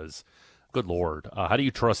because, good Lord, how do you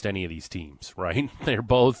trust any of these teams? Right? They're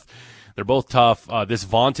both tough. This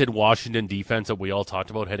vaunted Washington defense that we all talked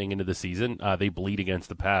about heading into the season, they bleed against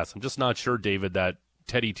the pass. I'm just not sure, David, that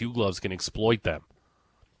Teddy Two Gloves can exploit them.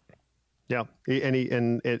 Yeah,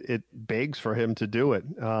 and it begs for him to do it.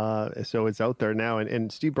 So it's out there now. And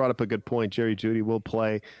Steve brought up a good point. Jerry Jeudy will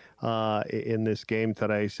play in this game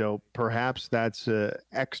today. So perhaps that's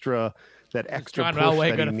extra push that he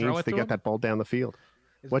needs to get that ball down the field.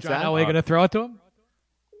 What's that? Is John Elway going to throw it to him?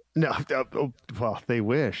 No. Well, they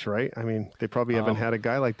wish, right? I mean, they probably haven't had a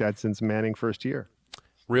guy like that since Manning first year.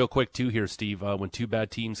 Real quick, too, here, Steve. When two bad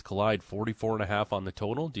teams collide, 44.5 on the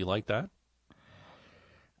total. Do you like that?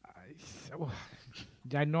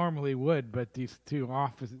 I normally would, but these two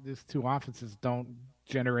offenses don't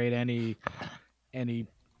generate any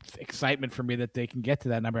excitement for me that they can get to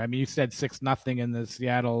that number. I mean, you said 6-0 in the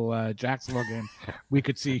Seattle Jacksonville game. We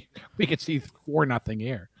could see 4-0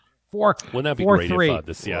 here. Wouldn't that be great if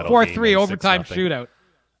the Seattle 4-3 overtime shootout?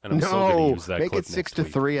 And I'm still going to use that make clip it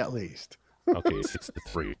 6-3 at least. Okay,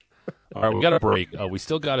 6-3. All right, we got a break. We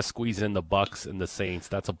still got to squeeze in the Bucks and the Saints.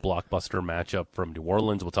 That's a blockbuster matchup from New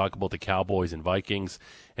Orleans. We'll talk about the Cowboys and Vikings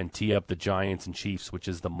and tee up the Giants and Chiefs, which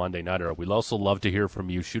is the Monday Nighter. We'd also love to hear from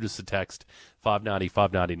you. Shoot us a text,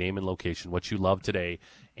 590, name and location, what you love today,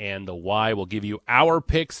 and the why. We'll give you our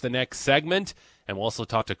picks the next segment, and we'll also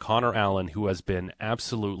talk to Connor Allen, who has been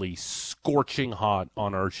absolutely scorching hot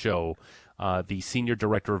on our show. The senior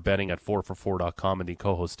director of betting at 4for4.com and the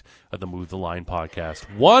co-host of the Move the Line podcast.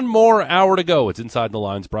 One more hour to go. It's Inside the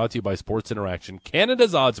Lines, brought to you by Sports Interaction,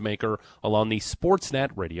 Canada's odds maker, along the Sportsnet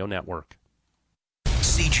Radio Network.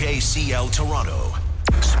 CJCL Toronto,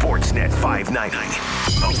 Sportsnet 590.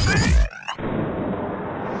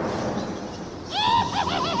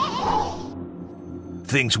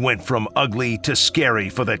 Things went from ugly to scary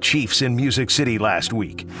for the Chiefs in Music City last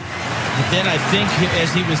week. And then I think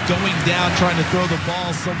as he was going down trying to throw the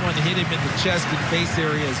ball, someone hit him in the chest and face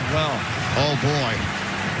area as well. Oh, boy.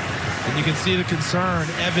 And you can see the concern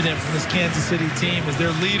evident from this Kansas City team as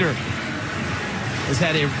their leader has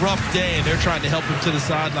had a rough day, and they're trying to help him to the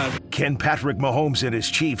sideline. Can Patrick Mahomes and his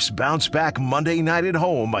Chiefs bounce back Monday night at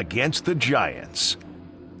home against the Giants?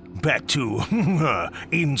 Back to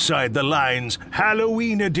Inside the Lines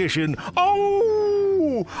Halloween edition.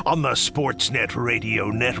 Oh, on the Sportsnet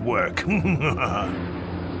Radio Network.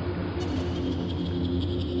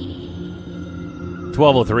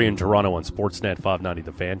 12:03 in Toronto on Sportsnet 590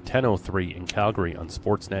 The Fan, 10:03 in Calgary on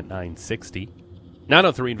Sportsnet 960,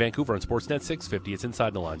 9:03 in Vancouver on Sportsnet 650. It's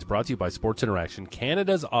Inside the Lines, brought to you by Sports Interaction,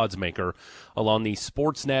 Canada's odds maker, along the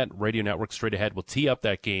Sportsnet Radio Network. Straight ahead, we'll tee up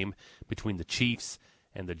that game between the Chiefs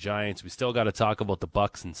and the Giants. We still got to talk about the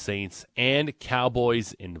Bucks and Saints and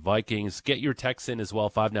Cowboys and Vikings. Get your texts in as well,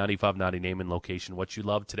 590, name and location, what you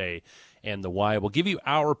love today, and the why. We'll give you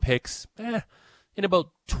our picks in about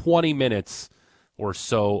 20 minutes or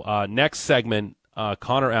so. Next segment,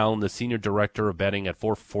 Connor Allen, the senior director of betting at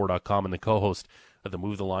 4for4.com and the co-host of the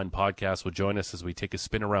Move the Line podcast, will join us as we take a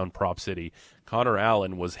spin around Prop City. Connor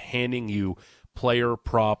Allen was handing you player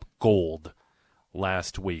prop gold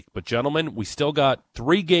last week. But, gentlemen, we still got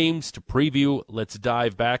 3 games to preview. Let's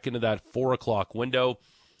dive back into that 4 o'clock window.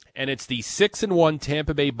 And it's the 6-1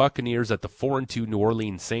 Tampa Bay Buccaneers at the 4-2 New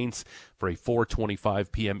Orleans Saints for a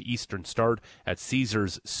 4:25 p.m. Eastern start at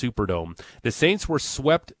Caesars Superdome. The Saints were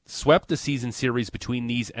swept the season series between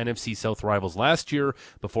these NFC South rivals last year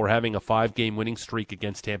before having a 5-game winning streak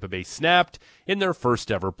against Tampa Bay snapped in their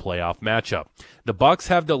first ever playoff matchup. The Bucs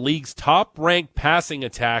have the league's top-ranked passing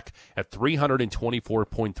attack at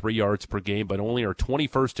 324.3 yards per game, but only are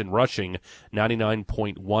 21st in rushing,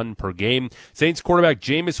 99.1 per game. Saints quarterback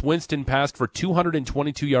Jameis Winston passed for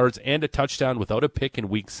 222 yards and a touchdown without a pick in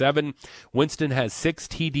Week 7. Winston has 6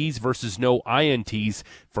 TDs versus no INTs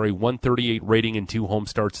for a 138 rating in 2 home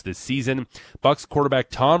starts this season. Bucs quarterback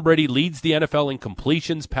Tom Brady leads the NFL in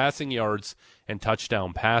completions, passing yards, and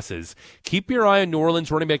touchdown passes. Keep your eye on New Orleans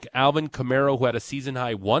running back Alvin Kamara, who had a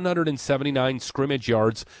season-high 179 scrimmage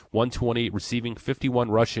yards, 128 receiving, 51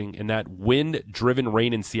 rushing in that wind-driven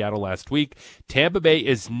rain in Seattle last week. Tampa Bay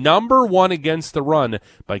is number 1 against the run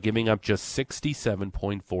by giving up just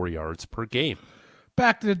 67.4 yards per game.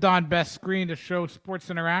 Back to the Don Best screen to show Sports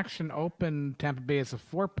Interaction open. Tampa Bay is a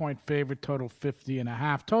 4-point favorite, total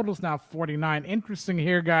 50.5. Total's now 49. Interesting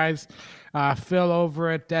here, guys. Phill over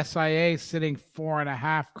at SIA sitting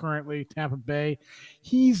 4.5 currently, Tampa Bay.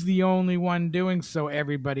 He's the only one doing so.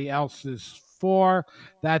 Everybody else is 4.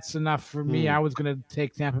 That's enough for me. I was going to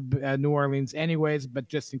take New Orleans anyways, but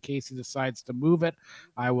just in case he decides to move it,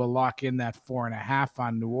 I will lock in that 4.5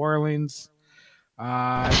 on New Orleans.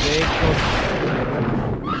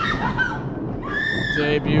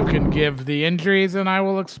 Dave, you can give the injuries, and I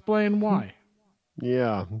will explain why.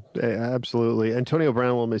 Yeah, absolutely. Antonio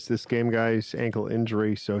Brown will miss this game, guys. Ankle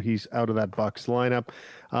injury, so he's out of that Bucs lineup.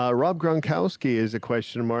 Rob Gronkowski is a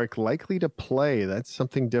question mark, likely to play. That's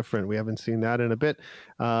something different. We haven't seen that in a bit.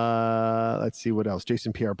 Let's see what else.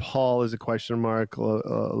 Jason Pierre-Paul is a question mark.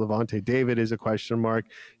 Levante David is a question mark.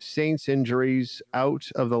 Saints injuries out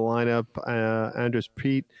of the lineup. Andres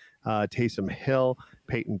Pete, Taysom Hill,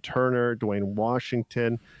 Peyton Turner, Dwayne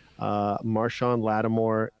Washington. Marshawn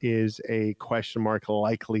Lattimore is a question mark,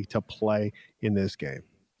 likely to play in this game.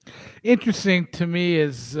 Interesting to me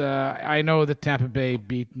is I know that Tampa Bay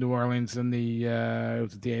beat New Orleans in the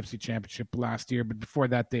AFC Championship last year, but before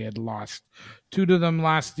that they had lost 2 to them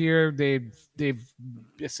last year. The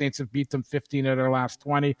Saints have beat them 15 of their last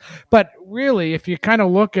 20. But really, if you kind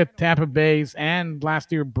of look at Tampa Bay's and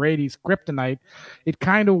last year Brady's kryptonite, it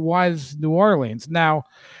kind of was New Orleans. Now,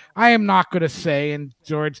 I am not going to say, and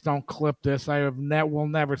George, don't clip this, will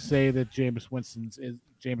never say that Jameis Winston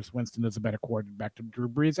is a better quarterback than Drew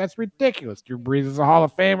Brees. That's ridiculous. Drew Brees is a Hall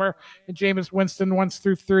of Famer, and Jameis Winston once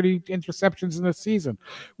threw 30 interceptions in a season.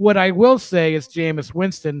 What I will say is Jameis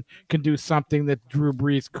Winston can do something that Drew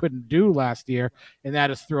Brees couldn't do last year, and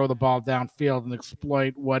that is throw the ball downfield and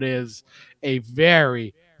exploit what is a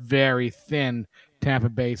very, very thin Tampa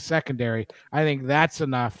Bay secondary. I think that's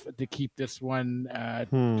enough to keep this one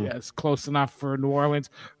as close enough for New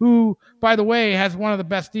Orleans, who, by the way, has one of the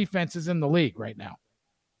best defenses in the league right now.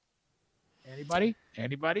 Anybody?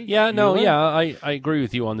 Yeah, no, yeah, I agree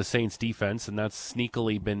with you on the Saints defense, and that's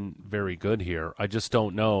sneakily been very good here. I just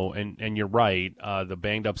don't know, and you're right, the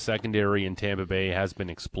banged-up secondary in Tampa Bay has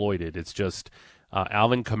been exploited. It's just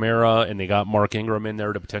Alvin Kamara, and they got Mark Ingram in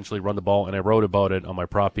there to potentially run the ball, and I wrote about it on my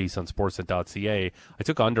prop piece on sportsnet.ca. I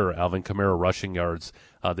took under Alvin Kamara rushing yards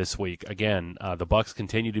this week. Again, the Bucs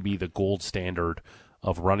continue to be the gold standard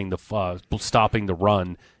of running stopping the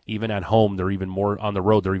run. Even at home, they're even more on the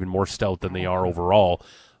road. They're even more stout than they are overall.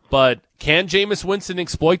 But can Jameis Winston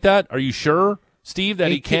exploit that? Are you sure, Steve, that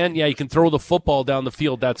he can? Yeah, he can throw the football down the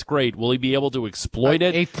field. That's great. Will he be able to exploit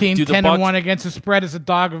it? 18-10-1 against the spread is a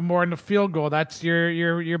dog of more than a field goal. That's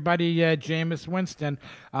your buddy Jameis Winston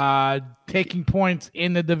taking points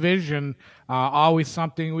in the division. Always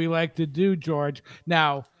something we like to do, George.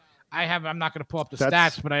 Now, I'm not going to pull up the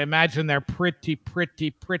stats, but I imagine they're pretty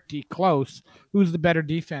close. Who's the better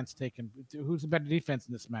defense Who's the better defense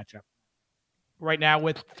in this matchup? Right now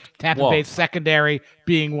with Tampa Bay's secondary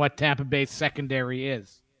being what Tampa Bay's secondary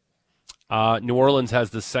is. New Orleans has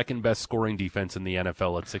the second best scoring defense in the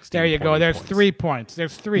NFL at 16. There you go. There's points. 3 points.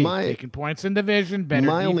 There's 3 taking points in division. Better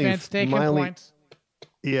defense taking points.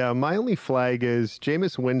 Yeah, my only flag is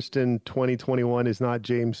Jameis Winston 2021 is not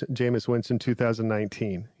Jameis Winston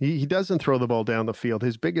 2019. He doesn't throw the ball down the field.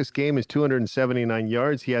 His biggest game is 279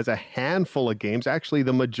 yards. He has a handful of games, actually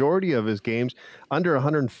the majority of his games, under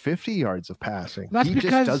 150 yards of passing. He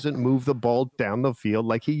just doesn't move the ball down the field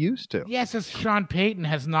like he used to. Yes, as Sean Payton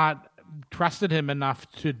has not trusted him enough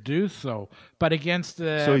to do so. But against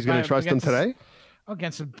so he's going to trust him today?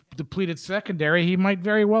 Against a depleted secondary, he might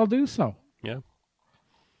very well do so. Yeah.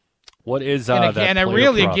 What is and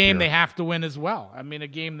really a game here? They have to win as well. I mean, a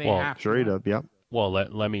game they have to win. Yep. Well,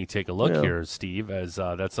 let me take a look here, Steve, as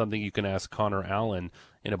that's something you can ask Connor Allen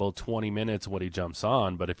in about 20 minutes when he jumps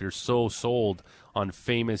on. But if you're so sold on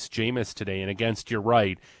famous Jameis today, and against, you're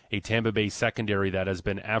right, a Tampa Bay secondary that has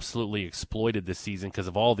been absolutely exploited this season because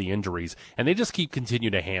of all the injuries, and they just keep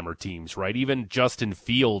continuing to hammer teams, right? Even Justin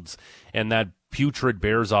Fields and that putrid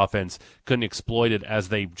Bears offense couldn't exploit it as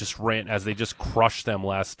they just crushed them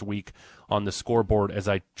last week on the scoreboard. As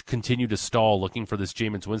I continue to stall looking for this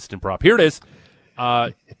Jameis Winston prop. Here it is.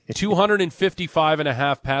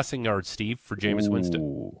 255.5 passing yards, Steve, for Jameis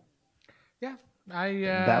Winston. Yeah.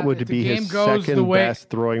 That would be his second best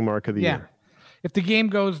throwing mark of the year. if the game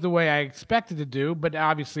goes the way I expect it to do, but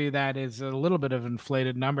obviously that is a little bit of an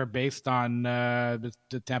inflated number based on the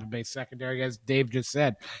Tampa Bay secondary, as Dave just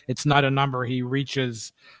said. It's not a number he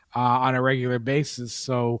reaches on a regular basis.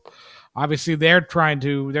 So obviously they're trying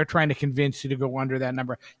to convince you to go under that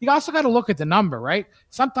number. You also got to look at the number, right?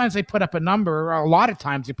 Sometimes they put up a number, or a lot of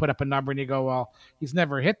times you put up a number and you go, well, he's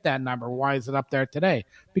never hit that number. Why is it up there today?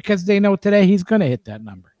 Because they know today he's going to hit that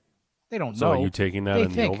number. They don't know. So are you taking that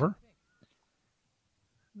in the over?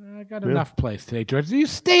 I got enough plays today, George. You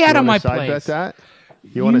stay out of my plays. Bet that?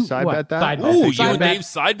 You want to side bet that? Ooh, you and Dave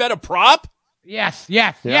side bet a prop? Yes.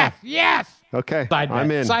 Okay,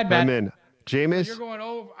 I'm in. Side bet. I'm in. Jameis, you're going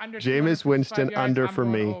over, under Jameis Winston yards, under I'm for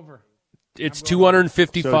me. Over. It's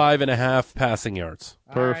 255 and a half passing yards.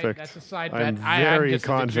 Perfect. Right, that's a side bet. I'm very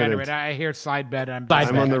confident. I hear side bet. I'm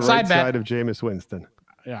on the right side of Jameis Winston.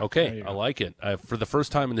 Yeah, okay, I like it. For the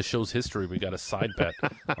first time in the show's history, we got a side bet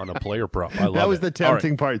on a player prop. I love that was it. The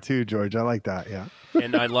tempting part too, George. I like that. Yeah,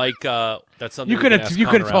 and I like that's something you could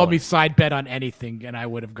have told me Allen. side bet on anything, and I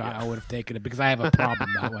would have taken it because I have a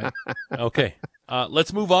problem that way. Okay.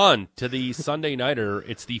 Let's move on to the Sunday nighter.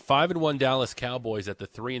 It's the 5-1 Dallas Cowboys at the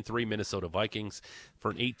 3-3 Minnesota Vikings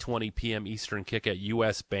for an 8:20 p.m. Eastern kick at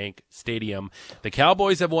U.S. Bank Stadium. The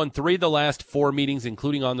Cowboys have won 3 of the last 4 meetings,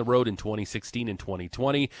 including on the road in 2016 and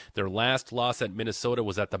 2020. Their last loss at Minnesota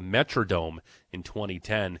was at the Metrodome in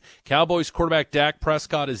 2010. Cowboys quarterback Dak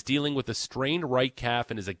Prescott is dealing with a strained right calf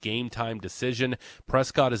and is a game-time decision.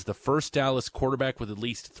 Prescott is the first Dallas quarterback with at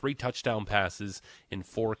least 3 touchdown passes in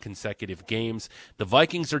 4 consecutive games. The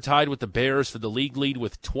Vikings are tied with the Bears for the league lead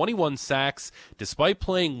with 21 sacks. Despite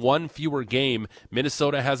playing 1 fewer game,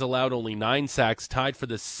 Minnesota has allowed only 9 sacks, tied for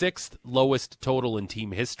the 6th lowest total in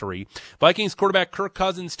team history. Vikings quarterback Kirk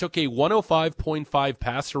Cousins took a 105.5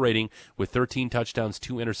 passer rating with 13 touchdowns,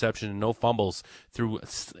 2 interceptions, and no fumbles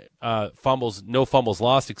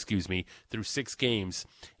lost, through 6 games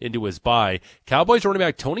into his bye. Cowboys running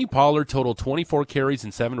back Tony Pollard totaled 24 carries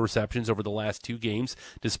and 7 receptions over the last 2 games,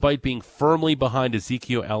 despite being firmly behind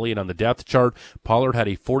Ezekiel Elliott on the depth chart. Pollard had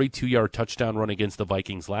a 42-yard touchdown run against the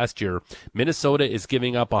Vikings last year. Minnesota is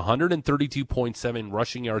giving up 132.7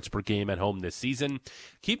 rushing yards per game at home this season.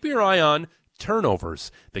 Keep your eye on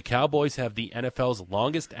turnovers. The Cowboys have the NFL's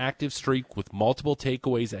longest active streak with multiple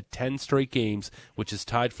takeaways at 10 straight games, which is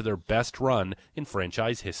tied for their best run in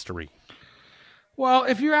franchise history. Well,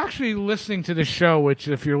 if you're actually listening to the show, which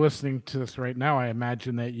if you're listening to this right now, I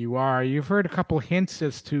imagine that you are, you've heard a couple hints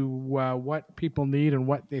as to what people need and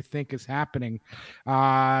what they think is happening.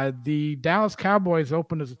 The Dallas Cowboys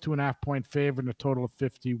opened as a 2.5-point favorite and a total of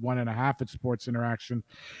 51.5 at Sports Interaction.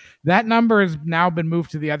 That number has now been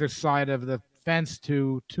moved to the other side of the fence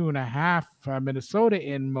to 2.5 Minnesota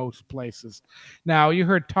in most places. Now, you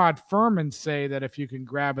heard Todd Fuhrman say that if you can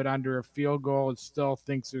grab it under a field goal, it still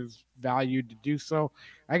thinks there's value to do so.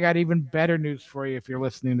 I got even better news for you if you're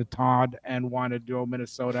listening to Todd and want to do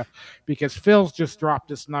Minnesota, because Phil's just dropped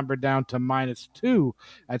this number down to -2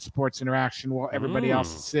 at Sports Interaction while everybody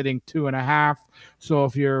else is sitting 2.5. So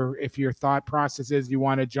if your thought process is you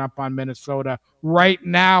want to jump on Minnesota right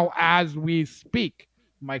now as we speak,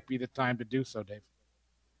 might be the time to do so, Dave.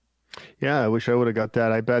 Yeah, I wish I would have got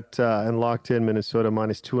that. I bet and locked in Minnesota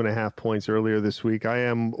 -2.5 points earlier this week. I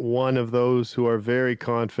am one of those who are very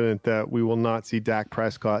confident that we will not see Dak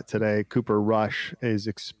Prescott today. Cooper Rush is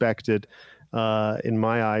expected, in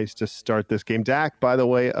my eyes, to start this game. Dak, by the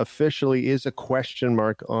way, officially is a question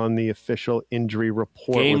mark on the official injury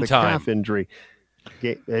report with a calf injury.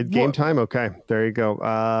 Game time? Okay, there you go.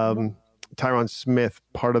 Tyron Smith,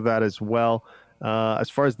 part of that as well. As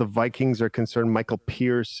far as the Vikings are concerned, Michael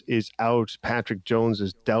Pierce is out. Patrick Jones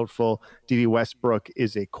is doubtful. D.D. Westbrook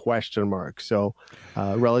is a question mark. So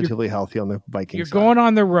relatively healthy on the Vikings. You're going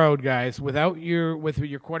on the road, guys, with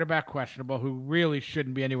your quarterback questionable, who really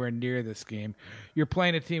shouldn't be anywhere near this game. You're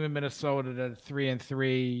playing a team in Minnesota that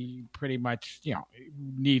 3-3 pretty much,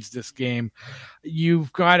 needs this game.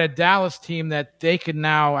 You've got a Dallas team that they could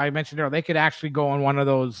now, I mentioned earlier, they could actually go on one of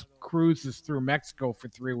those cruises through Mexico for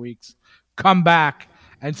 3 weeks, come back,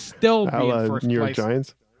 and still be in first New York place.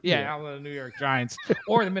 Giants? Yeah, the New York Giants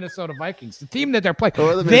or the Minnesota Vikings, the team that they're playing.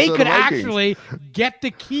 They could actually get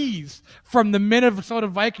the keys from the Minnesota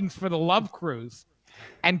Vikings for the Love Cruise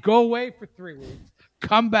and go away for 3 weeks,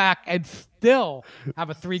 come back, and still have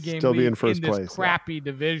a 3-game lead in first this place, crappy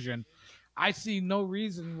division. I see no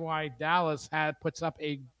reason why Dallas puts up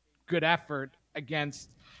a good effort against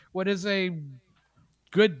what is a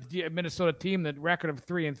good Minnesota team. That record of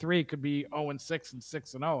 3-3 could be 0-6 and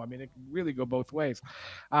 6-0. I mean, it can really go both ways.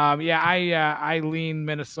 I lean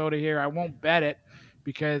Minnesota here. I won't bet it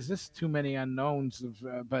because there's too many unknowns.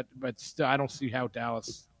 But still, I don't see how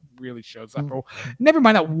Dallas really shows up. Or never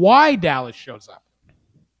mind that, why Dallas shows up.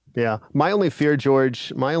 Yeah. My only fear,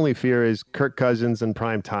 George, is Kirk Cousins in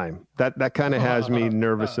prime time. That kind of has me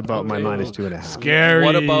nervous about my -2.5. Scary.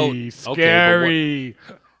 What about scary?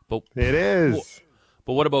 But it is.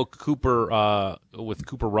 But what about Cooper, with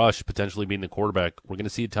Cooper Rush potentially being the quarterback? We're going to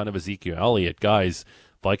see a ton of Ezekiel Elliott. Guys,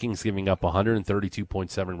 Vikings giving up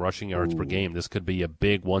 132.7 rushing yards per game. This could be a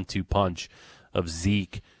big 1-2 punch of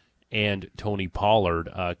Zeke and Tony Pollard.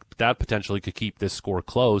 That potentially could keep this score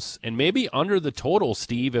close. And maybe under the total,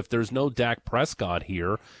 Steve, if there's no Dak Prescott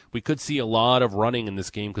here, we could see a lot of running in this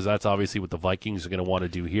game because that's obviously what the Vikings are going to want to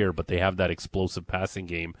do here, but they have that explosive passing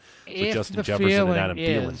game with Justin Jefferson and Adam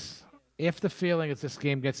Thielen. If the feeling is this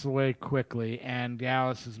game gets away quickly and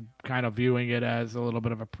Dallas is kind of viewing it as a little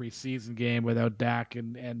bit of a preseason game without Dak,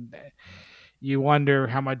 and you wonder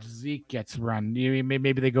how much Zeke gets run.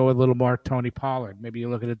 Maybe they go a little more Tony Pollard. Maybe you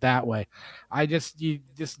look at it that way. This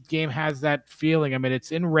game has that feeling. I mean,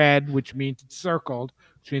 it's in red, which means it's circled,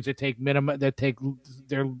 which means they take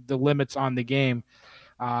the limits on the game.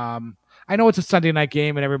 I know it's a Sunday night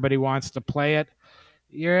game and everybody wants to play it.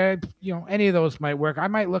 Any of those might work. I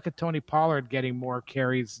might look at Tony Pollard getting more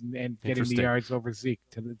carries and getting the yards over Zeke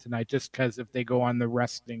tonight, just because if they go on the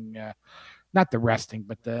resting, not the resting,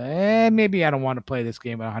 but maybe I don't want to play this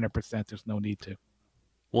game at 100%. There's no need to.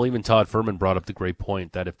 Well, even Todd Fuhrman brought up the great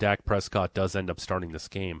point that if Dak Prescott does end up starting this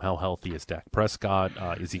game, how healthy is Dak Prescott?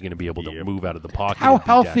 Is he going to be able to move out of the pocket? How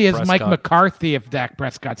healthy is Mike McCarthy if Dak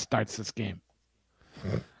Prescott starts this game?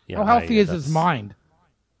 Yeah, how healthy is his mind?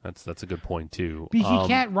 That's a good point too. He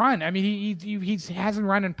can't run. I mean, he hasn't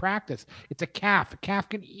run in practice. It's a calf. A calf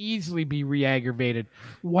can easily be re-aggravated.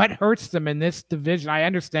 What hurts them in this division? I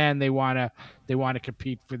understand they want to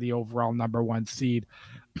compete for the overall number 1 seed,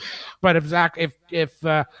 but if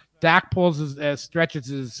Dak stretches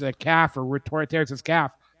his calf or tears his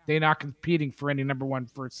calf, they're not competing for any number 1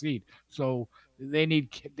 first seed. So they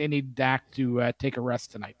need Dak to take a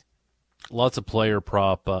rest tonight. Lots of player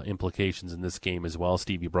prop implications in this game as well.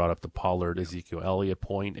 Steve, you brought up the Pollard, Ezekiel Elliott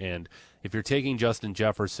point, and if you're taking Justin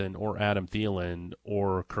Jefferson or Adam Thielen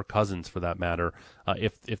or Kirk Cousins for that matter,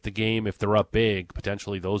 if they're up big,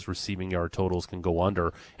 potentially those receiving yard totals can go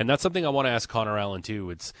under. And that's something I want to ask Connor Allen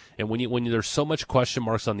too. When there's so much question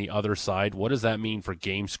marks on the other side, what does that mean for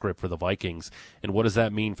game script for the Vikings? And what does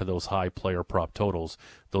that mean for those high player prop totals?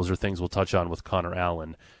 Those are things we'll touch on with Connor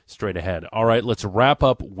Allen straight ahead. All right, let's wrap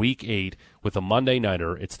up Week 8 with a Monday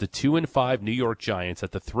nighter. It's the 2-5 New York Giants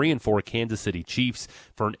at the 3-4 Kansas City Chiefs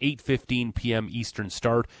for an 8:15 p.m. Eastern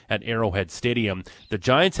start at Arrowhead Stadium. The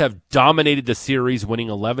Giants have dominated the series, winning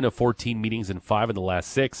 11 of 14 meetings in 5 of the last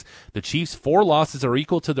 6. The Chiefs' 4 losses are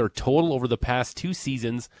equal to their total over the past 2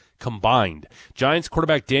 seasons combined. Giants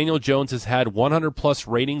quarterback Daniel Jones has had 100-plus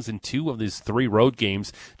ratings in 2 of his 3 road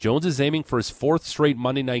games. Jones is aiming for his 4th straight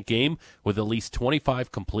Monday night game with at least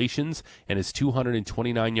 25 completions, and his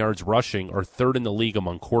 229 yards rushing are 3rd in the league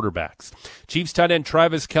among quarterbacks. Chiefs tight end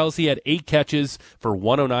Travis Kelce had 8 catches for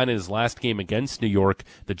 109 in his last game against New York.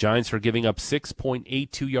 The Giants are giving up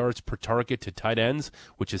 6.82 yards per target to tight ends,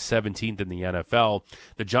 which is 17th in the NFL.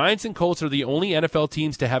 The Giants and Colts are the only NFL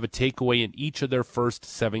teams to have a takeaway in each of their first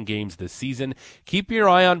 7 games this season. Keep your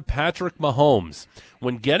eye on Patrick Mahomes.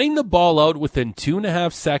 When getting the ball out within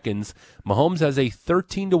 2.5 seconds, Mahomes has a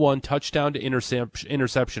 13-1 touchdown to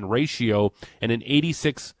interception ratio and an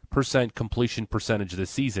 86% completion percentage this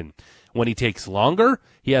season. When he takes longer,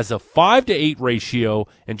 he has a 5-8 ratio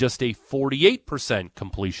and just a 48%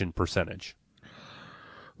 completion percentage.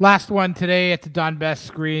 Last one today at the Don Best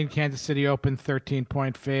screen. Kansas City opened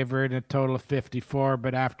 13-point favorite and a total of 54,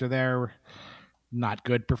 but after their not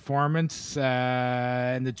good performance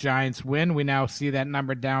and the Giants win, we now see that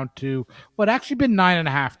number down to what actually been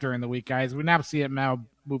 9.5 during the week, guys. We now see it now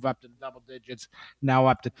move up to double digits, now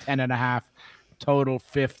up to 10.5, total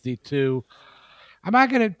 52. I'm not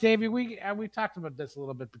going to, Davey, we talked about this a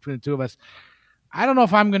little bit between the two of us. I don't know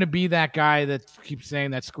if I'm going to be that guy that keeps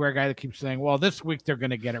saying, that square guy that keeps saying, well, this week they're going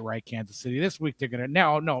to get it right, Kansas City. This week they're going to,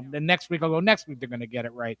 no, the next week I'll go, next week they're going to get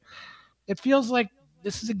it right. It feels like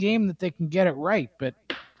this is a game that they can get it right, but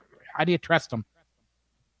how do you trust them?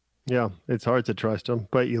 Yeah, it's hard to trust them.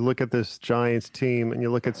 But you look at this Giants team and you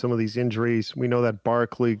look at some of these injuries. We know that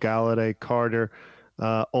Barkley, Galladay, Carter,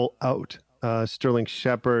 all out. Sterling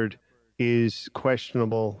Shepard is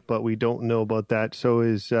questionable, but we don't know about that. So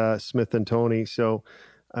is Smith and Tony. So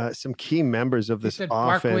some key members of this offense.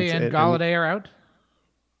 Barkley and Galladay are out?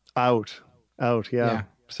 Out, yeah.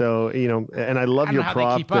 So, and I love your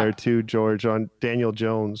prop there too, George, on Daniel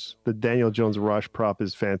Jones. The Daniel Jones rush prop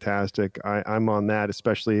is fantastic. I'm on that,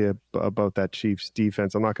 especially about that Chiefs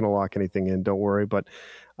defense. I'm not going to lock anything in, don't worry. But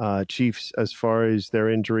Chiefs, as far as their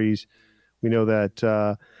injuries, we know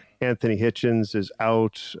that Anthony Hitchens is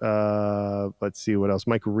out. Let's see what else.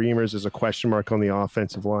 Mike Reimers is a question mark on the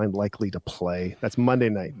offensive line, likely to play. That's Monday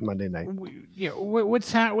night.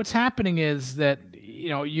 What's happening is that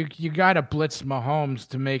you got to blitz Mahomes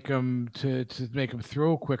to make him to make him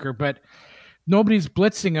throw quicker, but nobody's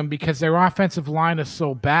blitzing him because their offensive line is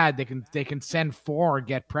so bad. They can send 4 or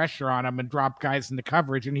get pressure on him and drop guys into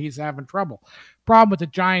coverage, and he's having trouble. Problem with the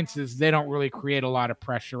Giants is they don't really create a lot of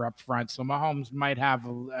pressure up front, so Mahomes might have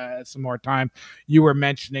some more time. You were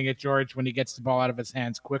mentioning it, George, when he gets the ball out of his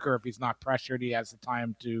hands quicker. If he's not pressured, he has the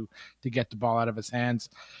time to get the ball out of his hands.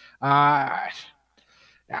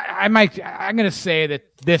 I'm going to say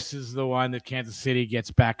that this is the one that Kansas City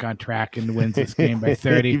gets back on track and wins this game by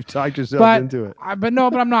 30. You've talked yourself into it. I'm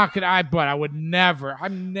not going to. But I would never.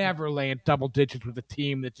 I'm never laying double digits with a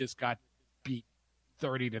team that just got beat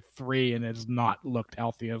 30-3 and has not looked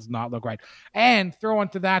healthy, has not looked right. And throw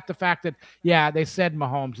into that the fact that, they said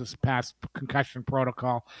Mahomes has passed concussion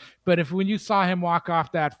protocol, but when you saw him walk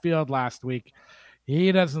off that field last week,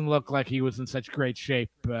 he doesn't look like he was in such great shape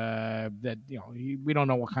that we don't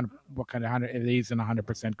know what kind of if he's in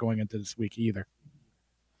 100% going into this week either.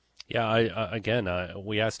 Yeah,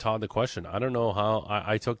 we asked Todd the question. I don't know how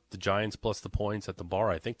I took the Giants plus the points at the bar.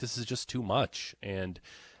 I think this is just too much, and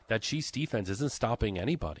that Chiefs defense isn't stopping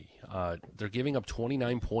anybody. They're giving up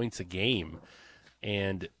 29 points a game,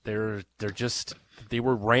 and they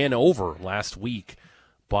were ran over last week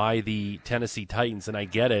by the Tennessee Titans, and I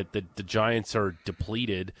get it that the Giants are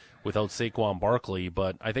depleted without Saquon Barkley,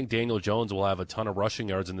 but I think Daniel Jones will have a ton of rushing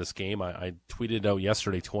yards in this game. I tweeted out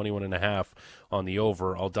yesterday 21.5 on the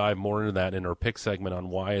over. I'll dive more into that in our pick segment on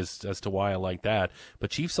why as to why I like that.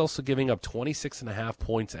 But Chiefs also giving up 26.5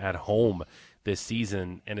 points at home this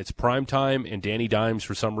season, and it's prime time, and Danny Dimes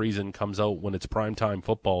for some reason comes out when it's prime time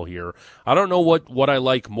football here. I don't know what I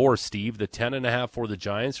like more, Steve, the 10.5 for the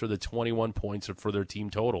Giants or the 21 points for their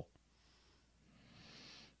team total.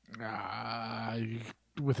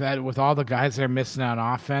 With all the guys they're missing on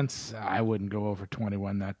offense, I wouldn't go over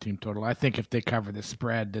 21 that team total. I think if they cover the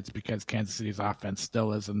spread, that's because Kansas City's offense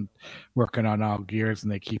still isn't working on all gears,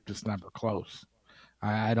 and they keep this number close.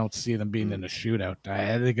 I don't see them being in a shootout.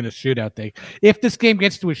 I think in a shootout, if this game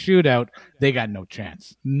gets to a shootout, they got no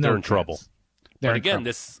chance. They're in trouble. But again,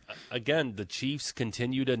 the Chiefs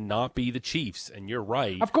continue to not be the Chiefs, and you're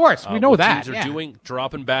right. Of course, we know that. Teams are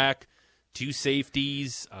dropping back. 2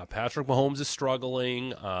 safeties. Patrick Mahomes is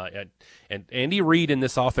struggling. And Andy Reid in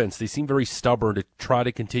this offense, they seem very stubborn to try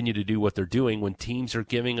to continue to do what they're doing when teams are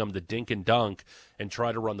giving them the dink and dunk and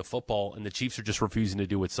try to run the football, and the Chiefs are just refusing to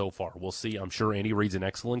do it so far. We'll see. I'm sure Andy Reid's an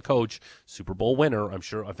excellent coach, Super Bowl winner. I'm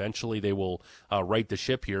sure eventually they will right the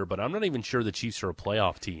ship here, but I'm not even sure the Chiefs are a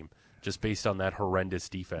playoff team just based on that horrendous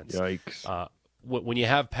defense. Yikes. When you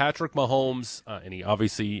have Patrick Mahomes, and he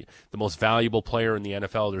obviously the most valuable player in the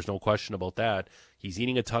NFL, there's no question about that. He's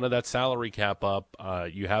eating a ton of that salary cap up.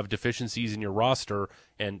 You have deficiencies in your roster,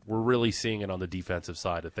 and we're really seeing it on the defensive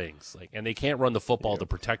side of things. And they can't run the football to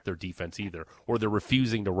protect their defense either, or they're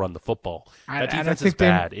refusing to run the football. That defense is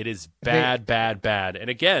bad. It is bad. And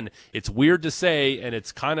again, it's weird to say, and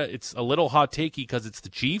it's a little hot takey because it's the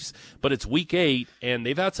Chiefs, but it's week 8, and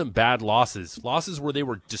they've had some bad losses where they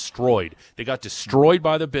were destroyed. They got destroyed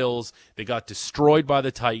by the Bills. They got destroyed by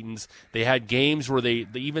the Titans. They had games where they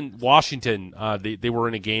even Washington, they were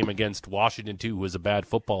in a game against Washington, too, who was a bad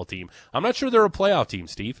football team. I'm not sure they're a playoff team,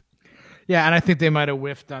 Steve. Yeah, and I think they might have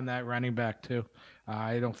whiffed on that running back, too.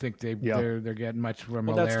 I don't think they're getting much from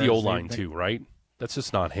Well, that's the O-line, too, right? That's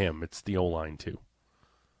just not him. It's the O-line, too.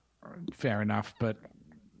 Fair enough, but,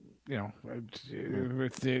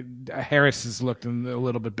 Harris is looking a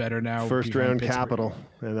little bit better now. First-round capital,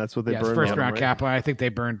 and that's what they burned on. First-round capital. I think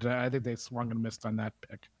they swung and missed on that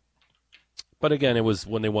pick. But again, it was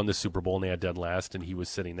when they won the Super Bowl and they had dead last, and he was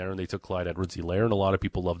sitting there, and they took Clyde Edwards-Helaire, and a lot of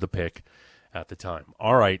people loved the pick at the time.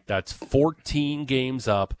 All right, that's 14 games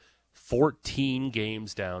up, 14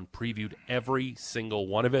 games down, previewed every single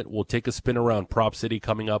one of it. We'll take a spin around Prop City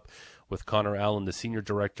coming up with Connor Allen, the senior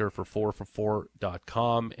director for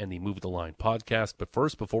 4for4.com and the Move the Line podcast. But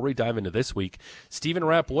first, before we dive into this week, Steve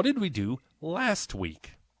Rapp, what did we do last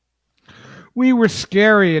week? We were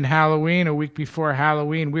scary in Halloween. A week before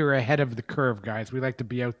Halloween, we were ahead of the curve, guys. We like to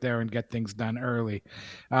be out there and get things done early.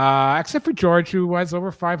 Except for George, who was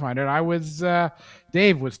over 500.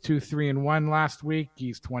 Dave was 2-3-1 last week.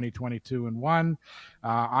 He's 20-22-1.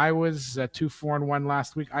 I was 2-4-1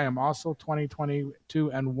 last week. I am also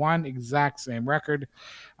 20-22-1, exact same record.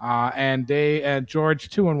 And George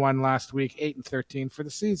 2-1 last week, 8-13 for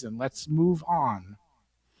the season. Let's move on.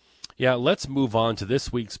 Yeah, let's move on to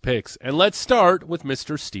this week's picks, and let's start with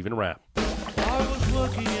Mr. Steven Rapp.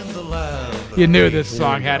 You knew this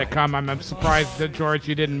song had to come. I'm surprised that George,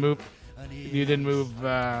 you didn't move. You didn't move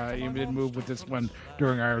with this one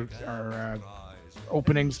during our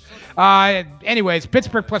openings. Anyways,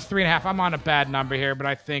 Pittsburgh plus 3.5. I'm on a bad number here, but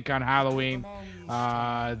I think on Halloween,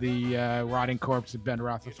 the rotting corpse of Ben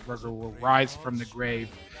Roethlisberger will rise from the grave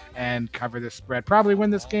and cover the spread. Probably win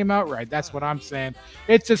this game outright. That's what I'm saying.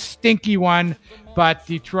 It's a stinky one, but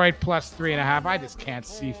Detroit plus 3.5. I just can't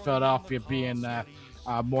see Philadelphia being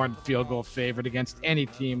more than field goal favorite against any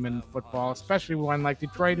team in football, especially one like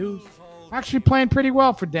Detroit, who's actually playing pretty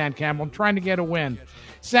well for Dan Campbell and trying to get a win.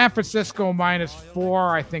 San Francisco minus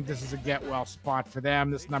 4. I think this is a get-well spot for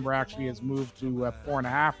them. This number actually has moved to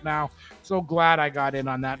 4.5 now. So glad I got in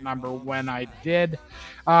on that number when I did.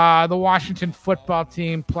 The Washington football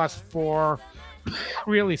team plus 4.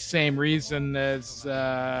 Really same reason as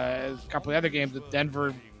a couple of other games that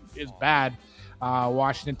Denver is bad.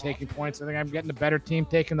 Washington taking points. I think I'm getting a better team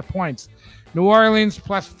taking the points. New Orleans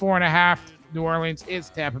plus 4.5. New Orleans is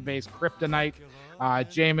Tampa Bay's kryptonite.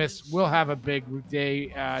 Jameis will have a big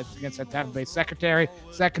day against that Tampa Bay secondary,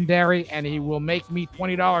 and he will make me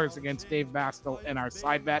 $20 against Dave Bastl in our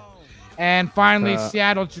side bet. And finally,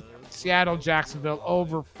 Seattle, Jacksonville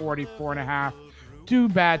over 44.5. Two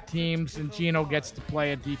bad teams, and Geno gets to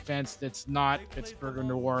play a defense that's not Pittsburgh or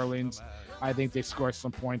New Orleans. I think they score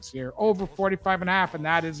some points here. Over 45.5, and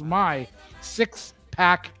that is my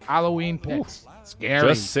 6-pack Halloween picks. Scary.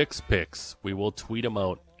 Just 6 picks. We will tweet them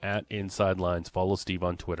out at Inside Lines. Follow Steve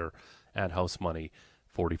on Twitter at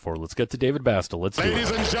HouseMoney44. Let's get to David Bastl. Let's do it. Ladies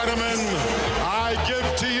and gentlemen, I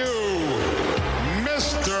give to you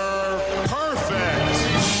Mr. Perfect.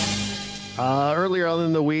 Earlier on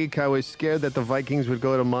in the week, I was scared that the Vikings would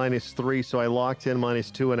go to minus 3, so I locked in minus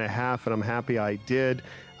 2.5, and I'm happy I did.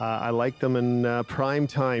 I like them in prime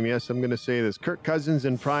time. Yes, I'm going to say this. Kirk Cousins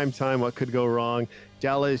in prime time. What could go wrong?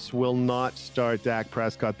 Dallas will not start Dak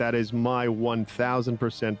Prescott. That is my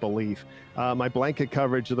 1,000% belief. My blanket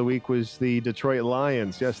coverage of the week was the Detroit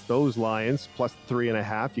Lions. Yes, those Lions, plus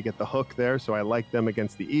 3.5. You get the hook there, so I like them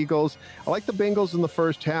against the Eagles. I like the Bengals in the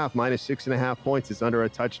first half, minus 6.5 points. It's under a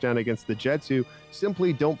touchdown against the Jets, who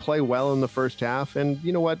simply don't play well in the first half. And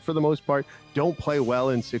you know what? For the most part, don't play well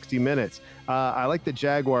in 60 minutes. I like the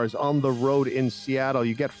Jaguars on the road in Seattle.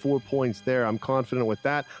 You get 4 points there. I'm confident with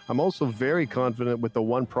that. I'm also very confident with the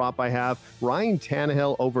one prop I have. Ryan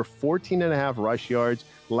Tannehill over 14.5 rush yards.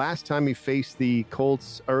 Last time he faced the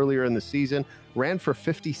Colts earlier in the season, ran for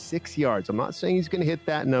 56 yards. I'm not saying he's going to hit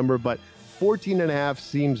that number, but 14.5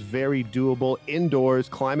 seems very doable. Indoors,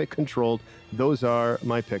 climate controlled. Those are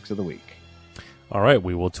my picks of the week. All right,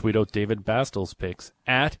 we will tweet out David Bastl's picks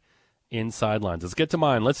at Inside Lines. Let's get to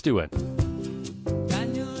mine. Let's do it.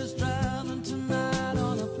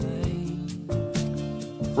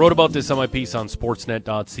 Wrote about this on my piece on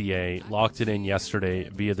sportsnet.ca. Locked it in yesterday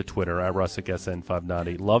via the Twitter at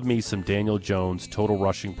RussicSN590. Love me some Daniel Jones, total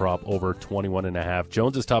rushing prop over 21.5.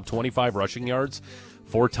 Jones has topped 25 rushing yards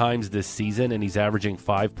 4 times this season, and he's averaging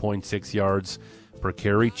 5.6 yards per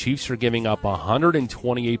carry. Chiefs are giving up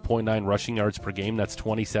 128.9 rushing yards per game. That's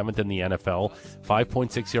 27th in the NFL.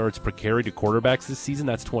 5.6 yards per carry to quarterbacks this season.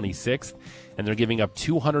 That's 26th. And they're giving up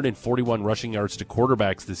 241 rushing yards to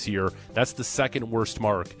quarterbacks this year. That's the second worst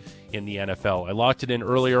mark in the NFL. I locked it in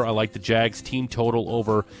earlier. I like the Jags team total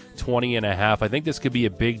over 20.5. I think this could be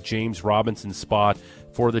a big James Robinson spot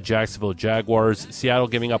for the Jacksonville Jaguars. Seattle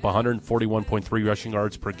giving up 141.3 rushing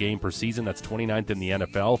yards per game per season. That's 29th in the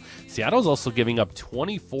NFL. Seattle's also giving up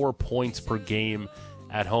 24 points per game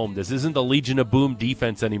at home. This isn't the Legion of Boom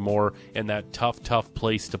defense anymore, and that tough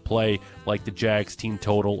place to play like the Jags team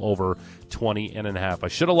total over 20.5. I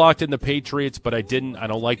should have locked in the Patriots, but I didn't. I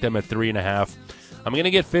don't like them at 3.5. I'm going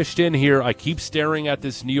to get fished in here. I keep staring at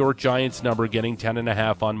this New York Giants number getting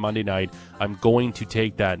 10.5 on Monday night. I'm going to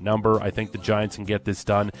take that number. I think the Giants can get this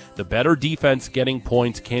done. The better defense getting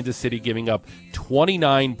points. Kansas City giving up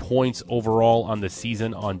 29 points overall on the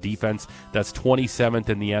season on defense. That's 27th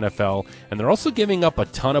in the NFL. And they're also giving up a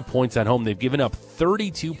ton of points at home. They've given up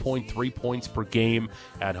 32.3 points per game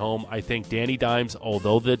at home. I think Danny Dimes,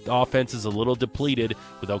 although the offense is a little depleted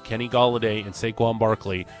without Kenny Golladay and Saquon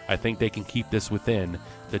Barkley, I think they can keep this within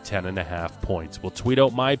the 10.5 points. We'll tweet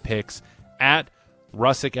out my picks at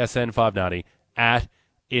Rusic SN590 at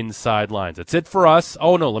Inside Lines. That's it for us.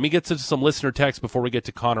 Oh, no, let me get to some listener texts before we get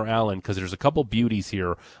to Connor Allen, because there's a couple beauties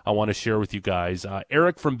here I want to share with you guys.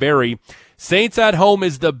 Eric from Barrie, Saints at home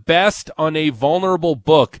is the best on a vulnerable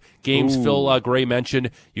book. Games Phill Gray mentioned.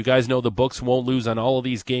 You guys know the books won't lose on all of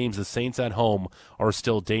these games. The Saints at home are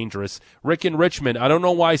still dangerous. Rick in Richmond, I don't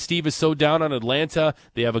know why Steve is so down on Atlanta.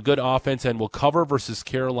 They have a good offense and will cover versus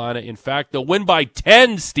Carolina. In fact, they'll win by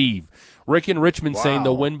 10, Steve. Rick in Richmond saying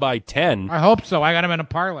they'll win by 10. I hope so. I got him in a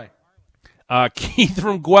parlay. Keith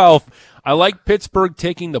from Guelph, I like Pittsburgh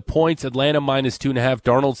taking the points. Atlanta -2.5.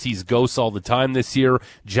 Darnold sees ghosts all the time this year.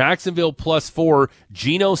 Jacksonville +4.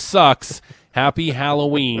 Geno sucks. Happy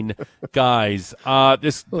Halloween, guys.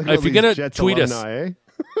 If you're going to tweet us,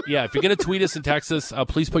 yeah, if you're going to tweet us and text us,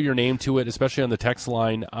 please put your name to it, especially on the text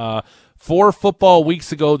line. 4 football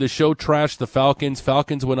weeks ago, the show trashed the Falcons.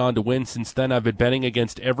 Falcons went on to win. Since then, I've been betting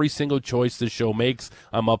against every single choice the show makes.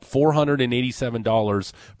 I'm up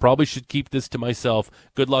 $487. Probably should keep this to myself.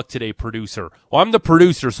 Good luck today, producer. Well, I'm the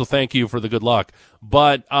producer, so thank you for the good luck.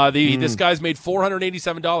 But this guy's made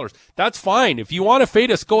 $487. That's fine. If you want to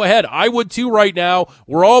fade us, go ahead. I would too right now.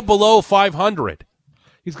 We're all below 500.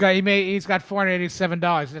 He's got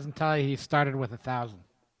 $487. He doesn't tell you he started with 1,000.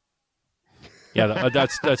 Yeah,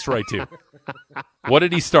 that's right too. What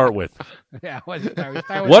did he start with? Yeah,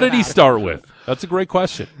 what did he start with? That's a great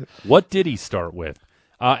question. What did he start with?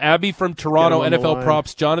 Abby from Toronto, NFL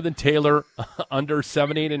props. Jonathan Taylor under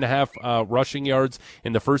 78.5 rushing yards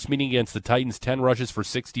in the first meeting against the Titans. 10 rushes for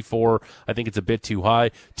 64. I think it's a bit too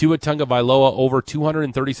high. Tua Tagovailoa over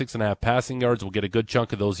 236.5 passing yards. We'll get a good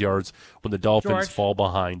chunk of those yards when the Dolphins fall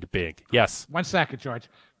behind big. Yes. 1 second, George.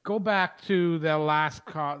 Go back to the last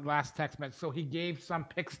text message. So he gave some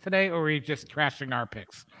picks today, or are he just trashing our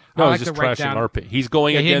picks? No, he's just trashing our picks. He's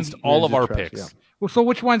going against all of our picks. Yeah. Well, so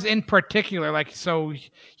which ones in particular? Like, so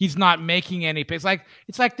he's not making any picks. Like,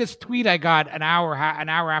 it's like this tweet I got an hour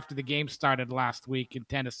after the game started last week in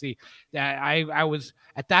Tennessee. That I was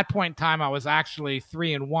at that point in time I was actually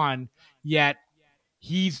 3-1. Yet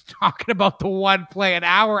he's talking about the one play an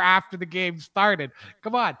hour after the game started.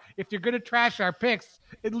 Come on, if you're gonna trash our picks,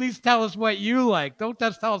 at least tell us what you like. Don't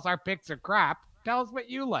just tell us our picks are crap. Tell us what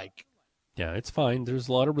you like. Yeah, it's fine. There's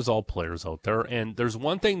a lot of result players out there. And there's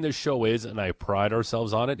one thing this show is, and I pride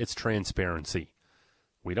ourselves on it, it's transparency.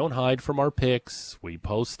 We don't hide from our picks. We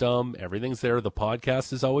post them. Everything's there. The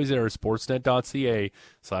podcast is always there,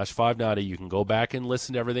 sportsnet.ca/590. You can go back and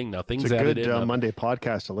listen to everything. Nothing's edited. It's a good Monday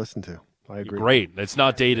podcast to listen to. I agree. Great. It's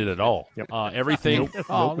not dated at all. Yep. Everything,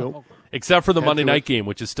 Nope. except for the Monday night game,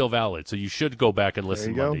 which is still valid. So you should go back and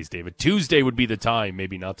listen Mondays, David. Tuesday would be the time,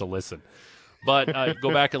 maybe not to listen. But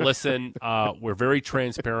go back and listen. We're very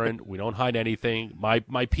transparent. We don't hide anything.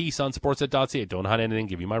 My piece on sportsnet.ca, don't hide anything.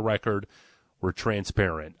 Give you my record. We're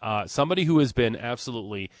transparent. Somebody who has been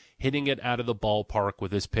absolutely hitting it out of the ballpark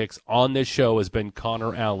with his picks on this show has been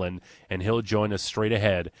Connor Allen, and he'll join us straight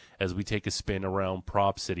ahead as we take a spin around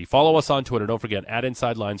Prop City. Follow us on Twitter. Don't forget, at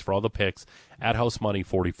Inside Lines for all the picks, at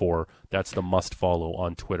HouseMoney44. That's the must follow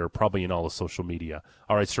on Twitter, probably in all the social media.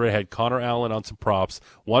 All right, straight ahead, Connor Allen on some props.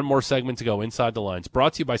 One more segment to go, Inside the Lines,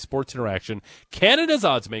 brought to you by Sports Interaction, Canada's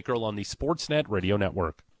odds maker on the Sportsnet Radio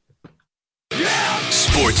Network.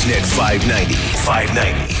 Sportsnet 590.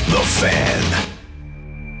 590, The Fan.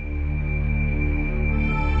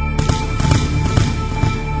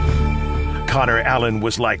 Connor Allen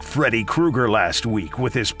was like Freddy Krueger last week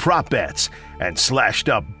with his prop bets and slashed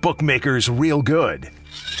up bookmakers real good.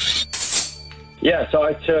 Yeah, so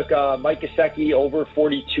I took Mike Gesicki over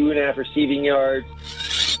 42.5 receiving yards.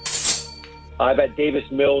 I bet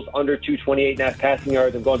Davis Mills under 228.5 passing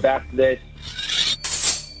yards. I'm going back to this.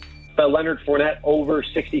 Leonard Fournette over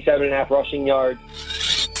 67.5 rushing yards.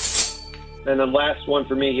 And then last one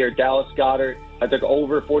for me here, Dallas Goedert. I took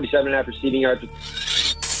over 47.5 receiving yards.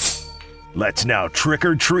 Let's now trick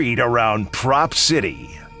or treat around Prop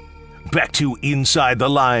City. Back to Inside the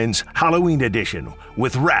Lines Halloween edition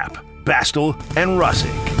with Rapp, Bastl, and Rusic.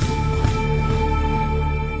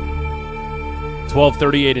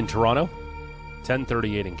 12:38 in Toronto,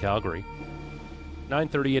 10:38 in Calgary.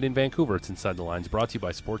 9:38 in Vancouver. It's Inside the Lines, brought to you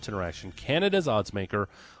by Sports Interaction, Canada's odds maker,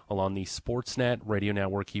 along the Sportsnet radio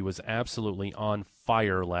network. He was absolutely on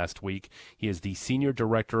fire last week. He is the senior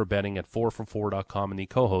director of betting at 4for4.com and the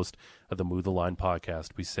co-host of the Move the Line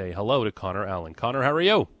podcast. We say hello to Connor Allen. Connor, how are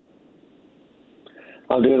you?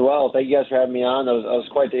 I'm doing well. Thank you guys for having me on. That was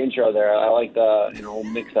quite the intro there. I like the whole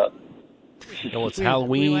mix-up. It's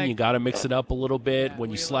Halloween. You got to mix it up a little bit. When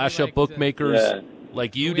you slash up bookmakers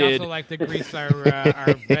like you did. We also like to grease our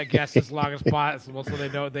guests as long as possible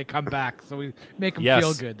so they come back. So we make them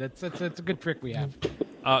feel good. That's a good trick we have.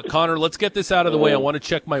 Connor, let's get this out of the way. I want to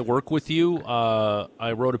check my work with you.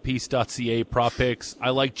 I wrote a piece.ca prop picks. I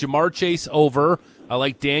like Jamar Chase over. I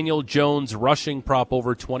like Daniel Jones rushing prop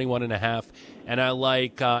over 21.5. And I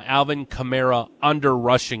like Alvin Kamara under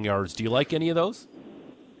rushing yards. Do you like any of those?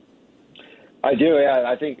 I do, yeah.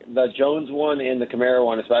 I think the Jones one and the Kamara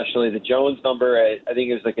one, especially the Jones number, I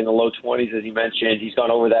think is like in the low 20s, as you mentioned. He's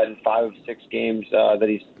gone over that in 5 of 6 games that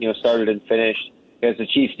he's started and finished. Against the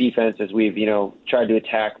Chiefs defense, as we've tried to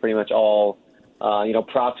attack pretty much all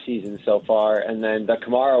prop season so far. And then the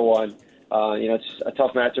Kamara one, it's a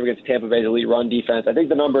tough matchup against Tampa Bay's elite run defense. I think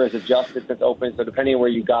the number is adjusted since open, so depending on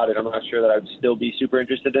where you got it, I'm not sure that I would still be super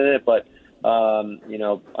interested in it. But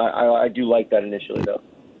I do like that initially, though.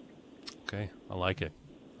 Okay, I like it.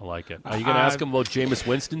 Are you going to ask him about Jameis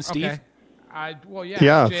Winston, Steve? Okay.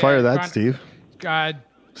 Yeah, fire that, Steve.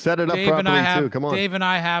 Set it up Dave properly, too. Come on. Dave and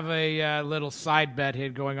I have a little side bet here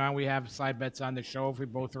going on. We have side bets on the show if we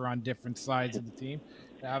both are on different sides of the team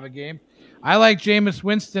to have a game. I like Jameis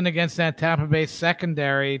Winston against that Tampa Bay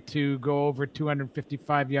secondary to go over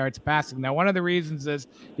 255 yards passing. Now, one of the reasons is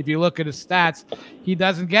if you look at his stats, he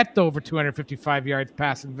doesn't get to over 255 yards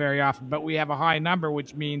passing very often, but we have a high number,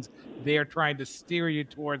 which means they're trying to steer you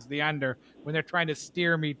towards the under. When they're trying to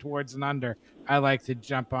steer me towards an under, I like to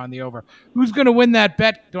jump on the over. Who's going to win that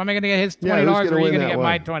bet? Am I going to get his $20 or are you going to get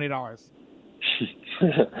my $20?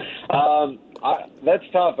 That's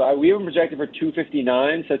tough. We have him projected for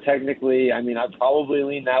 259, so technically, I'd probably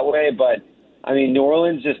lean that way. But, New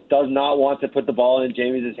Orleans just does not want to put the ball in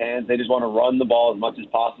Jameis' hands. They just want to run the ball as much as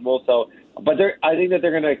possible. So, but I think that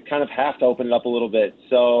they're going to kind of have to open it up a little bit.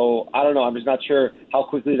 So, I don't know. I'm just not sure how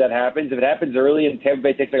quickly that happens. If it happens early and Tampa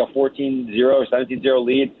Bay takes like a 14-0 or 17-0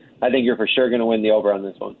 lead, I think you're for sure going to win the over on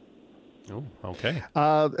this one. Oh, okay.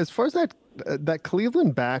 As far as that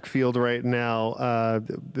Cleveland backfield right now,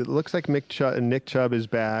 it looks like Nick Chubb is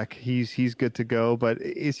back. He's good to go. But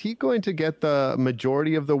is he going to get the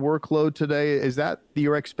majority of the workload today? Is that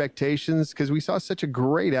your expectations? Because we saw such a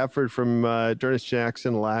great effort from D'Ernest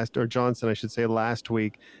Johnson last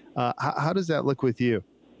week. How does that look with you?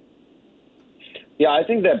 Yeah, I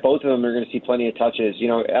think that both of them are going to see plenty of touches. I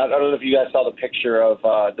don't know if you guys saw the picture of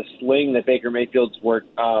the sling that Baker Mayfield's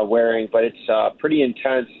wearing, but it's pretty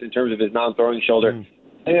intense in terms of his non-throwing shoulder.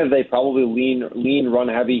 I think that they probably lean run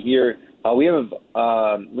heavy here. We have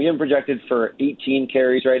him projected for 18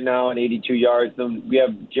 carries right now and 82 yards. Then we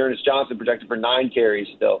have D'Ernest Johnson projected for 9 carries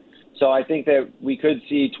still. So I think that we could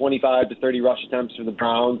see 25 to 30 rush attempts for the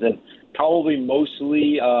Browns, and probably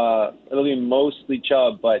it'll be mostly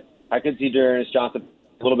Chubb, but I could see D'Ernest Johnson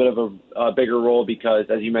a little bit of a bigger role because,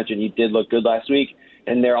 as you mentioned, he did look good last week,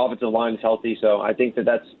 and their offensive line is healthy. So I think that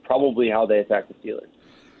that's probably how they attack the Steelers.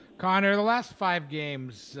 Connor, the last 5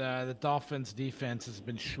 games, the Dolphins' defense has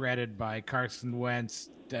been shredded by Carson Wentz,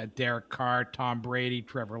 Derek Carr, Tom Brady,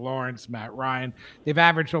 Trevor Lawrence, Matt Ryan. They've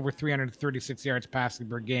averaged over 336 yards passing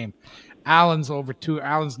per game. Allen's number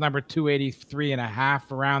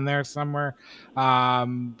 283.5 around there somewhere.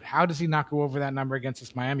 How does he not go over that number against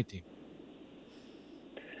this Miami team?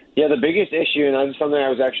 Yeah, the biggest issue, and that's something I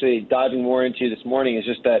was actually diving more into this morning, is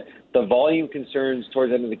just that the volume concerns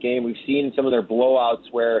towards the end of the game. We've seen some of their blowouts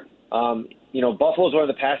where, Buffalo is one of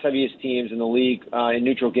the pass-heaviest teams in the league in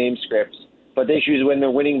neutral game scripts. But the issue is when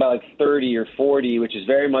they're winning by like 30 or 40, which is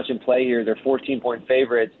very much in play here. They're 14-point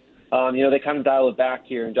favorites. They kind of dial it back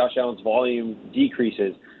here, and Josh Allen's volume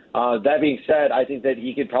decreases. That being said, I think that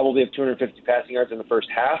he could probably have 250 passing yards in the first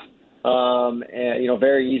half,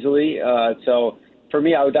 very easily. So for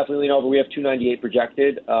me, I would definitely lean over. We have 298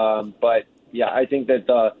 projected. But, yeah, I think that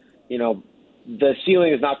the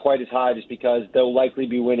ceiling is not quite as high just because they'll likely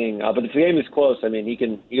be winning. But if the game is close, he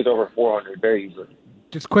gets over 400 very easily.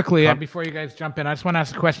 Just quickly, before you guys jump in, I just want to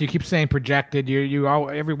ask a question. You keep saying projected.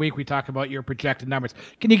 Every week we talk about your projected numbers.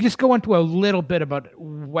 Can you just go into a little bit about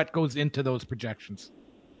what goes into those projections?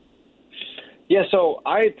 Yeah, so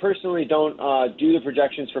I personally don't do the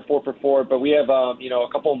projections for 4for4, but we have a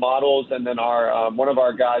couple of models, and then our one of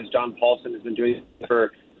our guys, John Paulson, has been doing it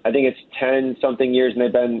for I think it's 10 something years, and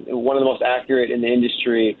they've been one of the most accurate in the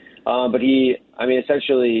industry. But he I mean,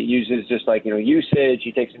 essentially uses just like, usage.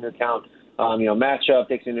 He takes into account, matchup,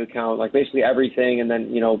 takes into account like basically everything, and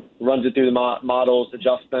then, runs it through the models,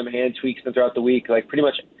 adjusts them, hand tweaks them throughout the week. Like pretty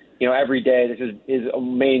much, every day. This is a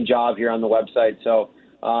main job here on the website. So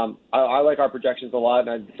I like our projections a lot,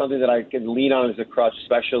 and it's something that I can lean on as a crutch,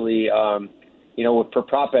 especially, for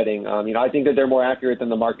prop betting. I think that they're more accurate than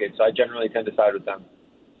the market, so I generally tend to side with them.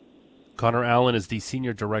 Connor Allen is the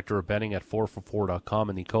Senior Director of Betting at 4for4.com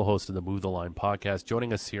and the co-host of the Move the Line podcast.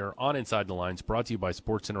 Joining us here on Inside the Lines, brought to you by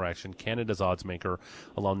Sports Interaction, Canada's odds maker,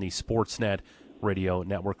 along the Sportsnet Radio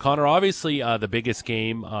Network. Connor, obviously the biggest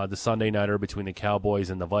game, the Sunday nighter between the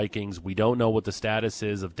Cowboys and the Vikings. We don't know what the status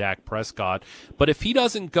is of Dak Prescott, but if he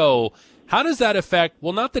doesn't go, how does that affect,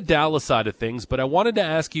 well, not the Dallas side of things, but I wanted to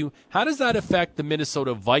ask you, how does that affect the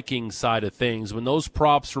Minnesota Vikings side of things when those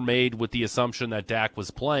props were made with the assumption that Dak was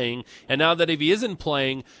playing? And now that if he isn't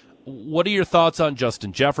playing, what are your thoughts on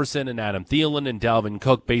Justin Jefferson and Adam Thielen and Dalvin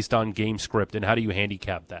Cook based on game script, and how do you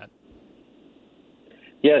handicap that?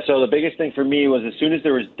 Yeah, so the biggest thing for me was as soon as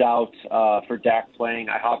there was doubt for Dak playing,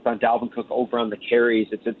 I hopped on Dalvin Cook over on the carries.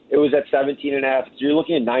 It was at 17.5. So you're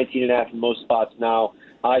looking at 19.5 in most spots now.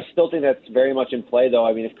 I still think that's very much in play, though.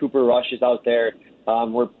 I mean, if Cooper Rush is out there,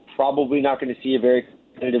 we're probably not going to see a very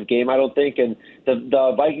competitive game, I don't think. And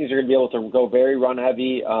the Vikings are going to be able to go very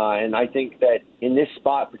run-heavy. And I think that in this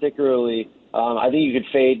spot particularly, I think you could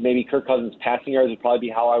fade maybe Kirk Cousins' passing yards would probably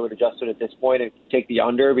be how I would adjust it at this point and take the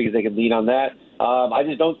under because they could lean on that. I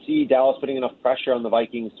just don't see Dallas putting enough pressure on the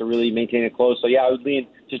Vikings to really maintain it close. So, yeah, I would lean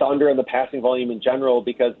just under on the passing volume in general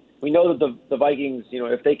because we know that the Vikings,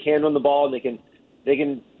 if they can run the ball and they're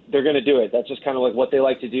going to do it. That's just kind of like what they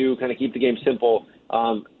like to do, kind of keep the game simple.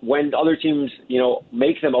 When other teams,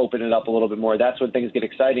 make them open it up a little bit more, that's when things get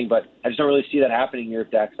exciting. But I just don't really see that happening here if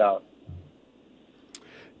Dak's out.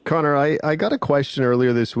 Connor, I got a question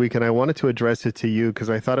earlier this week, and I wanted to address it to you because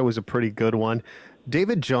I thought it was a pretty good one.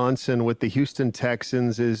 David Johnson with the Houston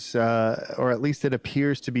Texans is, or at least it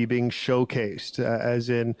appears to be being showcased, as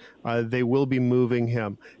in they will be moving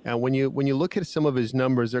him. And when you look at some of his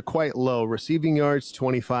numbers, they're quite low. Receiving yards,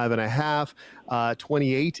 25.5,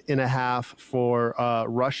 28.5 for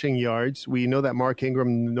rushing yards. We know that Mark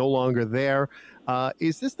Ingram no longer there.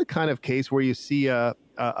 Is this the kind of case where you see a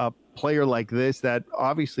player like this that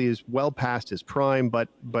obviously is well past his prime,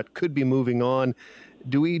 but could be moving on?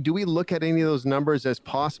 Do we look at any of those numbers as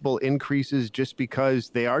possible increases just because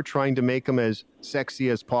they are trying to make him as sexy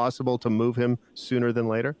as possible to move him sooner than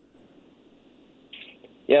later?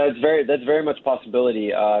 Yeah, that's very much a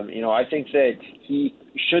possibility. I think that he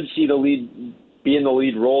should see be in the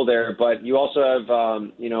lead role there, but you also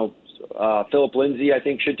have Philip Lindsay, I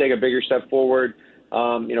think, should take a bigger step forward.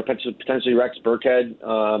 Potentially Rex Burkhead,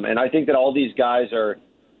 and I think that all these guys are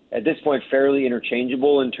at this point fairly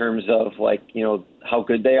interchangeable in terms of how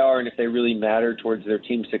good they are and if they really matter towards their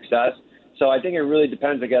team's success. So I think it really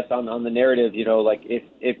depends, I guess, on the narrative.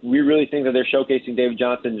 If we really think that they're showcasing David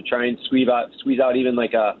Johnson to try and squeeze out even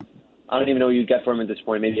I don't even know what you get from him at this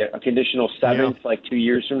point, maybe a conditional seventh, 2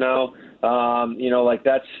 years from now.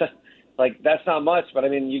 That's not much, but I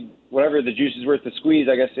mean, whatever the juice is worth the squeeze,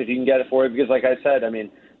 I guess, if you can get it for it, because like I said, I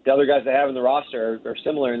mean, the other guys they have in the roster are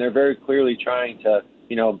similar, and they're very clearly trying to,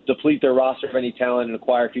 deplete their roster of any talent and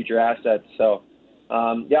acquire future assets. So,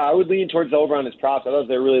 I would lean towards the over on his props. I thought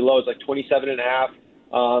they're really low. It's like 27.5.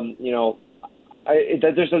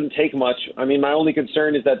 That just doesn't take much. I mean, my only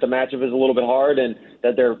concern is that the matchup is a little bit hard and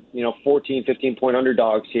that they're, 14, 15-point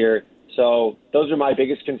underdogs here. So those are my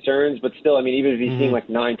biggest concerns. But still, I mean, even if he's seeing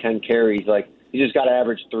 9, 10 carries, you just got to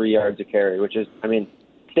average 3 yards a carry, which is, I mean,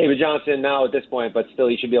 David Johnson now at this point, but still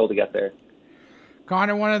he should be able to get there.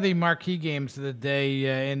 Connor, one of the marquee games of the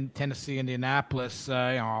day in Tennessee, Indianapolis,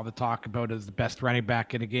 all the talk about is the best running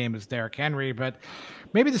back in the game is Derrick Henry, but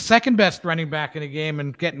maybe the second best running back in the game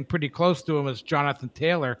and getting pretty close to him is Jonathan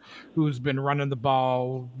Taylor, who's been running the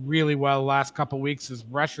ball really well the last couple of weeks. His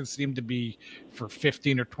rushes seem to be for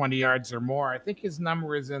 15 or 20 yards or more. I think his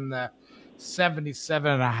number is in the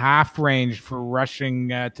 77.5 range for rushing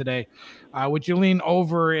today. Would you lean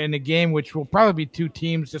over in a game which will probably be two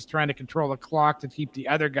teams just trying to control the clock to keep the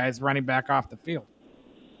other guys running back off the field?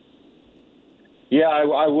 Yeah,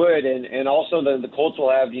 I would. And also the Colts will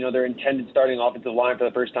have, their intended starting offensive line for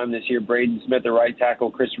the first time this year. Braden Smith at right tackle,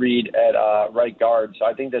 Chris Reed at right guard. So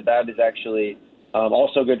I think that is actually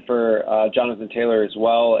also good for Jonathan Taylor as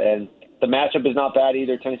well. And the matchup is not bad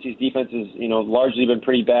either. Tennessee's defense has, largely been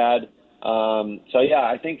pretty bad.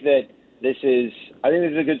 I think that this is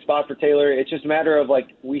a good spot for Taylor. It's just a matter of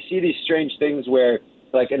we see these strange things where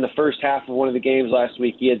in the first half of one of the games last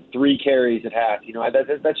week, he had 3 carries at half.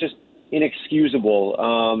 That's just inexcusable.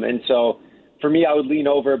 And so for me, I would lean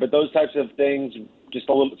over, but those types of things just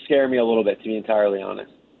scare me a little bit, to be entirely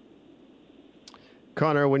honest.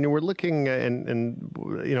 Connor, when you were looking, and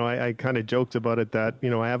I kind of joked about it that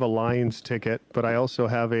I have a Lions ticket, but I also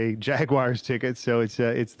have a Jaguars ticket. So it's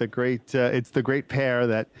the great pair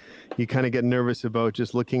that you kind of get nervous about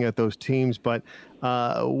just looking at those teams. But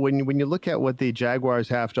when you look at what the Jaguars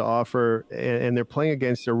have to offer, and they're playing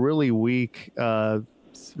against a really weak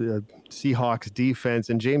Seahawks defense,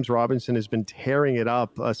 and James Robinson has been tearing it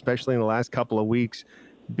up, especially in the last couple of weeks,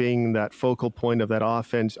 being that focal point of that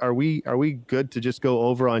offense. Are we good to just go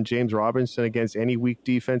over on James Robinson against any weak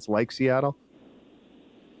defense like Seattle?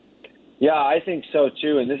 Yeah, I think so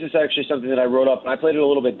too. And this is actually something that I wrote up, and I played it a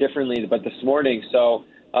little bit differently, but this morning. So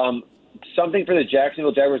something for the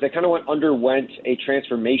Jacksonville Jaguars, they kind of underwent a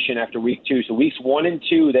transformation after week 2. So weeks 1 and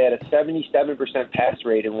 2, they had a 77% pass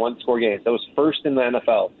rate in one-score games. That was first in the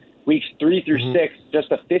NFL. Weeks 3 through 6, just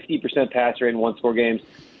a 50% pass rate in one-score games,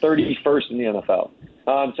 31st in the NFL.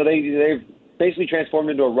 So they've basically transformed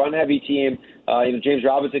into a run-heavy team. James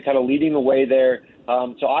Robinson kind of leading the way there.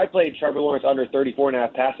 So I played Trevor Lawrence under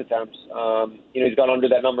 34.5 pass attempts. He's gone under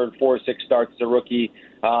that number in 4 or 6 starts as a rookie.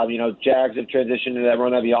 Jags have transitioned to that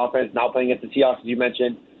run-heavy offense, now playing against the Seahawks, as you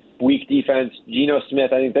mentioned. Weak defense. Geno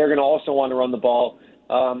Smith, I think they're going to also want to run the ball.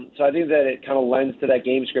 So I think that it kind of lends to that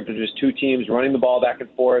game script of just two teams running the ball back and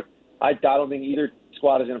forth. I don't think either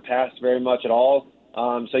squad is going to pass very much at all.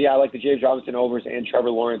 So, I like the James Robinson overs and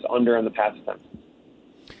Trevor Lawrence under on the pass attempts.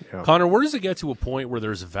 Yeah. Connor, where does it get to a point where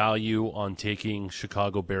there's value on taking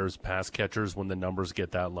Chicago Bears pass catchers when the numbers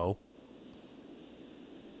get that low?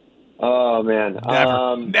 Oh, man.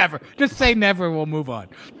 Never. Just say never. We'll move on.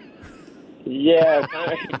 Yeah,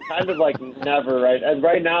 kind of like never, right? And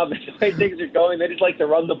right now, the way things are going, they just like to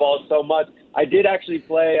run the ball so much. I did actually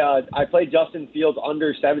play I played Justin Fields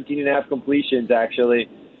under 17.5 completions, actually.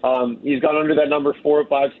 He's gone under that number 4 or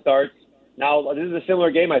 5 starts. Now, this is a similar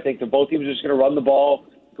game, I think. Both teams are just going to run the ball,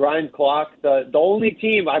 grind clock. The only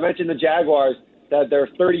team, I mentioned the Jaguars, that they're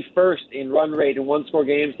 31st in run rate in one-score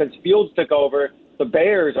games since Fields took over. The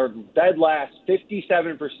Bears are dead last,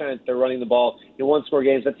 57% they're running the ball in one-score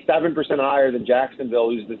games. That's 7% higher than Jacksonville,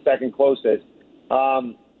 who's the second closest.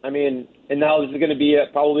 And now this is going to be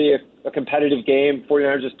probably a competitive game.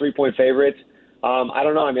 49ers is 3-point favorites. I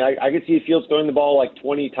don't know. I could see Fields throwing the ball like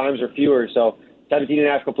 20 times or fewer. So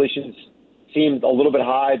 17.5 completions seemed a little bit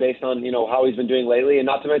high based on, how he's been doing lately. And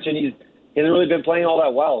not to mention he hasn't really been playing all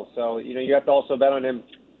that well. So, you have to also bet on him,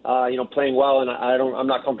 playing well. And I'm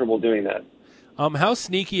not comfortable doing that. How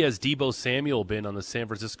sneaky has Deebo Samuel been on the San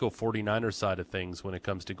Francisco 49ers side of things when it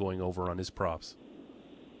comes to going over on his props?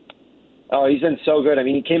 Oh, he's been so good.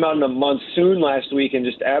 He came out in a monsoon last week and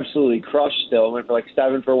just absolutely crushed still. Went for like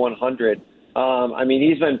 7 for 100.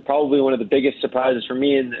 He's been probably one of the biggest surprises for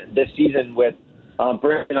me in this season with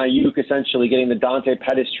Brandon Ayuk essentially getting the Dante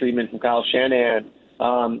Pettis treatment from Kyle Shanahan.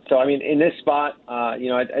 In this spot,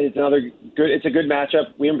 it's another good. It's a good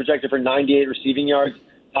matchup. We have projected for 98 receiving yards,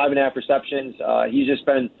 5.5 receptions. He's just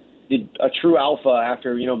been a true alpha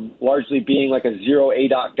after, largely being like a 0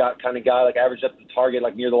 ADOT kind of guy, like averaged up the target,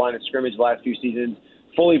 like near the line of scrimmage the last few seasons,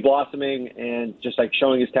 fully blossoming and just like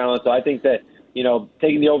showing his talent. So I think that,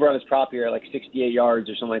 taking the over on his prop here at like 68 yards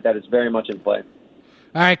or something like that is very much in play.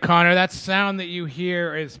 All right, Connor, that sound that you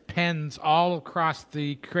hear is pens all across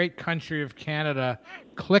the great country of Canada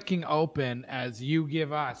clicking open as you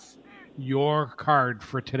give us your card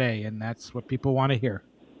for today, and that's what people want to hear.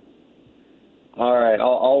 All right,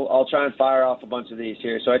 I'll try and fire off a bunch of these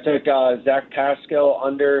here. So I took Zach Pascal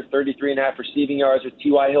under 33.5 receiving yards with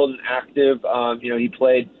T.Y. Hilton active. He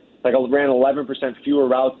played ran 11% fewer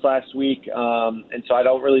routes last week, and so I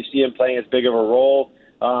don't really see him playing as big of a role.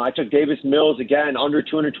 I took Davis Mills again under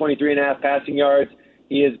 223.5 passing yards.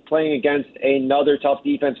 He is playing against another tough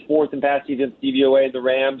defense, 4th in pass defense DVOA in the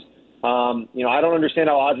Rams. I don't understand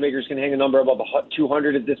how odds makers can hang a number above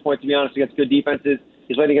 200 at this point, to be honest, against good defenses.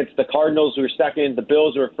 He's playing against the Cardinals, who are second, the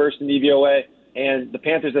Bills, who are first in DVOA, and the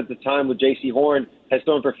Panthers at the time with J.C. Horn has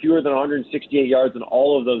thrown for fewer than 168 yards in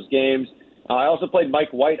all of those games. I also played Mike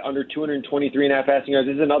White under 223.5 passing yards.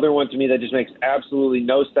 This is another one to me that just makes absolutely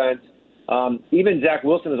no sense. Even Zach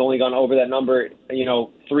Wilson has only gone over that number,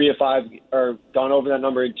 3 of 5, or gone over that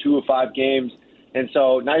number in 2 of 5 games. And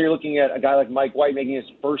so now you're looking at a guy like Mike White making his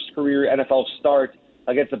first career NFL start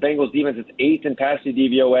against the Bengals defense. It's 8th in passing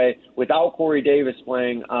DVOA without Corey Davis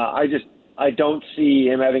playing. I don't see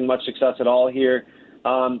him having much success at all here.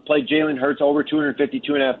 Played Jalen Hurts over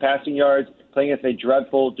 252.5 passing yards, playing against a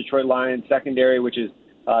dreadful Detroit Lions secondary, which is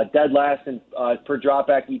dead last in per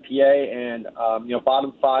dropback EPA and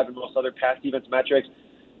bottom 5 in most other pass defense metrics.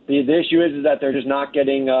 The issue is that they're just not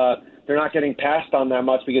getting they're not getting passed on that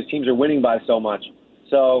much because teams are winning by so much.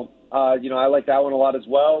 So, I like that one a lot as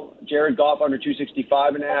well. Jared Goff under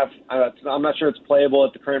 265.5. I'm not sure it's playable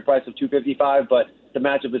at the current price of 255, but the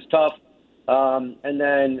matchup is tough. And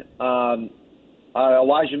then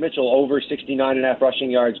Elijah Mitchell over 69.5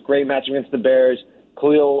 rushing yards. Great match against the Bears.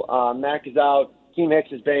 Khalil Mack is out. Keem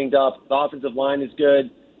Hicks is banged up. The offensive line is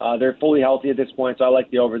good. They're fully healthy at this point, so I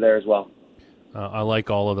like the over there as well. I like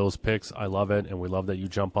all of those picks. I love it, and we love that you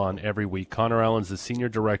jump on every week. Connor Allen's the Senior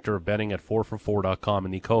Director of Betting at 4for4.com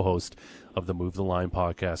and the co-host of the Move the Line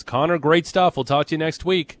podcast. Connor, great stuff. We'll talk to you next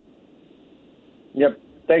week. Yep.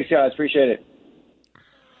 Thanks, guys. Appreciate it.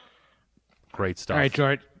 Great stuff. All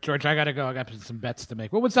right, George, I got to go. I got some bets to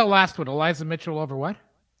make. What was that last one? Elijah Mitchell over what?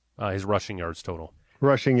 His rushing yards total.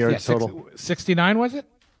 Rushing yards total. 69, was it?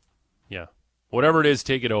 Yeah. Whatever it is,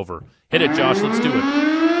 take it over. Hit it, Josh. Let's do it.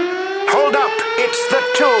 Hold up. It's the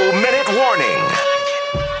 2-minute warning.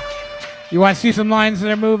 You want to see some lines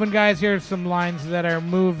that are moving, guys? Here's some lines that are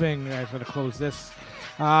moving. I just want to close this.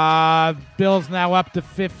 Bills now up to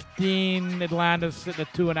 15. Atlanta's sitting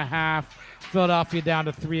at 2.5. Philadelphia down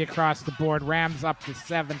to 3 across the board. Rams up to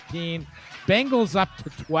 17. Bengals up to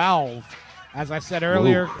 12. As I said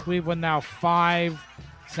earlier, Cleveland now 5.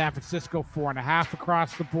 San Francisco 4.5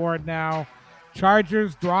 across the board now.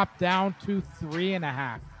 Chargers drop down to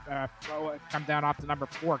 3.5. Come down off to number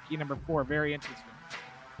 4, key number 4. Very interesting.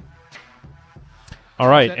 All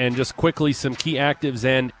right, and just quickly some key actives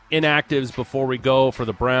and inactives before we go for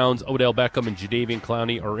the Browns. Odell Beckham and Jadeveon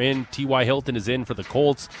Clowney are in. T.Y. Hilton is in for the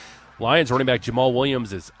Colts. Lions running back Jamal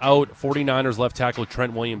Williams is out. 49ers left tackle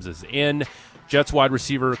Trent Williams is in. Jets wide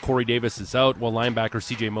receiver Corey Davis is out, while linebacker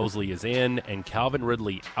C.J. Mosley is in, and Calvin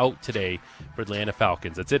Ridley out today for Atlanta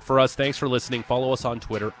Falcons. That's it for us. Thanks for listening. Follow us on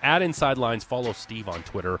Twitter, @InsideLines. Follow Steve on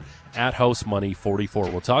Twitter,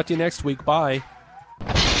 @HouseMoney44. We'll talk to you next week. Bye.